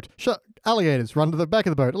front of the boat. Alligators, run to the back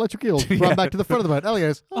of the boat. Electric eels, run back to the front of the boat.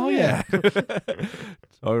 Alligators. Oh, yeah.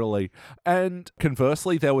 Totally. And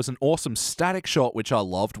conversely, there was an awesome static shot, which I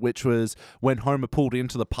loved, which was when Homer pulled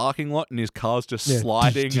into the parking lot and his car's just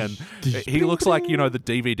sliding and he looks like, the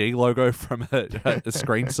DVD logo from a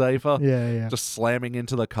screensaver. Yeah. Just slamming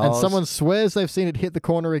into the cars. And someone swears they've seen it hit the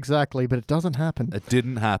corner exactly, but it doesn't happen. It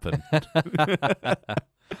didn't happen.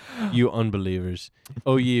 You unbelievers.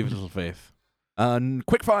 Oh, ye of little faith.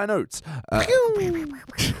 Quick fire notes. I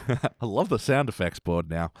love the sound effects board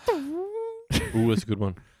now. Ooh, that's a good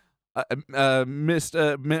one. When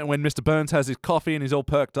Mr. Burns has his coffee and he's all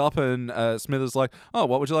perked up and Smithers like, oh,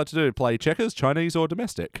 what would you like to do? Play checkers, Chinese or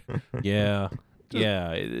domestic? Yeah.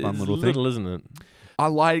 It's fun little thing, thing. isn't it? I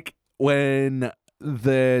like when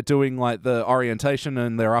they're doing like the orientation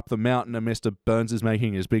and they're up the mountain and Mr. Burns is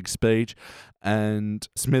making his big speech and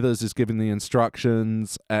Smithers is giving the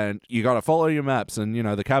instructions and you got to follow your maps and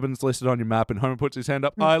the cabin's listed on your map and Homer puts his hand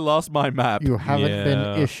up. I lost my map. You haven't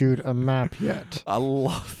been issued a map yet. I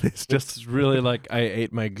love this. Just really like I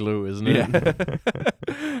ate my glue, isn't it?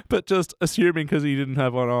 Yeah. But just assuming because he didn't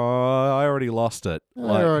have one, I already lost it.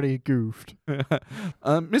 I already goofed.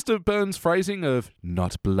 Mr. Burns' phrasing of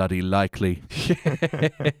not bloody likely.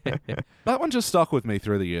 That one just stuck with me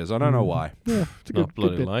through the years. I don't know why. Yeah, it's a not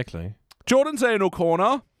bloody good likely. Jordan's anal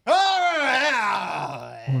corner.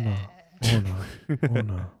 Oh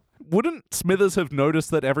no. Wouldn't Smithers have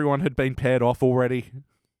noticed that everyone had been paired off already?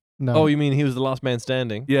 No. Oh, you mean he was the last man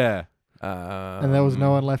standing? Yeah. And there was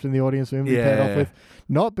no one left in the audience for him to be paired off with.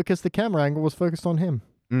 Not because the camera angle was focused on him.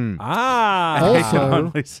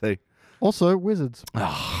 Also, wizards.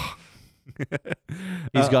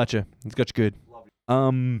 He's got you. He's got you good.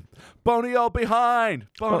 Boney all behind.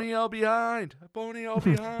 Boney all behind. Boney all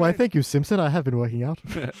behind. Why, thank you, Simpson. I have been working out.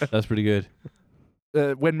 That's pretty good.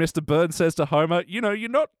 When Mr. Burns says to Homer, you're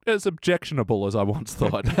not as objectionable as I once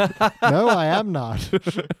thought. No, I am not.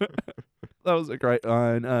 That was a great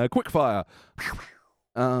line. Quick fire.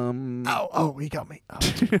 Ow, he got me.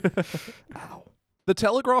 Ow. The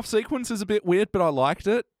telegraph sequence is a bit weird, but I liked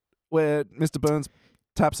it, where Mr. Burns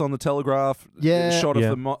taps on the telegraph, shot of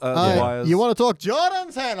the wires. You want to talk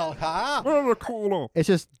Jordan's handle, huh? It's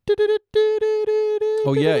just...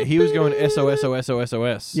 Oh, yeah, he was going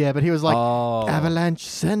SOS. Yeah, but he was like, Avalanche,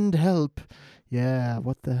 send help. Yeah,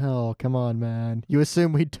 what the hell? Come on, man. You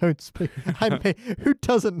assume we don't speak. I mean, who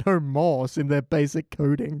doesn't know Morse in their basic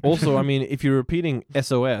coding? Also, I mean, if you're repeating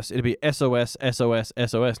SOS, it'd be SOS, SOS,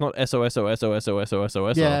 SOS, not SOS, SOS, SOS, SOS,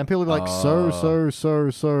 SOS. Yeah, and people are like, so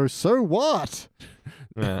what?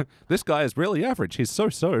 Yeah. This guy is really average. He's so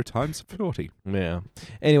times 40. Yeah.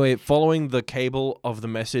 Anyway, following the cable of the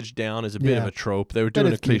message down is a bit of a trope. They were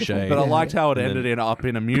doing a cliche. But I liked how it ended up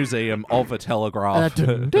in a museum of a telegraph.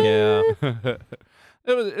 Yeah.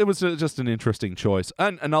 It was just an interesting choice.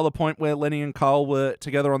 And another point where Lenny and Carl were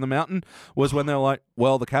together on the mountain was when they were like,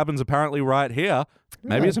 well, the cabin's apparently right here.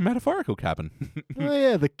 Maybe it's a metaphorical cabin. Oh,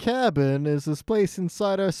 yeah, the cabin is this place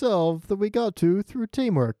inside ourselves that we got to through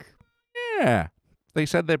teamwork. Yeah. They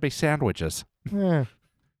said there'd be sandwiches. Yeah.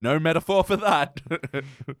 No metaphor for that.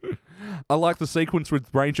 I like the sequence with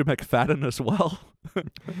Ranger McFadden as well.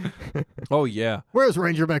 Oh, yeah. Where's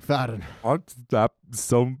Ranger McFadden? I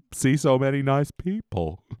see so many nice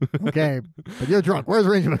people. Okay, but you're drunk. Where's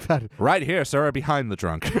Ranger McFadden? Right here, sir, behind the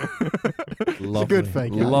drunk. Lovely. A good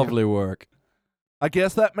fake. Lovely work. I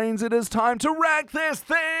guess that means it is time to rank this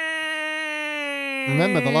thing.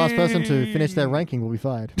 Remember, the last person to finish their ranking will be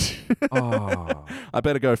fired. Oh. I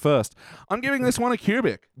better go first. I'm giving this one a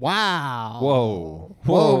cubic. Wow.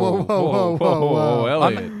 Whoa,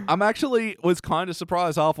 Elliot. I'm actually was kind of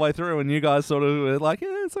surprised halfway through, and you guys sort of were like,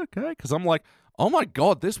 yeah, it's okay. Because I'm like, oh my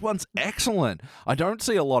God, this one's excellent. I don't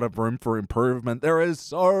see a lot of room for improvement. There is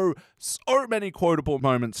so many quotable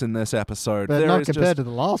moments in this episode. But not compared to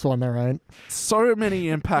the last one, there ain't. So many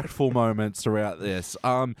impactful moments throughout this.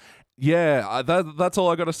 Yeah, that's all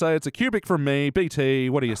I got to say. It's a cubic from me. BT,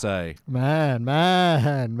 what do you say? Man,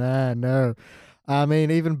 no. I mean,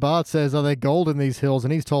 even Bart says, are there gold in these hills?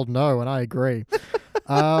 And he's told no, and I agree.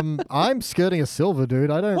 I'm skirting a silver, dude.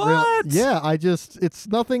 I don't What? It's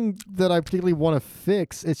nothing that I particularly want to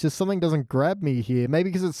fix. It's just something doesn't grab me here. Maybe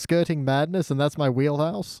because it's skirting madness, and that's my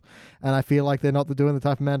wheelhouse. And I feel like they're not doing the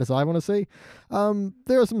type of madness I want to see.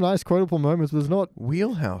 There are some nice quotable moments, but there's not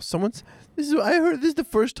wheelhouse. This is the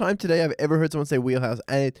first time today I've ever heard someone say wheelhouse.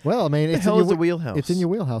 And it's in the wheelhouse. It's in your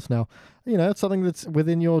wheelhouse now. You know, it's something that's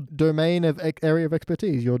within your domain of area of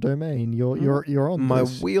expertise. Your domain. You're on my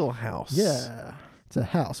this. wheelhouse. Yeah. It's a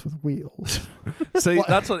house with wheels. See,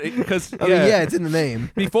 that's what because it's in the name.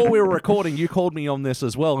 Before we were recording, you called me on this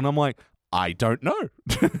as well, and I'm like, I don't know.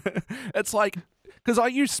 It's like, because I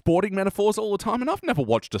use sporting metaphors all the time, and I've never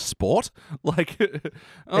watched a sport. Like,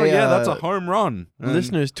 that's a home run.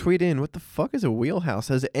 Listeners, tweet in. What the fuck is a wheelhouse?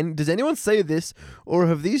 Does anyone say this, or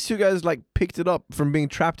have these two guys picked it up from being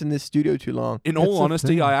trapped in this studio too long? In all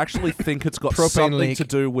honesty, I actually think it's got something to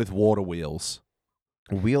do with water wheels.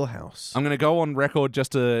 Wheelhouse. I'm going to go on record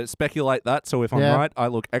just to speculate that, so if I'm right, I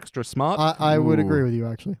look extra smart. I would agree with you,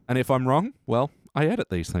 actually. And if I'm wrong, well, I edit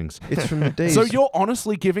these things. It's from the days. So you're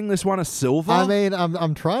honestly giving this one a silver? I mean,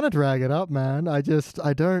 I'm trying to drag it up, man. I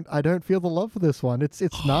don't feel the love for this one. It's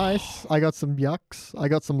nice. I got some yucks. I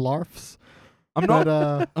got some larfs. I'm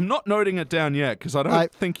not noting it down yet because I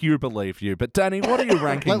don't think you believe you. But Danny, what are you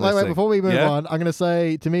ranking this wait, thing? before we move on, I'm going to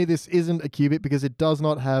say, to me, this isn't a cubic because it does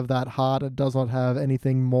not have that heart. It does not have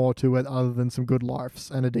anything more to it other than some good larfs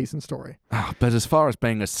and a decent story. But as far as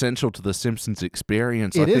being essential to the Simpsons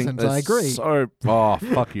experience, it I isn't. think I agree.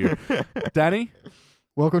 Fuck you. Danny?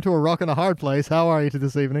 Welcome to a rock and a hard place. How are you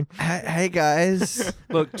this evening? Hey guys.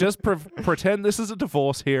 Look, just pretend this is a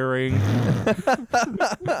divorce hearing.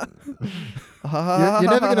 You're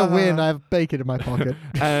never going to win. I have bacon in my pocket.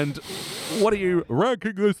 And what are you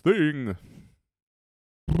ranking this thing?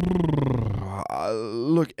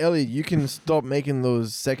 Look, Elliot, you can stop making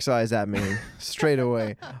those sex eyes at me straight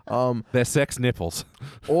away. They're sex nipples.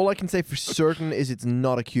 All I can say for certain is it's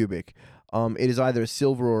not a cubic. It is either a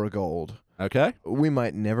silver or a gold. Okay. We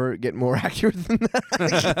might never get more accurate than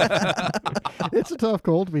that. It's a tough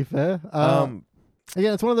call, to be fair. Again,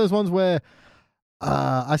 it's one of those ones where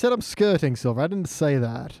I said I'm skirting silver. I didn't say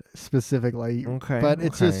that specifically. Okay. But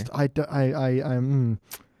it's just I'm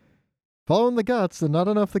following the guts, and not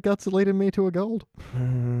enough the guts are leading me to a gold.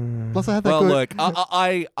 Plus, I had that. Well, look,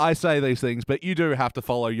 I say these things, but you do have to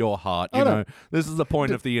follow your heart. You know, this is the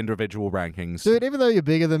point of the individual rankings. Dude, even though you're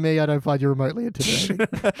bigger than me, I don't find you remotely intimidating.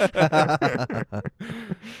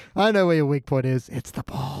 I know where your weak point is. It's the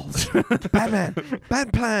balls. Batman,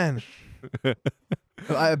 bad plan.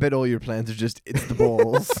 I bet all your plans are just, it's the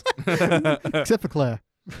balls. Except for Claire.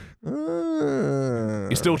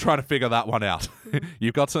 You're still trying to figure that one out.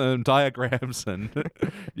 You've got some diagrams and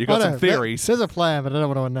you've got some theories. There's a plan, but I don't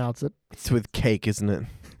want to announce it. It's with cake, isn't it?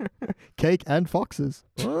 Cake and foxes.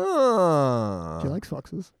 She likes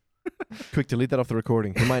foxes. Quick, delete that off the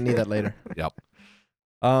recording. We might need that later. Yep.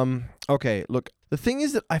 Okay, look, the thing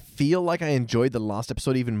is that I feel like I enjoyed the last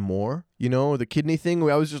episode even more. You know, the kidney thing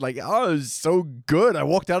where I was just like, oh, it was so good. I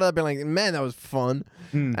walked out of that being like, man, that was fun.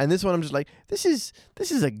 And this one I'm just like, this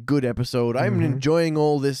is a good episode. I'm enjoying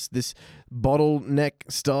all this bottleneck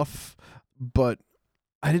stuff, but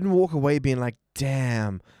I didn't walk away being like,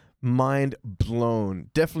 damn, mind blown.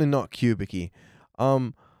 Definitely not cubic-y.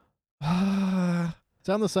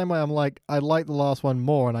 Sound the same way. I'm like, I like the last one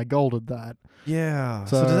more, and I golded that. Yeah.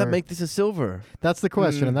 So does that make this a silver? That's the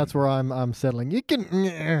question, and that's where I'm settling. You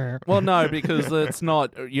can. Well, no, because it's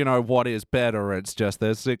not, what is better. It's just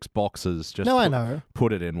there's 6 boxes. Just I know.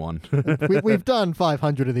 Put it in one. We've done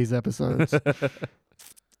 500 of these episodes.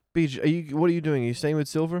 Beej, what are you doing? Are you staying with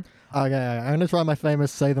silver? Okay, I'm going to try my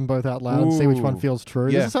famous say them both out loud and see which one feels true.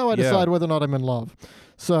 Yeah, This is how I decide whether or not I'm in love.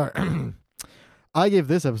 So, I give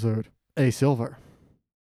this episode a silver.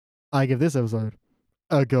 I give this episode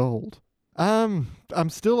a gold. I'm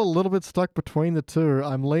still a little bit stuck between the two.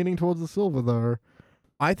 I'm leaning towards the silver, though.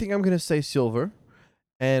 I think I'm going to say silver.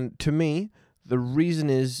 And to me, the reason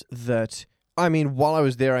is that, while I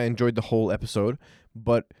was there, I enjoyed the whole episode.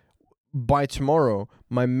 But by tomorrow,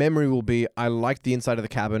 my memory will be, I liked the inside of the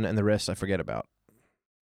cabin and the rest I forget about.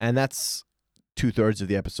 And that's 2/3 of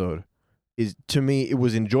the episode. To me, it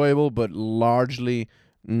was enjoyable, but largely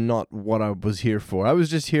not what I was here for. I was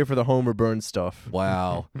just here for the Homer Burns stuff.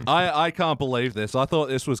 Wow. I can't believe this. I thought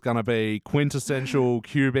this was going to be quintessential,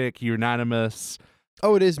 cubic, unanimous.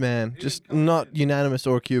 Oh, it is, man. Just not unanimous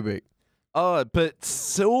or cubic. Oh, but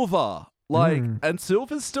silver. And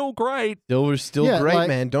silver's still great. Silver's still great,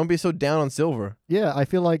 man. Don't be so down on silver. Yeah, I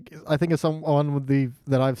think of someone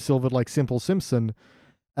that I've silvered like Simple Simpson.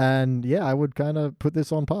 And yeah, I would kind of put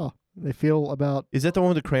this on par. They feel about... Is that the one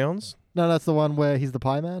with the crayons? No, that's the one where he's the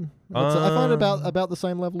pie man. I find it about the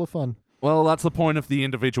same level of fun. Well, that's the point of the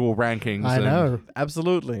individual rankings. I know.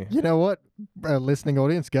 Absolutely. You know what? Listening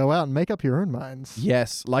audience, go out and make up your own minds.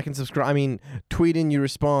 Yes. Like and subscribe. Tweet in your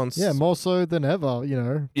response. Yeah, more so than ever,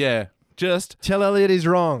 Yeah. Just tell Elliot he's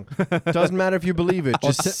wrong. Doesn't matter if you believe it.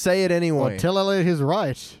 Just say it anyway. Or tell Elliot he's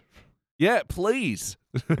right. Yeah, please.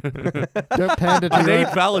 Don't pander to I need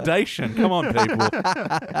validation. Come on, people.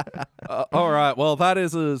 All right. Well, that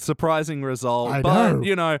is a surprising result. I know.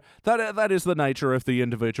 That is the nature of the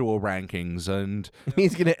individual rankings. And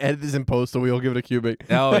he's going to edit this in post, so we all give it a cubic.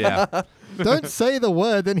 Oh, yeah. Don't say the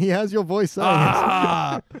word, then he has your voice saying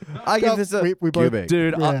I give this a cubic.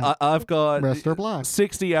 Dude, yeah. I've got Rest are black.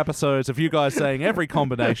 60 episodes of you guys saying every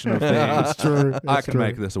combination of things. It's true. I can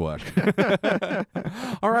make this work.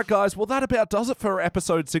 All right, guys. Well, that about does it for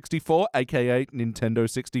episode 64, a.k.a. Nintendo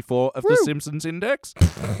 64 of the Simpsons Index.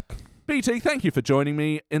 BT, thank you for joining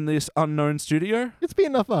me in this unknown studio. It's been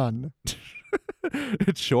enough fun.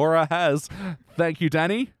 It sure has. Thank you,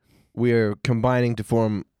 Danny. We're combining to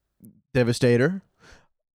form Devastator.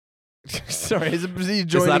 Sorry, is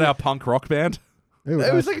that our punk rock band?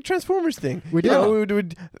 It was like a Transformers thing. We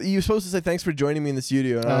did. You were supposed to say thanks for joining me in the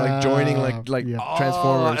studio, and I'm like joining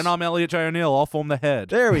Transformers. And I'm Elliot J. O'Neill. I'll form the head.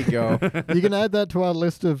 There we go. You can add that to our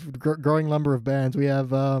list of growing number of bands. We have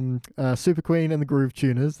Super Queen and the Groove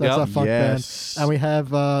Tuners. That's our funk band. And we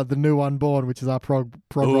have the New Unborn, which is our prog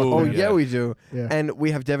rock band. Oh, yeah, we do. Yeah. And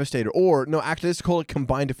we have Devastator. Or, no, actually, let's call it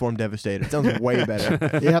Combined to form Devastator. It sounds way better.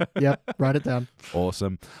 Yep. Write it down.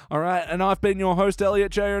 Awesome. All right, and I've been your host,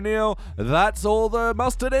 Elliot J. O'Neill. That's all the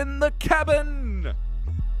mustard in the cabin.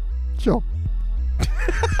 Sure.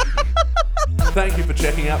 Thank you for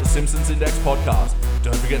checking out the Simpsons Index podcast.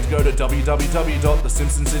 Don't forget to go to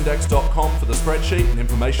www.thesimpsonsindex.com for the spreadsheet and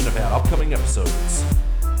information about upcoming episodes.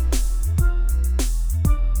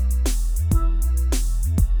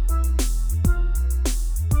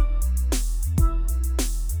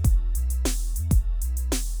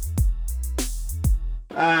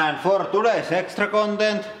 And for today's extra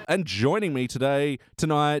content. And joining me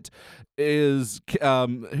tonight is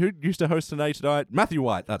who used to host tonight? Matthew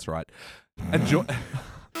White. That's right. And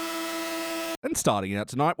and starting out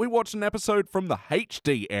tonight, we watched an episode from the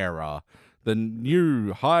HD era, the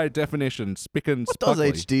new high definition spick and What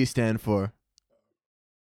spuckly. does HD stand for?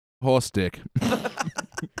 Horse dick.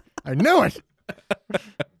 I knew it.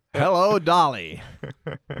 Hello, Dolly.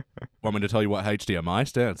 Want me to tell you what HDMI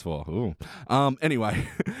stands for? Ooh. Anyway.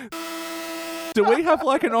 Do we have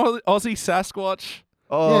like an Aussie Sasquatch?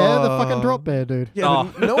 Oh. Yeah, the fucking drop bear, dude. Yeah,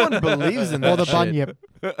 but no one believes in that Or the shit. bunyip.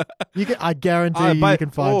 I guarantee you can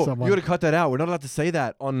find someone. You got to cut that out. We're not allowed to say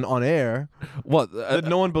that on air. What? That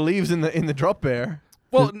no one believes in the drop bear.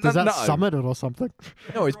 Well, does that summit it or something?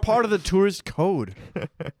 No, it's part of the tourist code.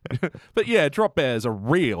 But yeah, drop bears are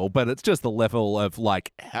real, but it's just the level of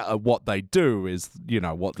like what they do is,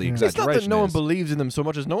 what the Yeah. It's not exaggeration that no one is. believes in them so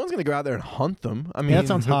much as no one's going to go out there and hunt them. I mean, Yeah, that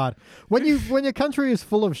sounds hard. When your country is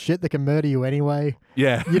full of shit that can murder you anyway,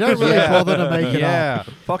 Yeah. you don't really bother to make it up.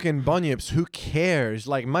 Fucking bunyips. Who cares?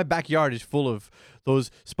 Like, my backyard is full of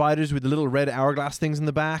those spiders with the little red hourglass things in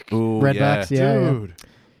the back. Ooh, Redbacks, yeah. Dude.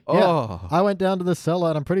 Yeah. Oh. I went down to the cellar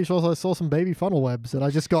and I'm pretty sure I saw some baby funnel webs and I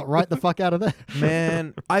just got right the fuck out of there.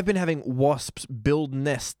 Man, I've been having wasps build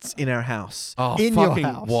nests in our house. Oh, In your fucking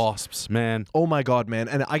house. wasps, man. Oh my god, man.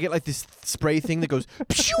 And I get like this spray thing that goes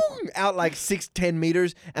pshung, out like 6-10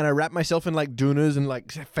 meters, and I wrap myself in like dunas and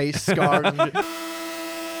like face scarves. And shit.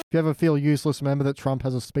 If you ever feel useless, remember that Trump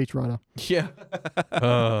has a speechwriter. Yeah.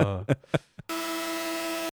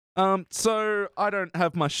 So I don't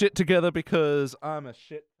have my shit together because I'm a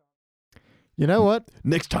shit. You know what,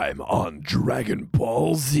 Next time on Dragon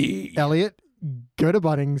Ball Z. Elliot? Go to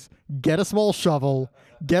Bunnings, get a small shovel,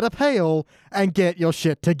 get a pail, and get your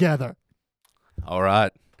shit together. All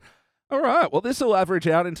right. Well, this will average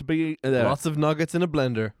out into be Lots of nuggets in a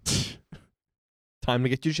blender. Time to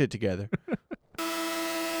get your shit together.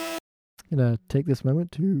 Gonna take this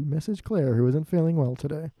moment to message Claire, who isn't feeling well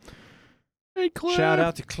today. Hey, Claire. Shout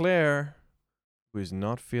out to Claire, who is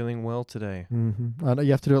not feeling well today. Mm-hmm. I know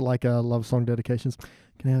you have to do it like love song dedications.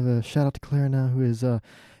 Can I have a shout out to Claire now, who is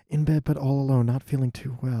in bed but all alone, not feeling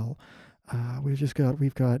too well.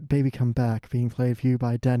 We've got Baby Come Back being played for you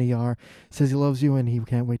by Danny R. Says he loves you and he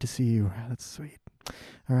can't wait to see you. That's sweet.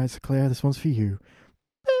 All right, so Claire, this one's for you.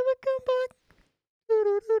 Baby Come Back.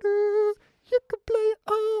 Do-do-do-do. You can play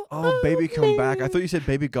all Oh, Baby of Come me. Back. I thought you said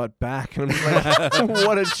Baby Got Back. And I'm like,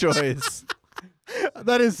 what a choice.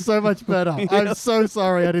 That is so much better. I'm so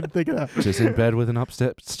sorry I didn't think of that. Just in bed with an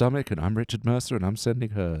upset stomach, and I'm Richard Mercer, and I'm sending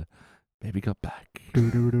her Baby Got Back.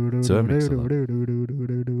 So mix a lot.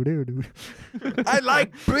 I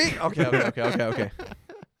like big. Okay.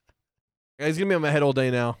 He's gonna be on my head all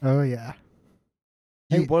day now. Oh, yeah.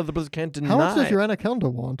 You Hey, what the brothers can't deny. How much does your anaconda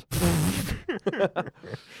want?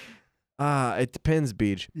 It depends,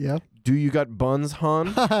 Beach. Yeah. Do you got buns,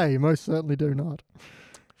 hon? I most certainly do not.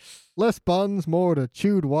 Less buns, more to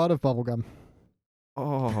chewed wad of bubblegum.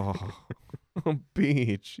 Oh,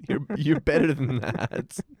 Beach, you're better than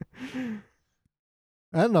that.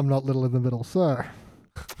 And I'm not little in the middle, sir.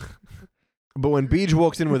 But when Beach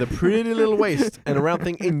walks in with a pretty little waist and a round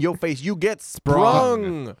thing in your face, you get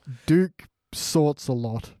sprung. Duke sorts a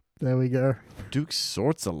lot. There we go. Duke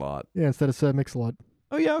sorts a lot. Yeah, instead of Sir Mix-a-Lot.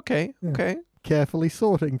 Oh yeah, okay, Yeah. okay. Carefully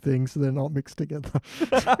sorting things so they're not mixed together.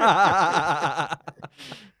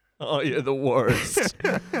 Oh, you're the worst.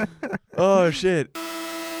 Oh shit.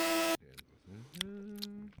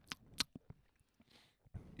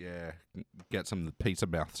 Yeah, get some pizza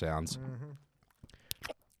mouth sounds.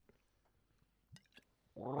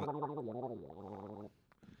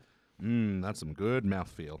 That's some good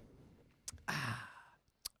mouthfeel.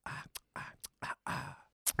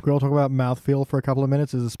 We all talk about mouthfeel for a couple of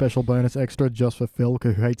minutes as a special bonus extra just for Phil,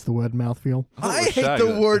 who hates the word mouthfeel. I hate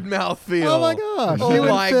the word mouthfeel. Oh my gosh. Oh you and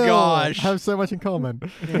my Phil gosh. have so much in common.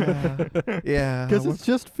 Yeah. Because it's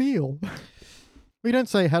just feel. We don't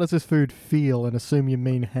say, how does this food feel, and assume you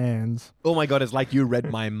mean hands. Oh my god, it's like you read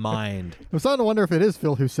my mind. I'm starting to wonder if it is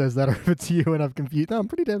Phil who says that or if it's you and I'm confused. No, I'm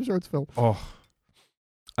pretty damn sure it's Phil. Oh.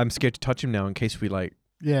 I'm scared to touch him now in case we like,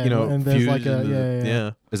 Yeah, you know, and there's fuse like a, and-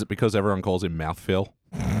 yeah. Is it because everyone calls him Mouthfeel?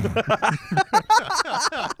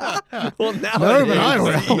 Well, now No, it but I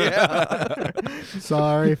is. will. Yeah.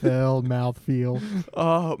 Sorry, Phil, mouthfeel.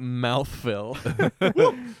 Oh, mouthful.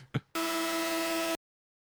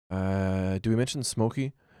 Do we mention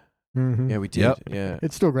Smokey? Mm-hmm. Yeah, we did. Yep. Yeah.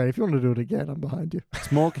 It's still great. If you want to do it again, I'm behind you.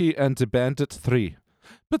 Smokey and the Bandit 3.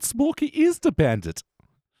 But Smokey is the Bandit.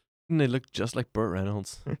 And they look just like Burt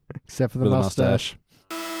Reynolds. Except for the With a mustache.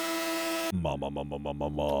 Mama.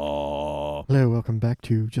 Hello, welcome back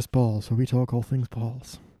to Just Balls, where we talk all things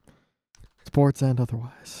balls. Sports and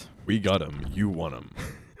otherwise. We got him. You want him.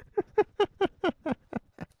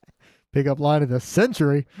 Pick up line of the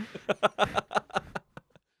century.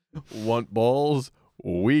 Want balls?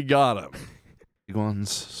 We got him. Big ones,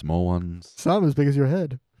 small ones. Some as big as your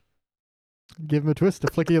head. Give him a twist, a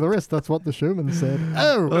flicky of the wrist. That's what the showman said.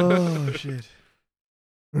 Oh! Oh, shit.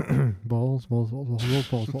 balls.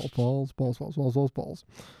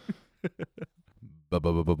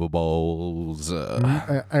 balls.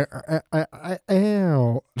 Ow.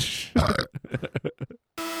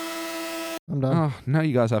 I'm done. Oh, now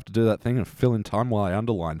you guys have to do that thing and fill in time while I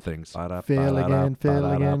underline things. Filling in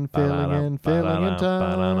time.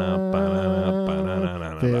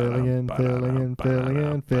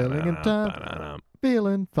 Filling in time.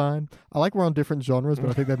 Feeling fine. I like we're on different genres, but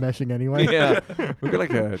I think they're meshing anyway. Yeah. We're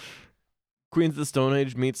like a Queens of the Stone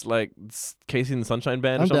Age meets like Casey and the Sunshine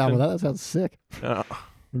Band or I'm something. down with that. That sounds sick.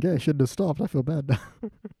 Okay, I shouldn't have stopped. I feel bad.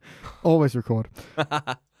 Always record.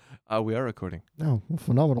 We are recording. Oh, well,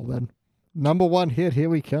 phenomenal then. Number one hit. Here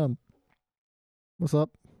we come. What's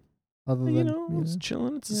up? Other than it's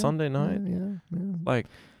chilling. It's a Sunday night. Yeah. Like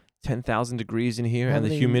 10,000 degrees in here, and the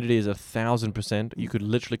humidity is 1,000%. You could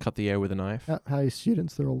literally cut the air with a knife. How are your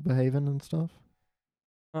students? They're all behaving and stuff?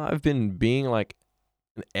 I've been being like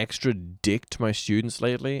an extra dick to my students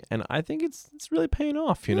lately, and I think it's really paying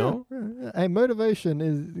off, you know? Hey, motivation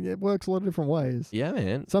it works a lot of different ways. Yeah,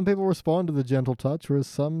 man. Some people respond to the gentle touch, whereas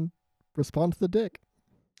some respond to the dick.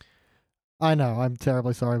 I know, I'm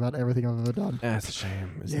terribly sorry about everything I've ever done. That's a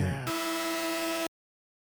shame, isn't it?